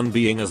want the one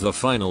being as the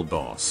final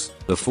boss.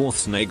 The 4th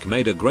Snake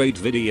made a great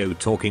video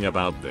talking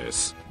about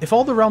this. If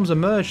all the realms are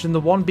merged and the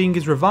one being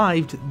is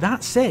revived,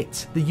 that's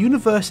it. The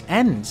universe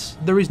ends.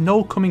 There is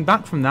no coming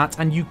back from that,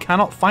 and you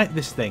cannot fight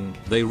this thing.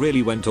 They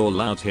really went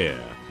all out here.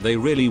 They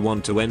really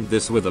want to end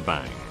this with a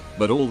bang.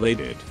 But all they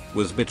did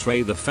was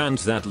betray the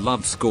fans that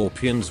loved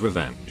Scorpion's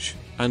revenge.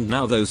 And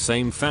now those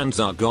same fans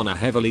are gonna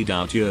heavily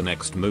doubt your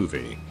next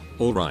movie.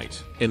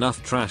 Alright,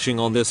 enough trashing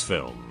on this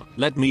film.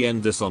 Let me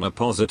end this on a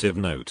positive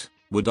note.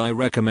 Would I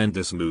recommend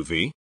this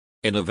movie?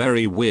 In a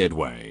very weird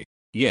way.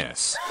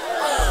 Yes.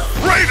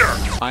 Raider!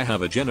 I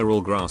have a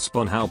general grasp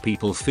on how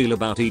people feel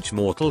about each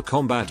Mortal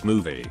Kombat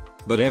movie,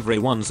 but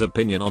everyone's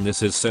opinion on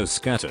this is so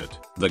scattered.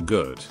 The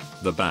good,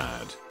 the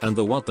bad, and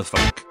the what the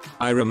fuck.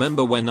 I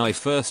remember when I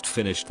first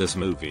finished this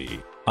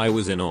movie, I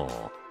was in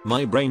awe.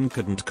 My brain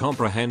couldn't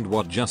comprehend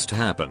what just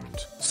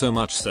happened, so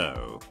much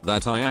so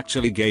that I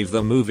actually gave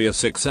the movie a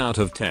 6 out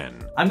of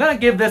 10. I'm gonna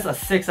give this a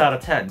 6 out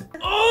of 10.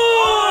 What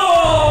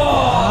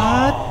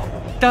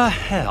the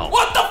hell?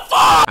 What the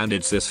fuck? And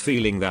it's this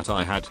feeling that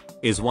I had,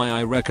 is why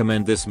I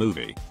recommend this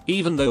movie.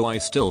 Even though I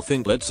still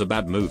think it's a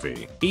bad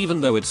movie,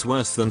 even though it's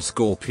worse than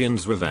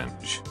Scorpion's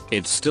Revenge,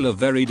 it's still a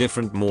very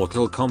different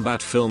Mortal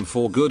Kombat film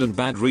for good and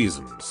bad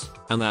reasons.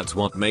 And that's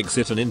what makes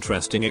it an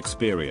interesting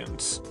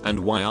experience, and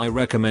why I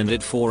recommend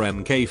it for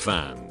MK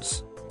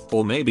fans.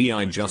 Or maybe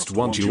I just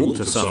want you all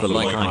to suffer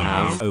like I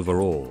have.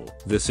 Overall,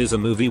 this is a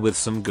movie with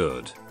some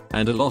good,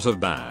 and a lot of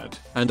bad,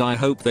 and I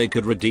hope they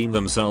could redeem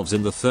themselves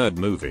in the third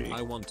movie.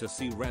 I want to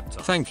see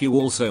Reptile. Thank you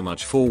all so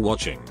much for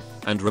watching,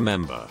 and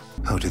remember,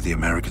 How do the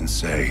Americans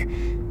say?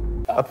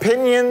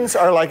 Opinions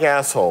are like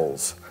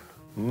assholes.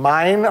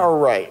 Mine are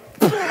right.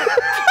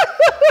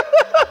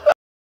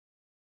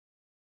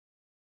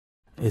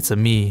 It's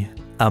me,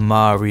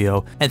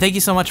 Mario, and thank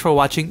you so much for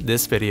watching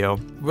this video.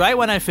 Right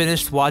when I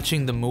finished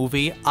watching the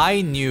movie,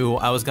 I knew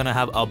I was gonna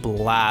have a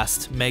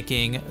blast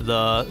making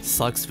the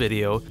Sucks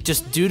video,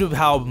 just due to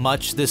how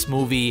much this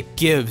movie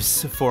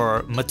gives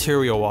for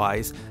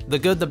material-wise. The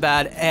good, the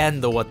bad,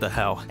 and the what the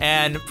hell.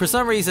 And for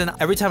some reason,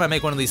 every time I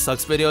make one of these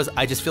Sucks videos,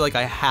 I just feel like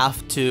I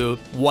have to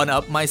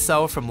one-up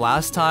myself from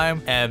last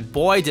time, and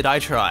boy did I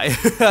try.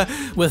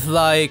 With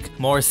like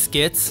more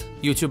skits,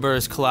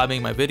 YouTubers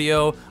collabing my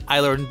video. I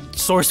learned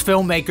Source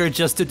Filmmaker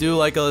just to do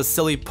like a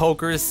silly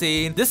poker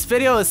scene. This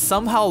video is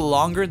somehow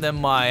longer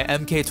than my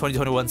MK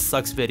 2021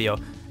 Sucks video.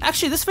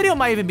 Actually, this video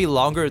might even be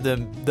longer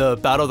than the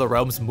Battle of the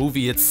Realms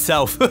movie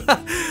itself.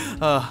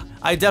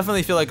 I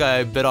definitely feel like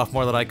I bit off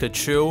more than I could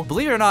chew.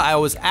 Believe it or not, I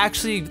was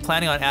actually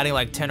planning on adding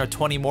like 10 or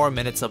 20 more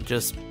minutes of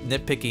just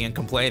nitpicking and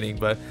complaining,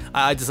 but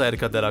I decided to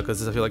cut that out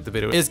because I feel like the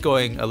video is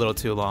going a little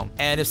too long.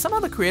 And if some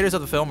of the creators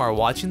of the film are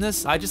watching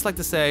this, I just like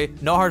to say,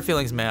 no hard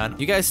feelings, man.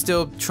 You guys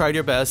still tried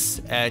your best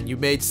and you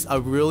made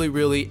a really,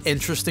 really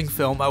interesting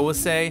film, I would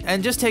say.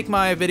 And just take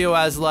my video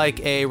as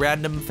like a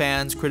random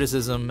fan's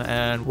criticism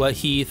and what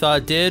he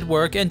thought did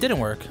work and didn't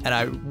work. And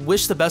I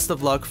wish the best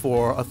of luck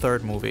for a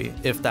third movie,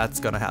 if that's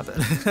gonna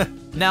happen.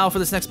 Now for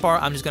this next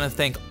part, I'm just gonna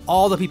thank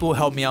all the people who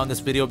helped me out in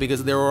this video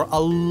because there were a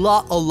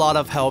lot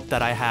of help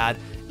that I had,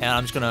 and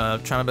I'm just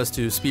gonna try my best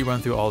to speed run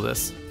through all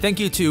this.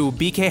 Thank you to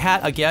BK Hat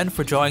again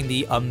for drawing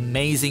the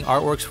amazing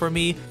artworks for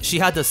me. She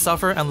had to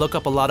suffer and look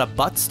up a lot of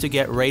butts to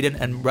get Raiden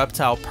and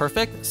Reptile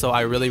perfect, so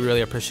I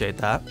really appreciate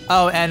that.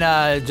 Oh,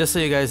 and just so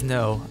you guys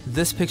know,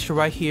 this picture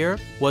right here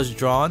was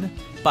drawn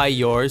by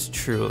yours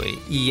truly.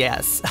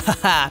 Yes.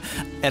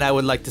 And I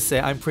would like to say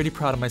I'm pretty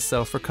proud of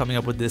myself for coming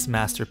up with this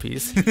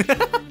masterpiece.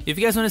 If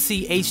you guys want to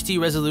see HD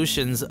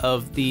resolutions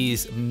of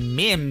these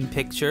meme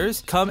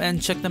pictures, come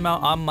and check them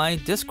out on my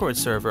Discord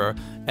server,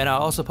 and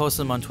I'll also post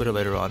them on Twitter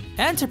later on.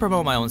 And to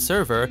promote my own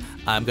server,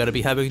 I'm gonna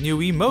be having new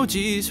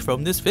emojis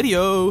from this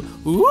video.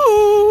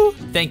 Ooh!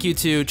 Thank you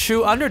to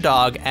True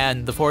Underdog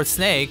and the Fourth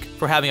Snake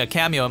for having a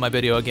cameo in my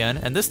video again,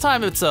 and this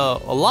time it's a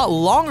lot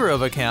longer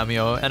of a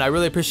cameo, and I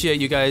really appreciate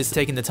you guys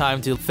taking the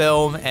time to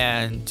film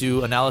and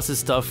do analysis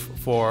stuff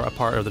for a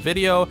part of the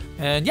video.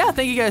 And yeah,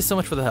 thank you guys so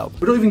much for the help.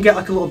 We don't even get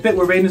like a little bit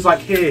where Raiden's like,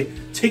 hey,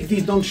 take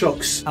these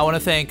nunchucks. I want to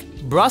thank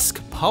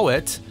Brusque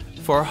Poet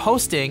for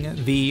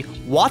hosting the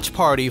watch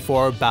party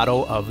for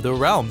Battle of the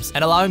Realms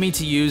and allowing me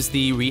to use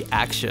the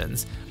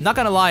reactions. Not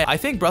gonna lie, I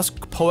think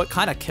Brusque Poet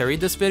kind of carried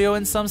this video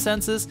in some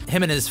senses.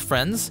 Him and his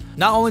friends.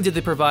 Not only did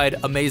they provide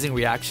amazing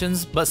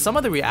reactions, but some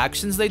of the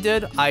reactions they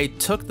did, I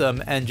took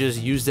them and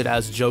just used it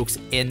as jokes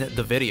in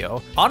the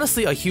video.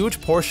 Honestly, a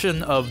huge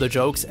portion of the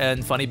jokes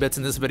and funny bits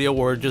in this video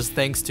were just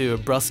thanks to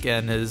Brusque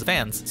and his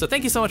fans. So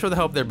thank you so much for the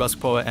help there,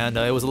 Brusque Poet, and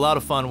it was a lot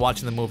of fun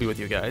watching the movie with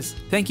you guys.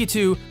 Thank you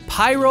to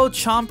Pyro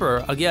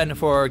Chomper, again,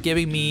 for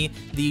giving me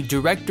the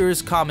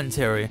director's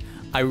commentary.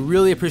 I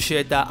really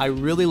appreciate that. I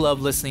really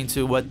love listening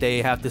to what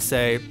they have to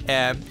say.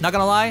 And not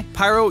gonna lie,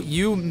 Pyro,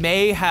 you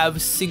may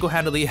have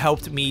single-handedly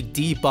helped me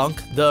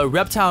debunk the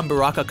Reptile and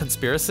Baraka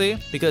conspiracy,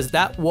 because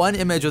that one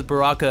image with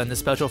Baraka and the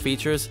special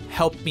features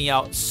helped me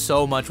out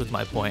so much with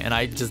my point, and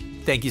I just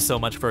thank you so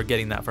much for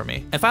getting that for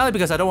me. And finally,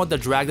 because I don't want to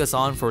drag this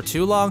on for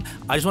too long,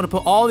 I just want to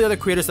put all the other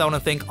creators that I want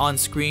to thank on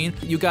screen.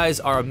 You guys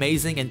are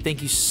amazing, and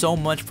thank you so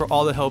much for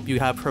all the help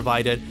you have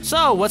provided.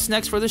 So what's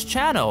next for this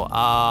channel?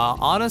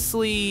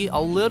 Honestly,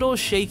 a little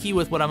shaky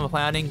with what I'm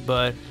planning,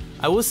 but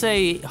I will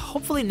say,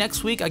 hopefully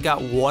next week I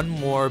got one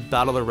more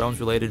Battle of the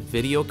Realms related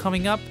video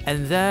coming up,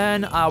 and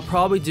then I'll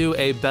probably do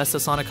a Best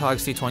of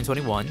SonicHaXD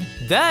 2021.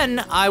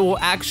 Then I will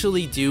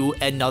actually do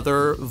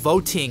another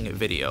voting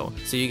video,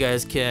 so you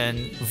guys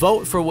can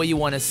vote for what you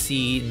want to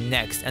see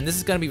next. And this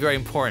is going to be very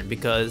important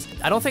because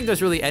I don't think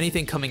there's really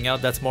anything coming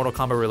out that's Mortal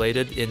Kombat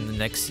related in the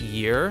next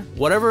year.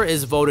 Whatever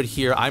is voted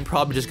here, I'm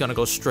probably just going to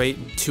go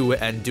straight to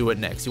it and do it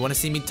next. You want to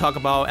see me talk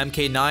about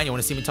MK9? You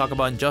want to see me talk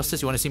about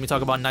Injustice? You want to see me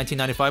talk about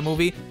 1995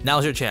 movie?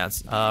 Now's your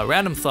chance.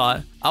 Random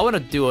thought. I want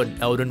to do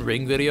an Elden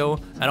Ring video,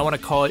 and I want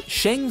to call it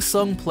Shang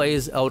Tsung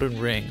Plays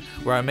Elden Ring,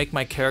 where I make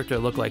my character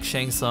look like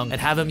Shang Tsung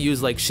and have him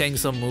use like Shang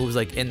Tsung moves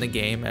like in the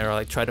game, or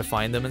like try to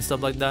find them and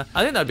stuff like that.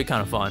 I think that'd be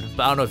kind of fun,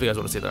 but I don't know if you guys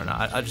want to see that or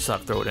not. I just thought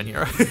to throw it in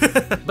here.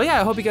 But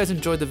yeah, I hope you guys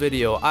enjoyed the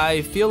video.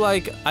 I feel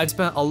like I've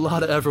spent a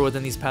lot of effort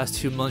within these past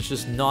 2 months,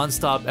 just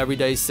non-stop,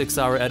 everyday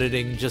 6-hour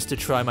editing just to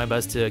try my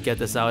best to get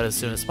this out as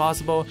soon as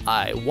possible.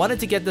 I wanted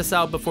to get this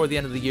out before the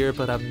end of the year,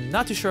 but I'm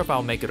not too sure if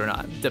I'll make it or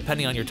not,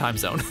 depending on your time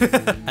zone.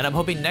 And I'm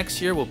hoping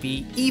next year will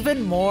be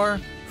even more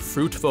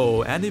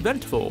fruitful and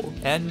eventful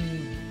and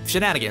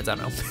shenanigans, I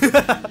don't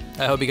know.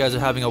 I hope you guys are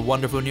having a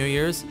wonderful New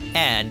Year's,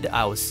 and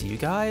I will see you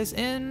guys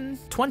in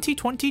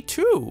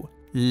 2022.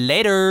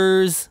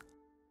 Laters!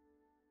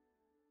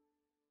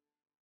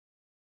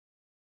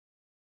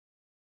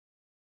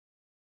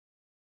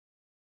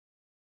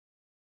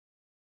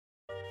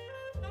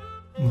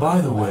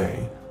 By the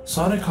way,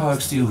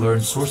 SonicHaXD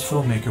learned Source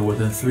Filmmaker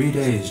within 3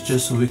 days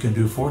just so we can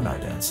do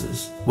Fortnite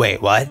dances.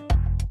 Wait, what?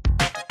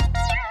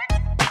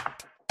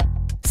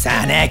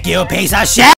 Sonic, you piece of shit!